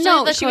thought. Usually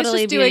No, the she was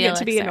Totally just doing Beauty it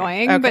to be elixir.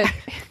 annoying, Okay.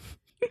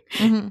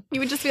 but you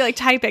would just be like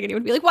typing and you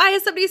would be like, why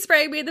is somebody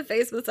spraying me in the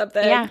face with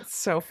something? Yeah. It's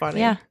so funny.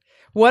 Yeah.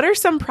 What are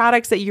some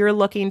products that you're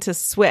looking to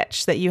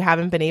switch that you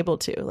haven't been able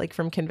to, like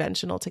from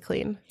conventional to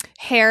clean?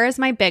 Hair is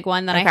my big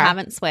one that Okay. I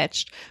haven't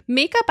switched.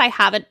 Makeup, I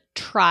haven't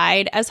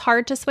tried as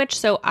hard to switch.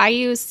 So I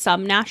use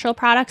some natural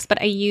products,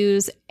 but I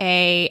use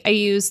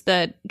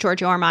the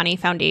Giorgio Armani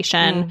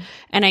foundation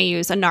and I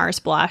use a NARS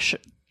blush,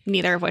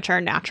 neither of which are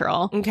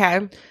natural.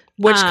 Okay.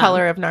 Which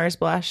color of NARS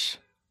blush?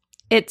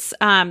 It's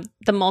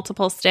the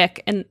multiple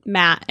stick and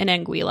matte and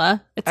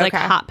Anguilla. It's like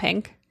Okay. hot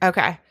pink.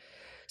 Okay.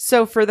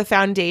 So for the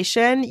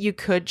foundation, you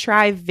could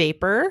try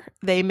Vapor.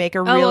 They make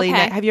a really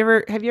okay. have you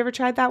ever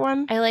tried that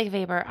one? I like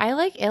Vapor. I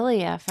like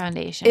Ilia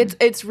foundation.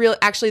 It's real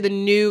actually the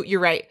new, you're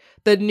right.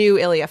 The new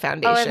Ilia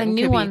foundation. the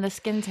new could be- one, the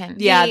skin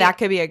tint. Yeah, The- that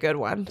could be a good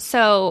one.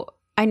 So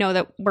I know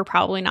that we're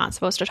probably not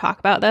supposed to talk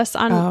about this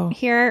on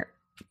here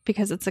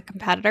because it's a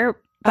competitor,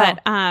 but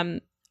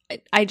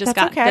I just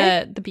That's got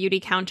okay. the Beauty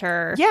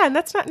Counter. Yeah, and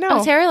that's not no.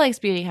 Oh, Tara likes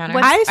Beauty Counter.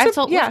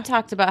 yeah. We've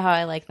talked about how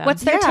I like them.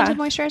 What's their Yeah. tinted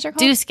moisturizer called?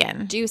 Dew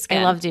Skin? Dew Skin.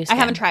 I love Dew Skin. I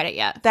haven't tried it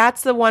yet.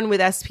 That's the one with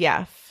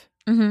SPF.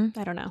 Mm-hmm.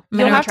 I don't know.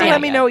 You'll I haven't have to tried let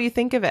it me yet. know what you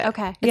think of it.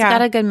 Okay. It's Yeah.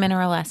 got a good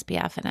mineral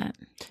SPF in it.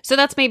 So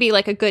that's maybe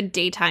like a good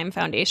daytime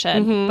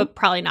foundation, Mhm. but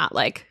probably not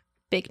like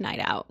big night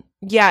out.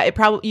 Yeah,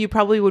 you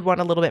probably would want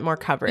a little bit more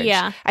coverage.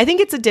 Yeah. I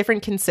think it's a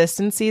different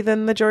consistency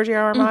than the Giorgio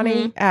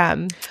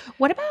Armani.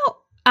 What about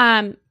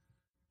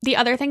the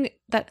other thing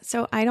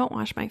so I don't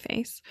wash my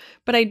face,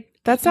 but I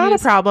That's not a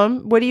use-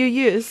 problem. What do you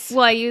use?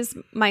 I use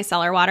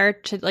micellar water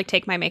to like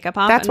take my makeup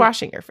off. That's and-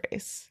 washing your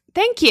face.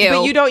 Thank you.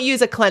 But you don't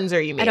use a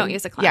cleanser, you mean? I don't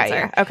use a Yeah,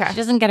 cleanser. yeah. Okay. She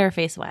doesn't get her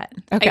face wet.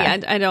 Okay.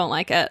 I don't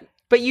like it.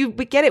 But you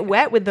get it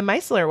wet with the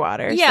micellar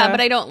water. Yeah, so.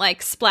 but I don't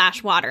like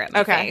splash water at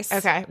my Okay. face.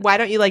 Okay. Why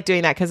don't you like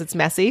doing that? Because it's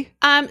messy?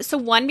 So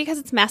one, because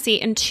it's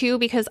messy, and two,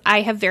 because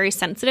I have very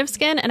sensitive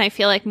skin, and I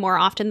feel like more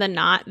often than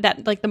not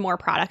that like the more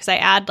products I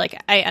add, like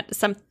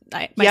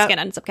my skin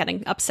ends up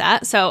getting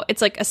upset. So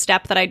it's like a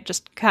step that I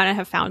just kind of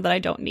have found that I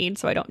don't need,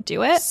 so I don't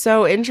do it.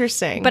 So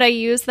interesting. But I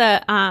use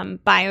the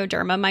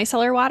Bioderma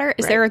micellar water.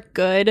 Is there a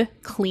good,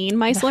 clean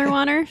micellar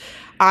water?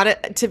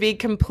 To be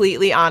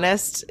completely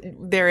honest,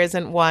 there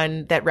isn't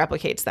one that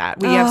replicates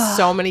that. We have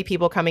so many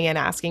people coming in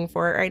asking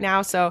for it right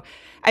now. So,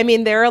 I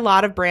mean, there are a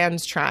lot of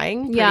brands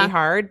trying pretty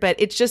hard, but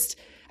it's just,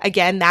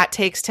 again, that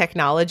takes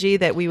technology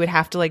that we would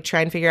have to like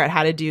try and figure out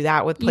how to do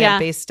that with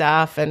plant-based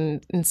stuff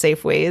and in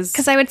safe ways.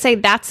 Because I would say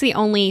that's the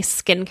only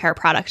skincare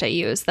product I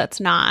use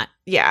that's not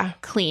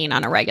clean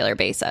on a regular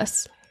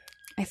basis,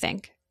 I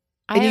think.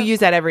 And you use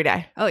that every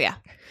day? Oh, yeah.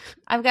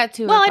 I've got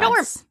two. Well,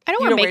 requests. I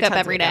don't wear makeup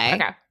every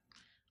day.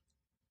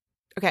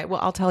 Okay, well,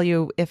 I'll tell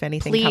you if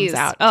anything Please. comes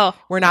out. Oh,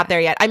 we're not there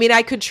yet. I mean,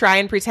 I could try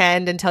and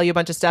pretend and tell you a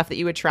bunch of stuff that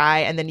you would try,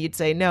 and then you'd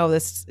say, no,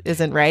 this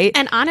isn't right.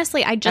 And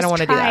honestly, I just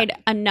tried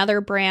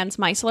another brand's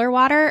micellar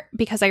water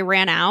because I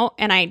ran out,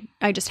 and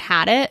I just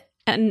had it,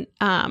 and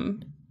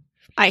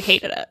I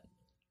hated it.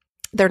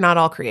 They're not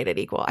all created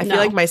equal. I feel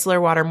like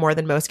micellar water, more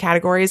than most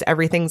categories,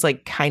 everything's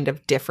like kind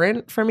of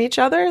different from each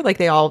other. Like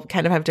they all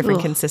kind of have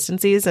different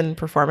consistencies and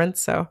performance.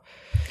 So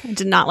I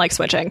did not like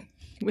switching.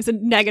 It was a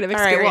negative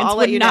experience. All right, well, I'll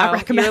let you know.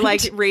 Recommend. You're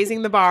like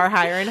raising the bar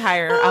higher and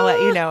higher. I'll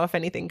let you know if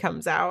anything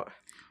comes out.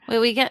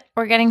 Wait,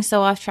 we're getting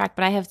so off track,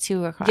 but I have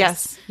two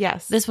requests.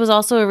 Yes. This was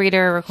also a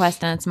reader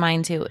request, and it's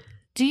mine too.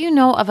 Do you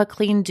know of a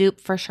clean dupe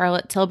for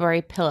Charlotte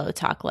Tilbury Pillow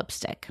Talk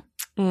lipstick?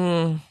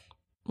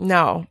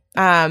 No.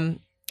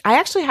 I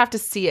actually have to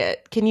see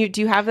it. Do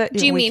you have that?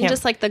 Do you mean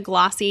just like the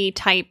glossy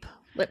type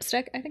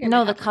lipstick? I think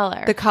no, the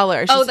color. The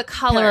color. Oh, the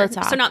color. Pillow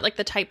Talk. So not like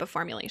the type of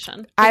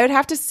formulation. I would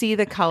have to see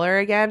the color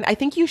again. I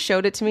think you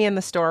showed it to me in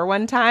the store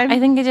one time. I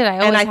think I did.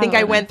 I think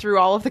I went through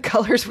all of the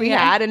colors we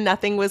had, and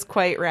nothing was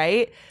quite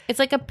right. It's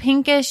like a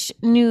pinkish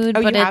nude.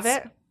 Oh, but you have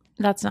it?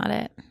 That's not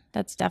it.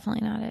 That's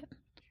definitely not it.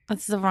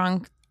 That's the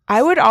wrong.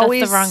 I would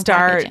always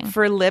start packaging.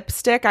 for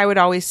lipstick. I would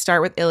always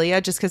start with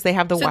Ilia just because they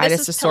have the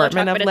widest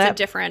assortment of lip. It's a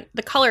different.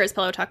 The color is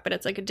Pillow Talk, but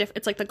it's like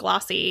it's like the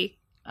glossy.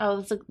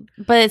 Oh,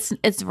 but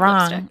it's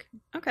wrong. Lipstick.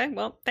 Okay,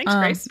 well, thanks,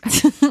 Grace.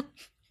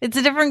 It's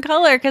a different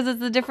color because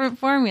it's a different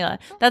formula.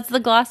 That's the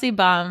glossy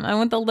bomb. I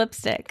want the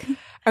lipstick.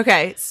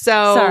 Okay,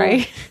 so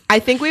sorry. I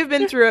think we've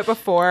been through it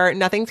before.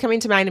 Nothing's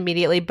coming to mind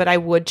immediately, but I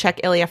would check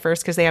Ilia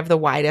first because they have the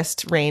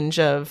widest range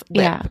of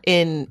lip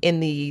in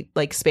the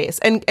like space,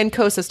 and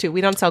Kosas too.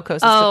 We don't sell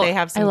Kosas, but they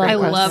have some. I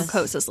great love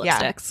Kosas. Kosas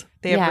lipsticks.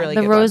 They have really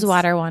the good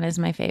Rosewater one is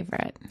my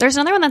favorite. There's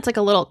another one that's like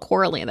a little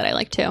corally that I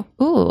like too.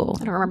 Ooh,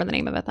 I don't remember the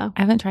name of it though.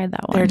 I haven't tried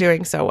that one. They're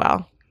doing so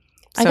well.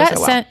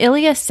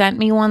 Ilia sent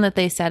me one that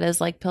they said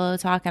is like Pillow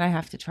Talk, and I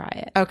have to try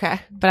it. Okay,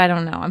 but I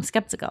don't know. I'm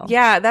skeptical.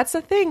 Yeah, that's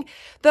the thing.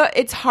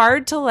 It's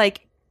hard to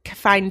like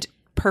find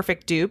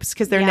perfect dupes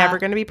because they're never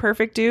going to be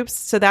perfect dupes.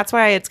 So that's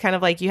why it's kind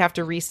of like you have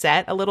to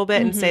reset a little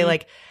bit and say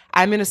like,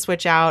 I'm going to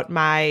switch out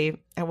my,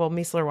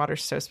 micellar water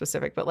is so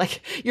specific, but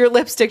like your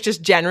lipstick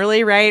just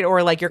generally, right?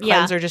 Or like your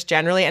cleanser just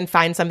generally, and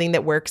find something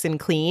that works in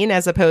clean,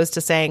 as opposed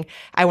to saying,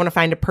 I want to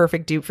find a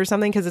perfect dupe for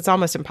something, because it's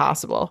almost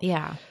impossible.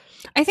 Yeah.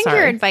 I think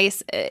your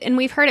advice, and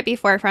we've heard it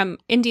before from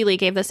Indie Lee,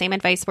 gave the same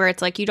advice where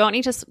it's like, you don't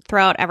need to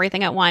throw out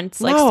everything at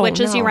once, like switch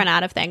as you run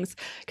out of things.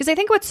 Because I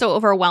think what's so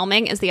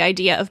overwhelming is the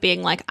idea of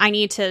being like, I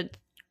need to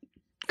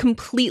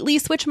completely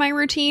switch my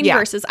routine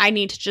versus I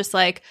need to just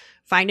like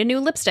find a new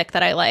lipstick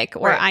that I like,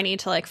 or I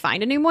need to like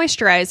find a new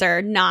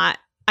moisturizer. Not,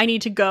 I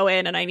need to go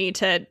in and I need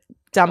to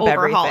dump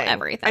overhaul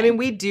everything. I mean,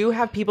 we do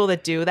have people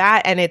that do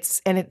that, and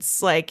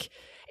it's like,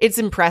 it's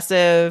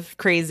impressive,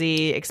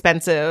 crazy,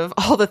 expensive,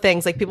 all the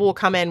things. Like people will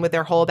come in with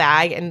their whole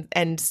bag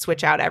and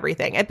switch out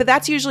everything. But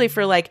that's usually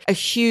for like a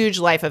huge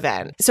life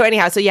event. So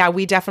anyhow,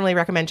 we definitely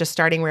recommend just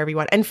starting wherever you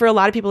want. And for a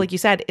lot of people, like you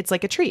said, it's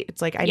like a treat.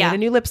 It's like, I need a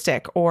new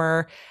lipstick,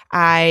 or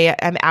I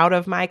am out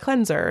of my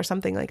cleanser, or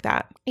something like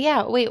that.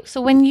 Yeah. Wait,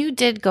 so when you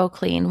did go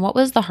clean, what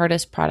was the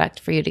hardest product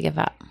for you to give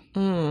up?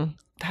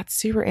 That's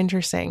super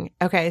interesting.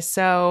 Okay,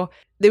 so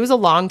it was a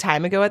long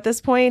time ago at this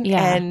point.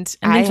 Yeah. And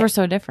things were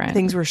so different.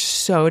 Things were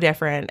so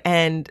different.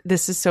 And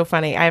this is so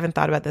funny. I haven't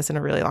thought about this in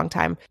a really long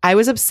time. I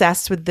was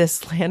obsessed with this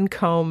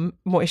Lancome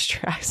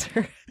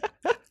moisturizer.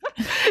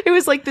 It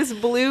was like this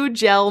blue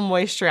gel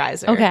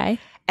moisturizer. Okay.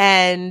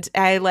 And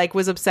I like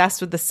was obsessed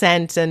with the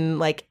scent and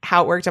like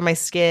how it worked on my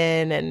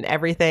skin and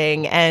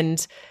everything.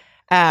 And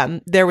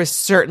there was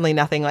certainly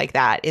nothing like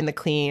that in the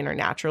clean or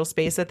natural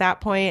space at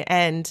that point.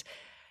 And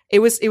it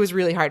was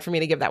really hard for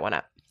me to give that one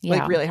up.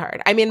 Like really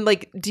hard. I mean,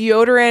 like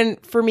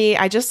deodorant for me,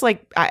 I just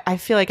like, I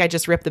feel like I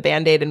just ripped the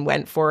Band-Aid and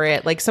went for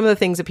it. Like some of the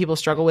things that people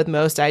struggle with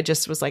most, I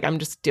just was like, I'm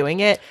just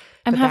doing it.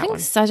 I'm having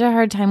such a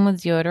hard time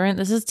with deodorant.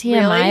 This is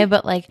TMI,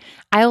 but like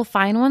I'll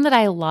find one that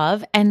I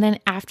love, and then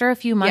after a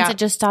few months, it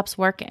just stops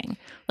working.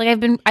 Like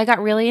I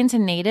got really into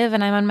Native,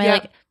 and I'm on my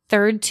like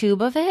third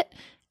tube of it.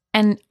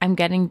 and I'm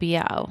getting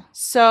BO.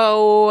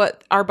 So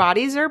our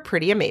bodies are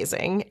pretty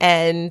amazing,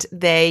 and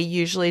they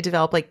usually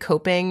develop like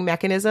coping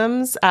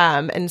mechanisms.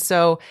 And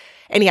so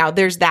anyhow,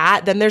 there's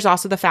that. Then there's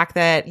also the fact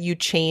that you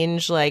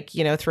change, like,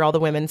 you know, through all the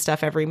women's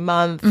stuff every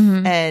month,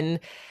 and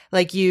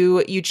like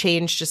you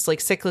change just like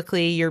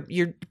cyclically,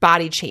 your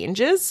body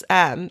changes.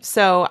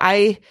 So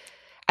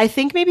I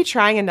think maybe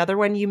trying another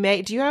one.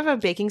 Do you have a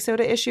baking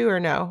soda issue or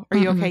no? Are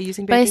you okay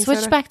using baking soda? But I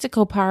switched back to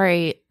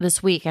Kopari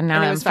this week, and now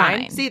and it I'm was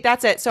fine. See,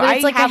 that's it. So but I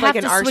it's like have like to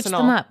an switch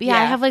arsenal. them up. Yeah,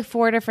 I have like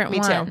 4 different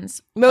Me too.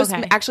 ones.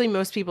 Actually,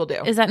 most people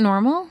do. Is that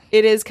normal?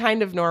 It is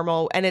kind of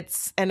normal, and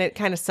it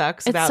kind of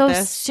sucks It's about so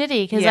this.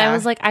 shitty because I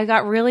was like, I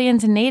got really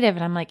into Native,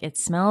 and I'm like, it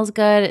smells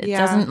good. It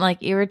doesn't like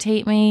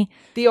irritate me.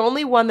 The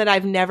only one that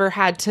I've never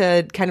had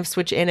to kind of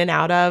switch in and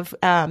out of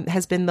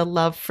has been the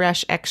Love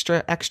Fresh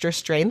extra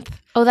strength.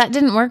 Oh, that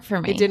didn't work for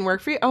me. It didn't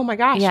work for you? Oh my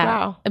gosh! Yeah.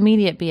 Wow.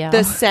 Immediate BO.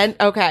 The scent.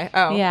 Okay.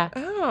 Oh. Yeah.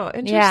 Oh,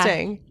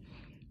 interesting.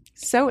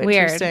 So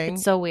weird. interesting.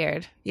 It's so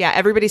weird. Yeah,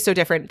 everybody's so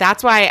different.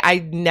 That's why I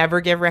never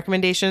give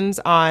recommendations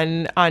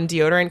on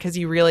deodorant, because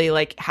you really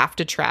like have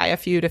to try a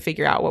few to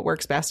figure out what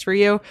works best for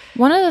you.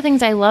 One of the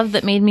things I loved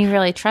that made me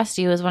really trust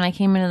you is when I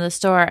came into the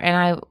store and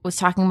I was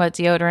talking about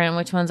deodorant,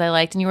 which ones I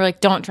liked, and you were like,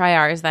 "Don't try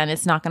ours, then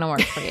it's not going to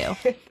work for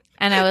you."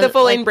 And I was the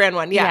Folane like, brand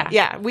one.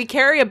 Yeah. We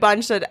carry a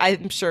bunch that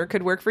I'm sure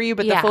could work for you,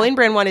 but the Folane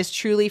brand one is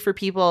truly for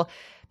people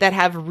that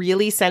have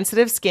really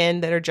sensitive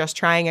skin that are just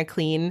trying a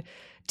clean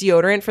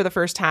deodorant for the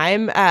first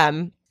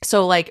time.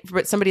 So like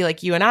somebody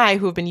like you and I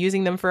who have been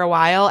using them for a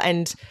while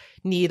and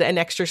need an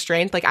extra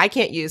strength, like I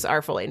can't use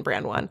our Folane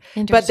brand one.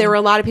 But there were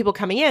a lot of people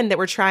coming in that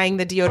were trying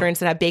the deodorants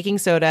that have baking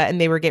soda,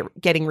 and they were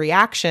getting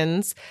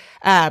reactions.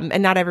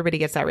 And not everybody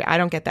gets that. I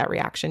don't get that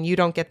reaction. You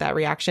don't get that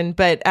reaction,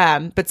 but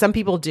some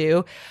people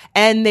do.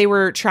 And they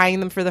were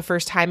trying them for the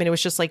first time, and it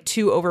was just like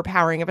too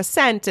overpowering of a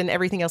scent and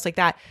everything else like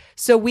that.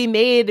 So we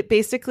made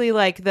basically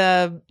like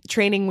the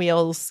training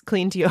wheels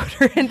clean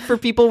deodorant for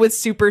people with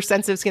super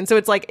sensitive skin. So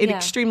it's like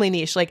extremely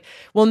niche. Like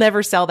we'll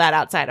never sell that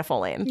outside of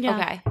Folane.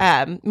 Yeah.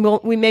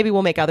 Okay.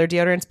 We'll make other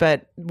deodorants,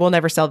 but we'll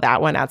never sell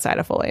that one outside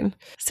of Folane.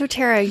 So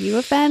Tara, you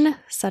have been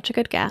such a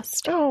good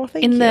guest. Oh,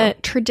 thank you. In the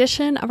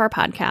tradition of our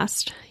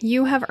podcast,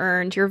 you have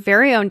earned your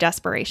very own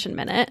Desperation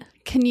Minute.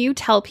 Can you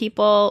tell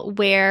people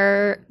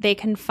where they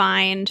can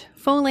find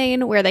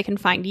Folane, where they can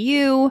find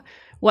you,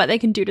 what they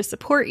can do to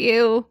support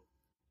you?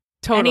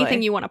 Totally.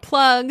 Anything you want to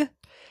plug?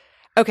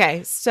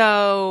 Okay,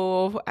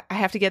 so I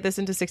have to get this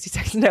into 60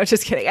 seconds. No,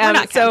 just kidding. We're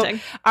not counting.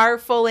 So our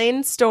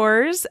Folane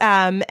stores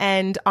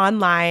and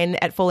online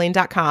at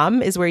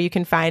Folane.com is where you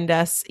can find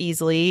us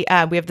easily.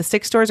 We have the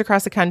 6 stores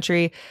across the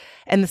country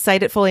and the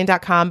site at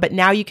Folane.com, but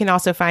now you can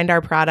also find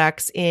our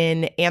products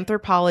in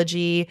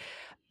Anthropologie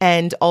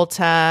and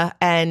Ulta,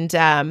 and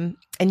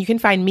you can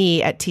find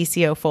me at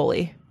TCO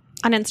Foley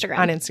On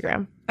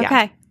Instagram. Yeah.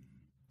 Okay.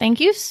 Thank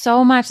you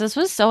so much. This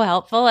was so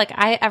helpful. Like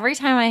every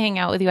time I hang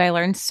out with you, I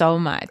learn so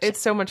much.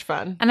 It's so much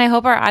fun. And I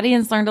hope our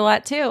audience learned a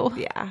lot too.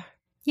 Yeah.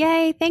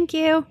 Yay. Thank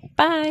you.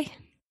 Bye.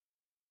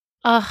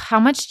 How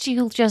much do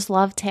you just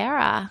love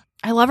Tara?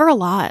 I love her a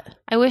lot.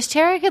 I wish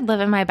Tara could live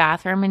in my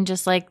bathroom and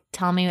just like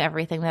tell me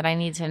everything that I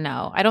need to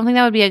know. I don't think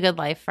that would be a good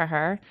life for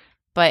her,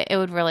 but it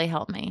would really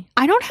help me.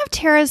 I don't have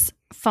Tara's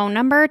phone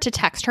number to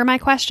text her my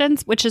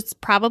questions, which is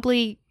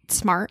probably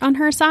smart on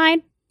her side.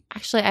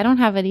 Actually, I don't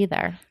have it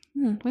either.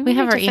 We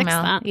have her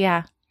email.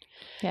 Yeah.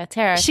 Yeah,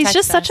 Tara. She's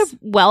just such a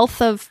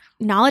wealth of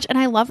knowledge, and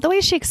I love the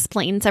way she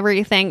explains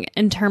everything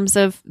in terms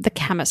of the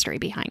chemistry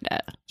behind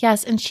it.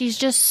 Yes, and she's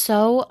just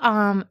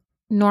so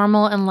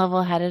normal and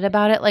level-headed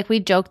about it. Like we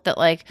joked that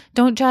like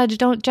don't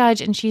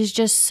judge, and she's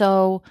just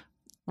so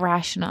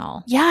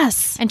rational.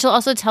 Yes. And she'll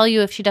also tell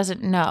you if she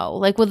doesn't know.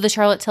 Like with the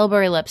Charlotte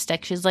Tilbury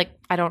lipstick, she's like,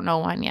 I don't know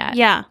one yet.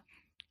 Yeah.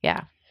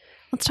 Yeah.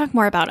 Let's talk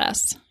more about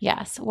us.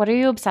 Yes. What are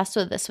you obsessed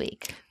with this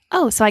week?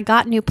 Oh, so I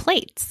got new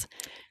plates.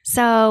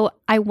 So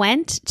I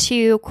went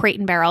to Crate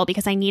and Barrel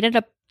because I needed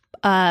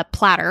a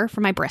platter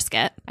for my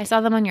brisket. I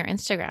saw them on your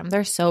Instagram.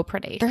 They're so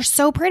pretty. They're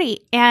so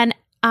pretty. And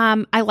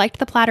I liked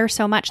the platter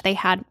so much. They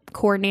had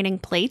coordinating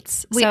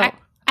plates. Wait, so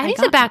I need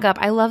to back up.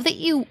 I love that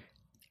you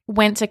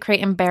went to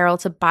Crate and Barrel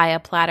to buy a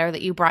platter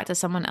that you brought to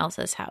someone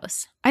else's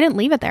house. I didn't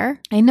leave it there.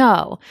 I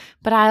know,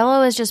 but I'll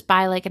always just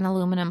buy like an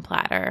aluminum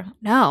platter.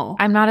 No.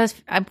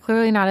 I'm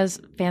clearly not as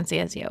fancy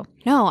as you.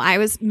 No, I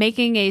was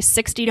making a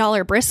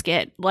 $60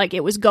 brisket like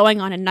it was going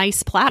on a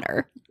nice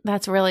platter.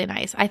 That's really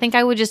nice. I think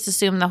I would just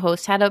assume the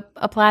host had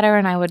a platter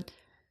and I would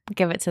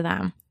give it to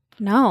them.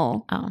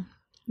 No. Oh.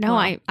 No,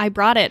 well, I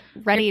brought it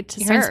ready to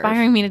serve. You're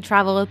inspiring me to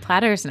travel with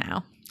platters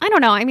now. I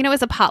don't know. I mean, it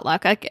was a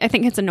potluck. I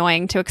think it's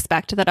annoying to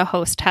expect that a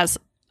host has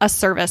a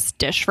service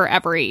dish for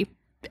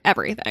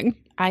everything.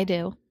 I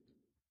do.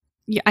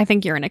 Yeah, I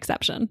think you're an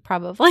exception.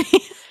 Probably.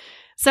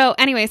 So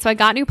anyway, I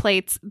got new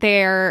plates.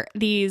 They're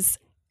these,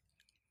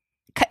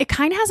 it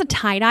kind of has a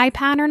tie-dye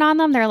pattern on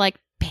them. They're like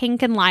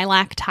pink and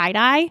lilac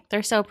tie-dye.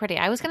 They're so pretty.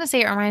 I was going to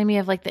say it reminded me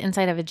of like the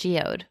inside of a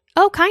geode.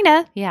 Oh, kind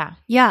of. Yeah.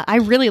 Yeah, I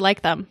really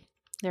like them.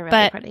 They're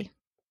really pretty.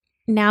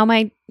 Now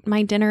my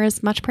dinner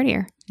is much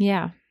prettier.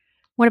 Yeah.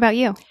 What about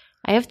you?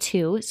 I have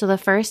two. So the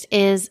first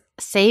is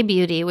Saie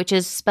Beauty, which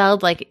is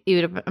spelled like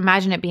you'd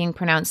imagine it being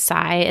pronounced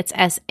Sai. It's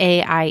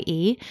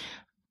Saie.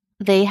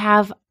 They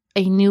have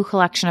a new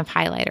collection of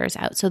highlighters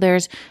out. So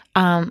there's,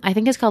 I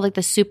think it's called like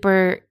the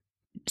super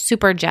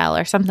gel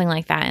or something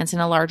like that. And it's in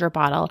a larger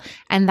bottle.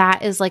 And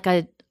that is like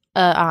a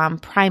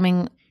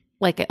priming,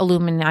 like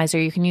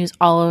illuminizer you can use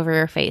all over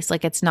your face.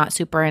 Like it's not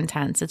super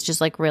intense. It's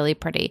just like really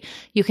pretty.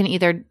 You can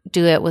either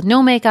do it with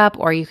no makeup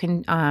or you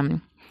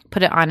can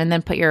put it on and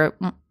then put your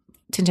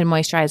tinted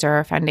moisturizer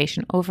or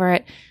foundation over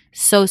it.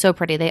 So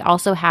pretty. They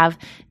also have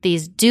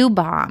these dew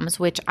bombs,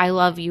 which I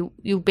love. You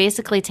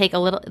basically take a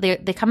little, they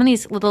come in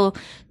these little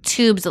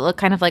tubes that look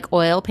kind of like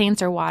oil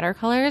paints or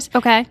watercolors.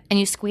 Okay. And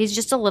you squeeze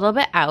just a little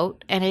bit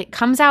out and it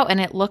comes out and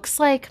it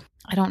looks like,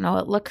 I don't know,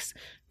 it looks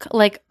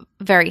like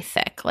very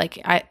thick. Like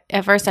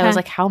at first I was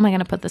like, how am I going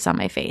to put this on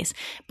my face?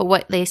 But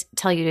what they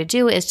tell you to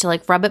do is to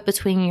like rub it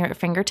between your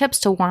fingertips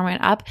to warm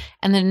it up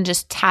and then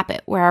just tap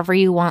it wherever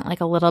you want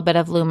like a little bit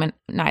of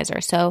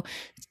luminizer. So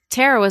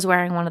Tara was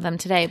wearing one of them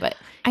today, but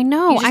I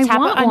know. you just tap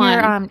want it on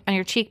one. on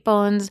your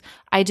cheekbones.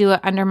 I do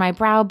it under my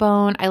brow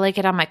bone. I like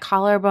it on my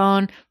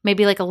collarbone,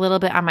 maybe like a little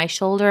bit on my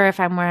shoulder if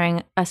I'm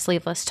wearing a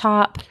sleeveless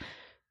top.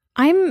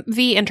 I'm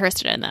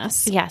interested in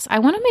this. Yes, I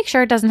want to make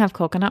sure it doesn't have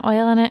coconut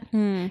oil in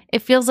it.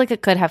 It feels like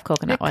it could have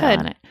coconut oil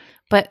in it.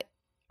 But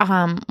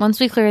once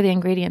we clear the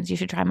ingredients, you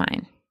should try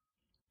mine.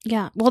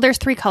 Yeah. Well, there's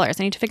 3 colors.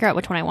 I need to figure out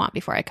which one I want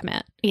before I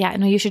commit. Yeah,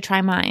 no, you should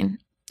try mine.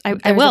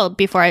 I will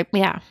before I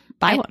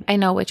buy one. I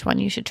know which one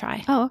you should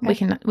try. Oh,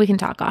 okay. We can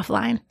talk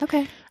offline.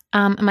 Okay.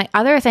 My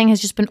other thing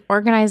has just been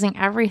organizing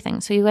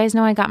everything. So you guys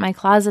know I got my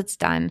closets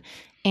done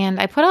and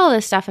I put all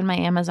this stuff in my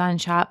Amazon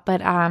shop,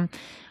 but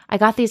I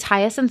got these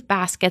hyacinth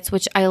baskets,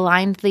 which I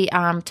lined the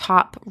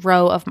top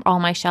row of all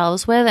my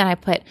shelves with, and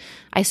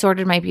I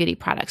sorted my beauty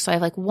products. So I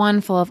have like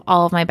one full of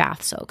all of my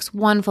bath soaks,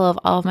 one full of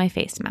all of my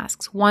face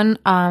masks, one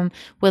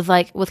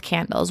with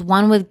candles,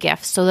 one with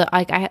gifts. So that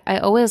like I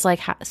always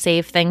like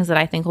save things that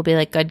I think will be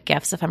like good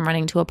gifts if I'm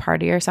running to a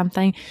party or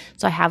something.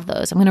 So I have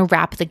those. I'm going to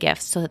wrap the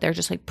gifts so that they're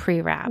just like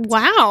pre-wrapped.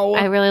 Wow.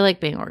 I really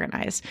like being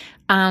organized.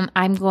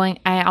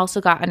 I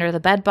also got under the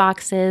bed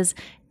boxes,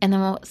 and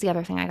then what's the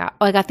other thing I got?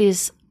 Oh, I got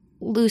these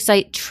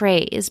lucite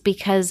trays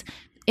because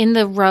in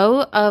the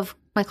row of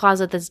my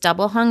closet that's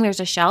double hung, there's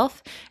a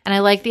shelf, and I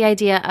like the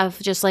idea of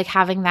just like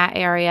having that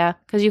area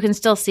because you can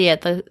still see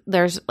it.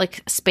 There's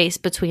like space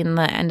between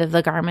the end of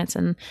the garments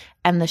and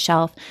the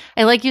shelf.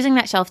 I like using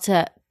that shelf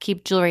to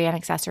keep jewelry and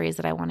accessories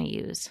that I want to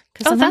use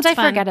because sometimes I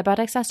forget about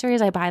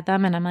accessories. I buy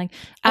them and I'm like,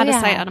 out of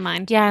sight, out of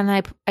mind. Yeah, and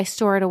then I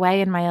store it away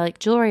in my like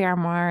jewelry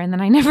armoire and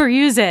then I never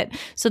use it.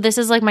 So this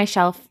is like my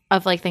shelf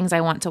of like things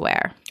I want to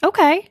wear.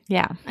 Okay.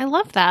 Yeah, I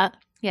love that.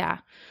 yeah.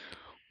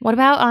 What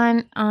about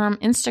on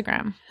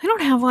Instagram? I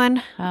don't have one.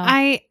 Oh.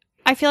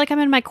 I feel like I'm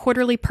in my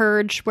quarterly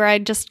purge where I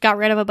just got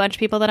rid of a bunch of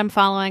people that I'm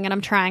following and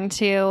I'm trying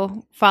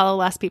to follow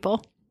less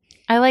people.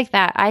 I like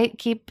that. I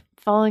keep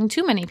following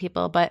too many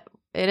people, but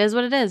it is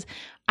what it is.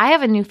 I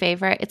have a new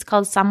favorite. It's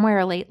called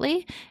Somewhere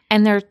Lately,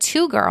 and they're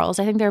 2 girls.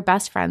 I think they're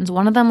best friends.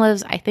 One of them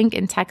lives, I think,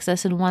 in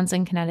Texas and one's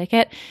in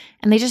Connecticut,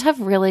 and they just have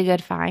really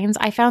good finds.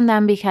 I found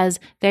them because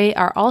they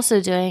are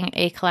also doing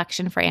a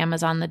collection for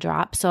Amazon The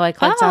Drop, so I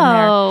clicked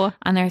on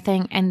their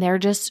thing, and they're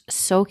just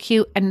so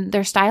cute, and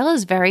their style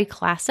is very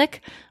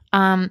classic.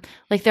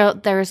 Like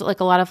there's like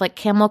a lot of like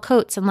camel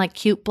coats and like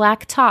cute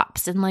black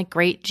tops and like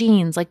great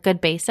jeans, like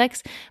good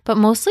basics, but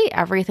mostly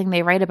everything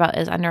they write about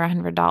is under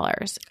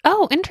 $100.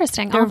 Oh,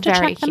 interesting. They're I'll have to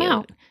very check them cute.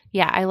 out.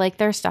 Yeah, I like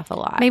their stuff a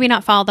lot. Maybe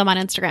not follow them on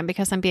Instagram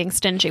because I'm being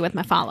stingy with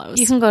my follows.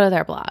 You can go to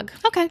their blog.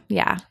 Okay.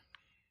 Yeah.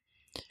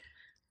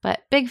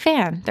 But big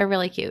fan. They're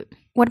really cute.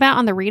 What about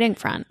on the reading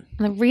front?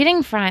 On the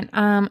reading front,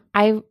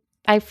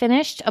 I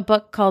finished a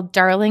book called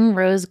Darling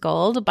Rose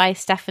Gold by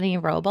Stephanie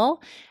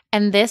Roble.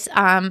 And this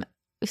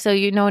so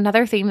you know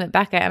another theme that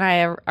Becca and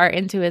I are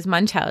into is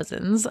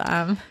Munchausen's.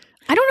 I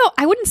don't know.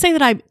 I wouldn't say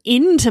that I'm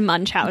into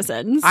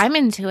Munchausen's. I'm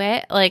into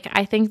it. Like,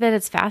 I think that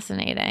it's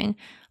fascinating.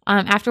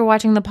 After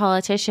watching The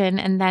Politician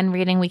and then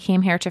reading We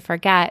Came Here to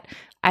Forget,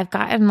 I've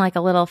gotten like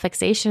a little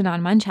fixation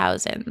on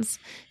Munchausen's.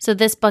 So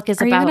this book is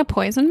Are about— you going to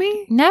poison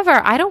me? Never.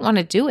 I don't want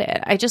to do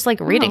it. I just like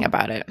reading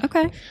about it.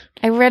 Okay.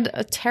 I read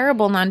a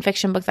terrible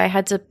nonfiction book that I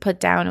had to put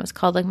down. It was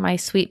called like My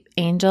Sweet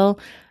Angel,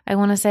 I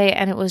want to say,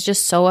 and it was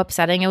just so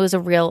upsetting. It was a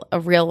real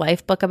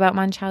life book about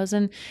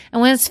Munchausen.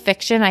 And when it's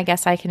fiction, I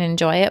guess I can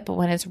enjoy it, but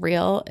when it's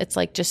real, it's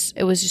like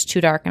it was just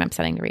too dark and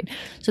upsetting to read.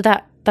 So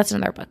that's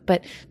another book.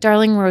 But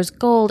Darling Rose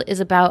Gold is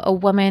about a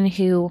woman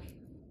who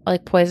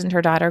like poisoned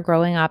her daughter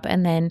growing up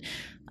and then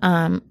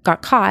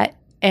got caught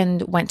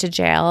and went to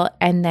jail.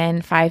 And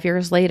then 5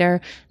 years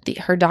later,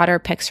 her daughter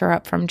picks her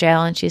up from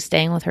jail and she's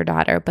staying with her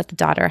daughter. But the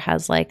daughter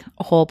has like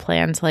a whole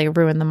plan to like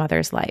ruin the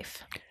mother's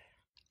life.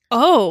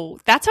 Oh,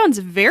 that sounds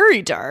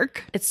very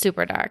dark. It's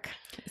super dark.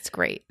 It's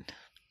great.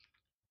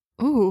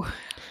 Ooh.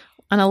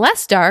 On a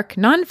less dark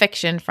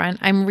nonfiction front,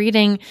 I'm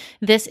reading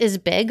This Is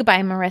Big by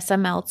Marissa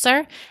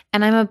Meltzer,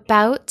 and I'm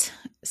about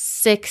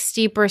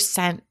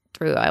 60%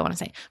 through, I want to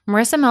say.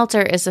 Marissa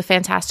Meltzer is a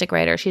fantastic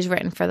writer. She's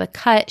written for The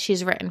Cut.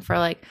 She's written for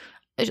like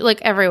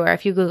like everywhere.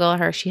 If you Google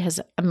her, she has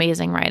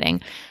amazing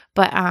writing.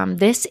 But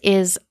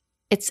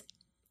it's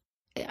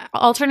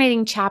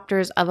alternating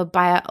chapters of a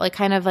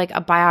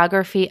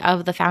biography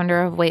of the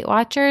founder of Weight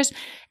Watchers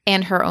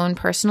and her own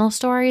personal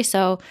story.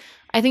 So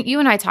I think you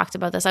and I talked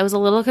about this. I was a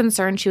little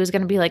concerned she was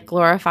going to be like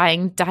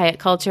glorifying diet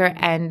culture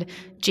and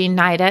Jean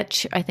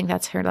Nidetch, I think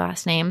that's her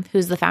last name,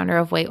 who's the founder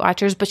of Weight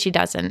Watchers, but she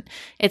doesn't.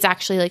 It's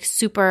actually like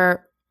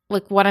super,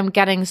 like what I'm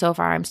getting so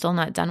far, I'm still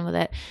not done with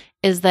it,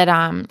 is that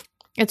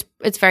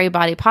it's very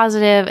body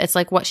positive. It's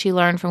like what she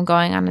learned from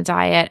going on a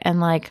diet and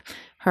like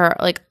her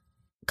like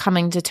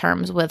coming to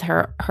terms with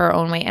her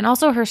own weight, and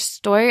also her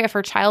story of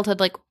her childhood,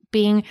 like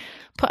being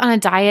put on a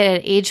diet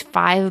at age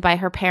 5 by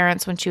her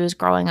parents when she was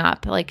growing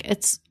up. Like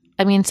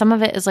some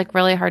of it is like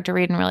really hard to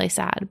read and really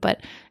sad, but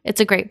it's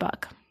a great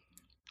book.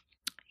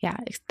 Yeah,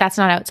 that's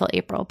not out till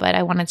April, but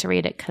I wanted to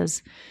read it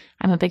because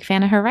I'm a big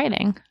fan of her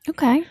writing.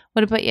 Okay.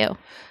 What about you?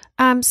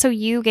 So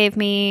you gave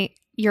me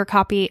your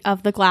copy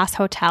of The Glass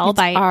Hotel It's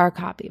our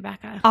copy,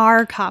 Becca.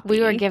 Our copy.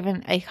 We were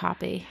given a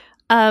copy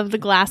of The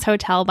Glass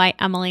Hotel by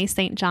Emily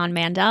St. John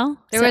Mandel.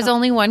 There was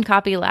only one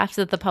copy left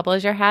that the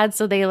publisher had,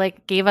 so they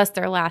like gave us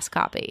their last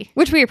copy.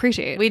 Which we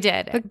appreciate. We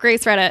did. But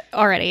Grace read it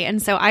already.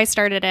 And so I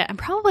started it. I'm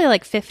probably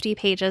like 50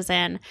 pages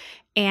in.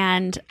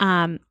 And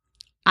I'm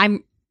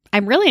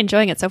really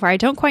enjoying it so far. I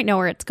don't quite know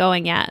where it's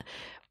going yet.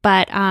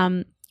 But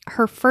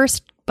her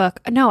first book,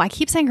 no, I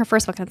keep saying her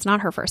first book, and it's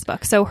not her first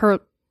book. So her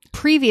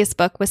previous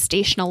book was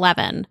Station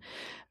 11.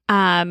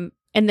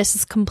 And this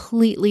is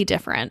completely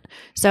different.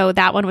 So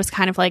that one was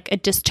kind of like a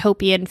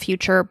dystopian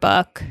future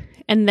book.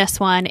 And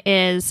this one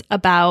is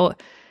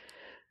about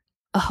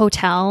a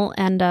hotel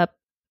and a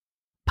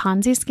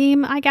Ponzi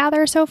scheme, I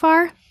gather, so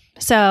far.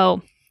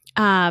 So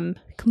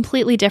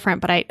completely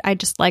different, but I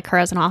just like her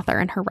as an author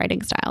and her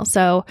writing style.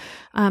 So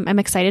I'm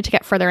excited to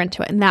get further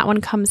into it. And that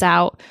one comes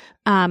out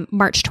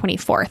March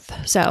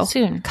 24th. So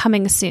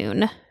coming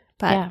soon.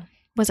 But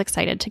was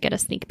excited to get a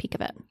sneak peek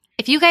of it.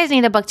 If you guys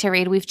need a book to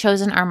read, we've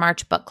chosen our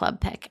March book club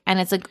pick. And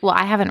it's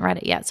I haven't read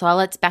it yet, so I'll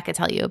let Becca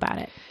tell you about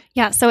it.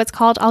 Yeah, so it's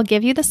called I'll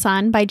Give You the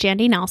Sun by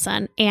Jandy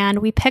Nelson. And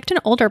we picked an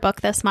older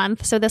book this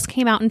month. So this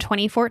came out in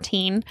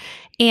 2014.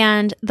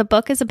 And the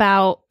book is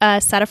about a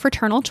set of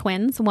fraternal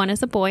twins. One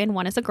is a boy and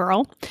one is a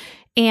girl.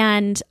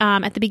 And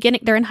at the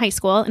beginning, they're in high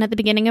school. And at the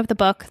beginning of the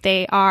book,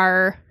 they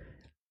are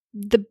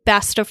the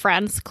best of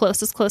friends,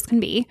 close as close can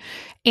be.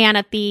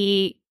 And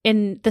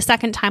in the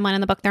second timeline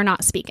in the book, they're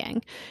not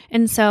speaking.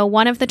 And so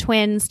one of the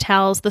twins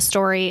tells the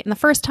story in the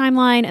first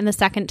timeline and the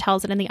second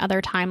tells it in the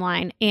other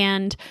timeline.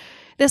 And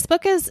this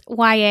book is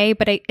YA,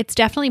 but it's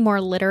definitely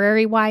more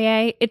literary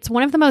YA. It's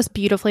one of the most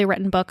beautifully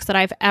written books that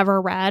I've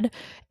ever read.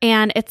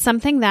 And it's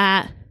something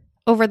that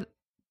over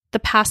the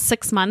past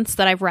 6 months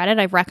that I've read it,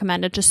 I've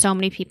recommended to so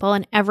many people.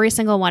 And every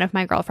single one of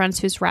my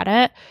girlfriends who's read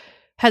it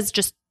has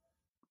just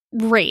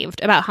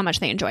raved about how much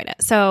they enjoyed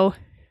it. So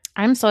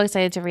I'm so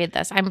excited to read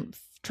this. I'm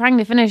trying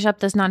to finish up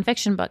this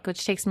nonfiction book,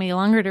 which takes me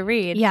longer to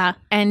read. Yeah.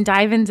 And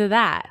dive into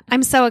that.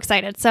 I'm so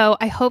excited. So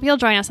I hope you'll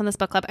join us on this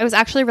book club. I was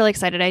actually really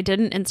excited. I did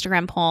an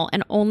Instagram poll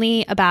and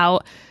only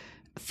about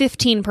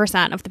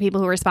 15% of the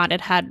people who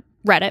responded had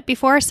read it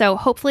before. So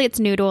hopefully it's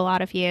new to a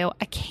lot of you.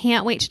 I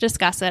can't wait to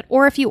discuss it.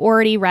 Or if you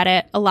already read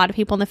it, a lot of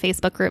people in the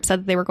Facebook group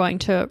said that they were going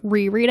to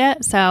reread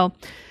it. So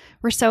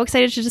we're so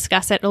excited to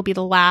discuss it. It'll be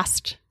the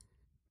last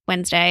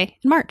Wednesday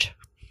in March.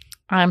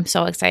 I'm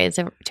so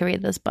excited to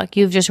read this book.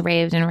 You've just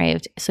raved and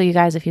raved. So you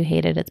guys, if you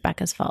hate it, it's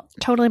Becca's fault.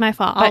 Totally my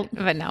fault.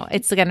 But no,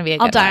 it's going to be a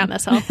good I'll die on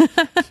this hill.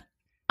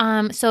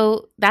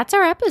 So that's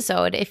our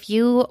episode. If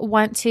you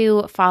want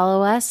to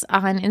follow us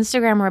on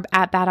Instagram, we're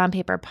at Bad on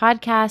Paper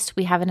Podcast.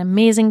 We have an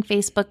amazing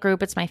Facebook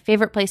group. It's my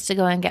favorite place to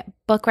go and get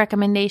book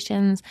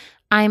recommendations.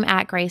 I'm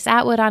at Grace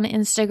Atwood on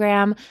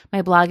Instagram.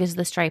 My blog is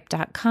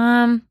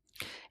thestripe.com.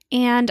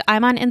 And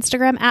I'm on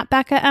Instagram at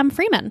Becca M.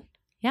 Freeman.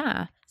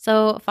 Yeah.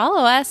 So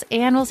follow us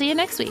and we'll see you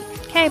next week.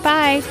 Okay,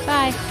 bye.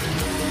 Bye.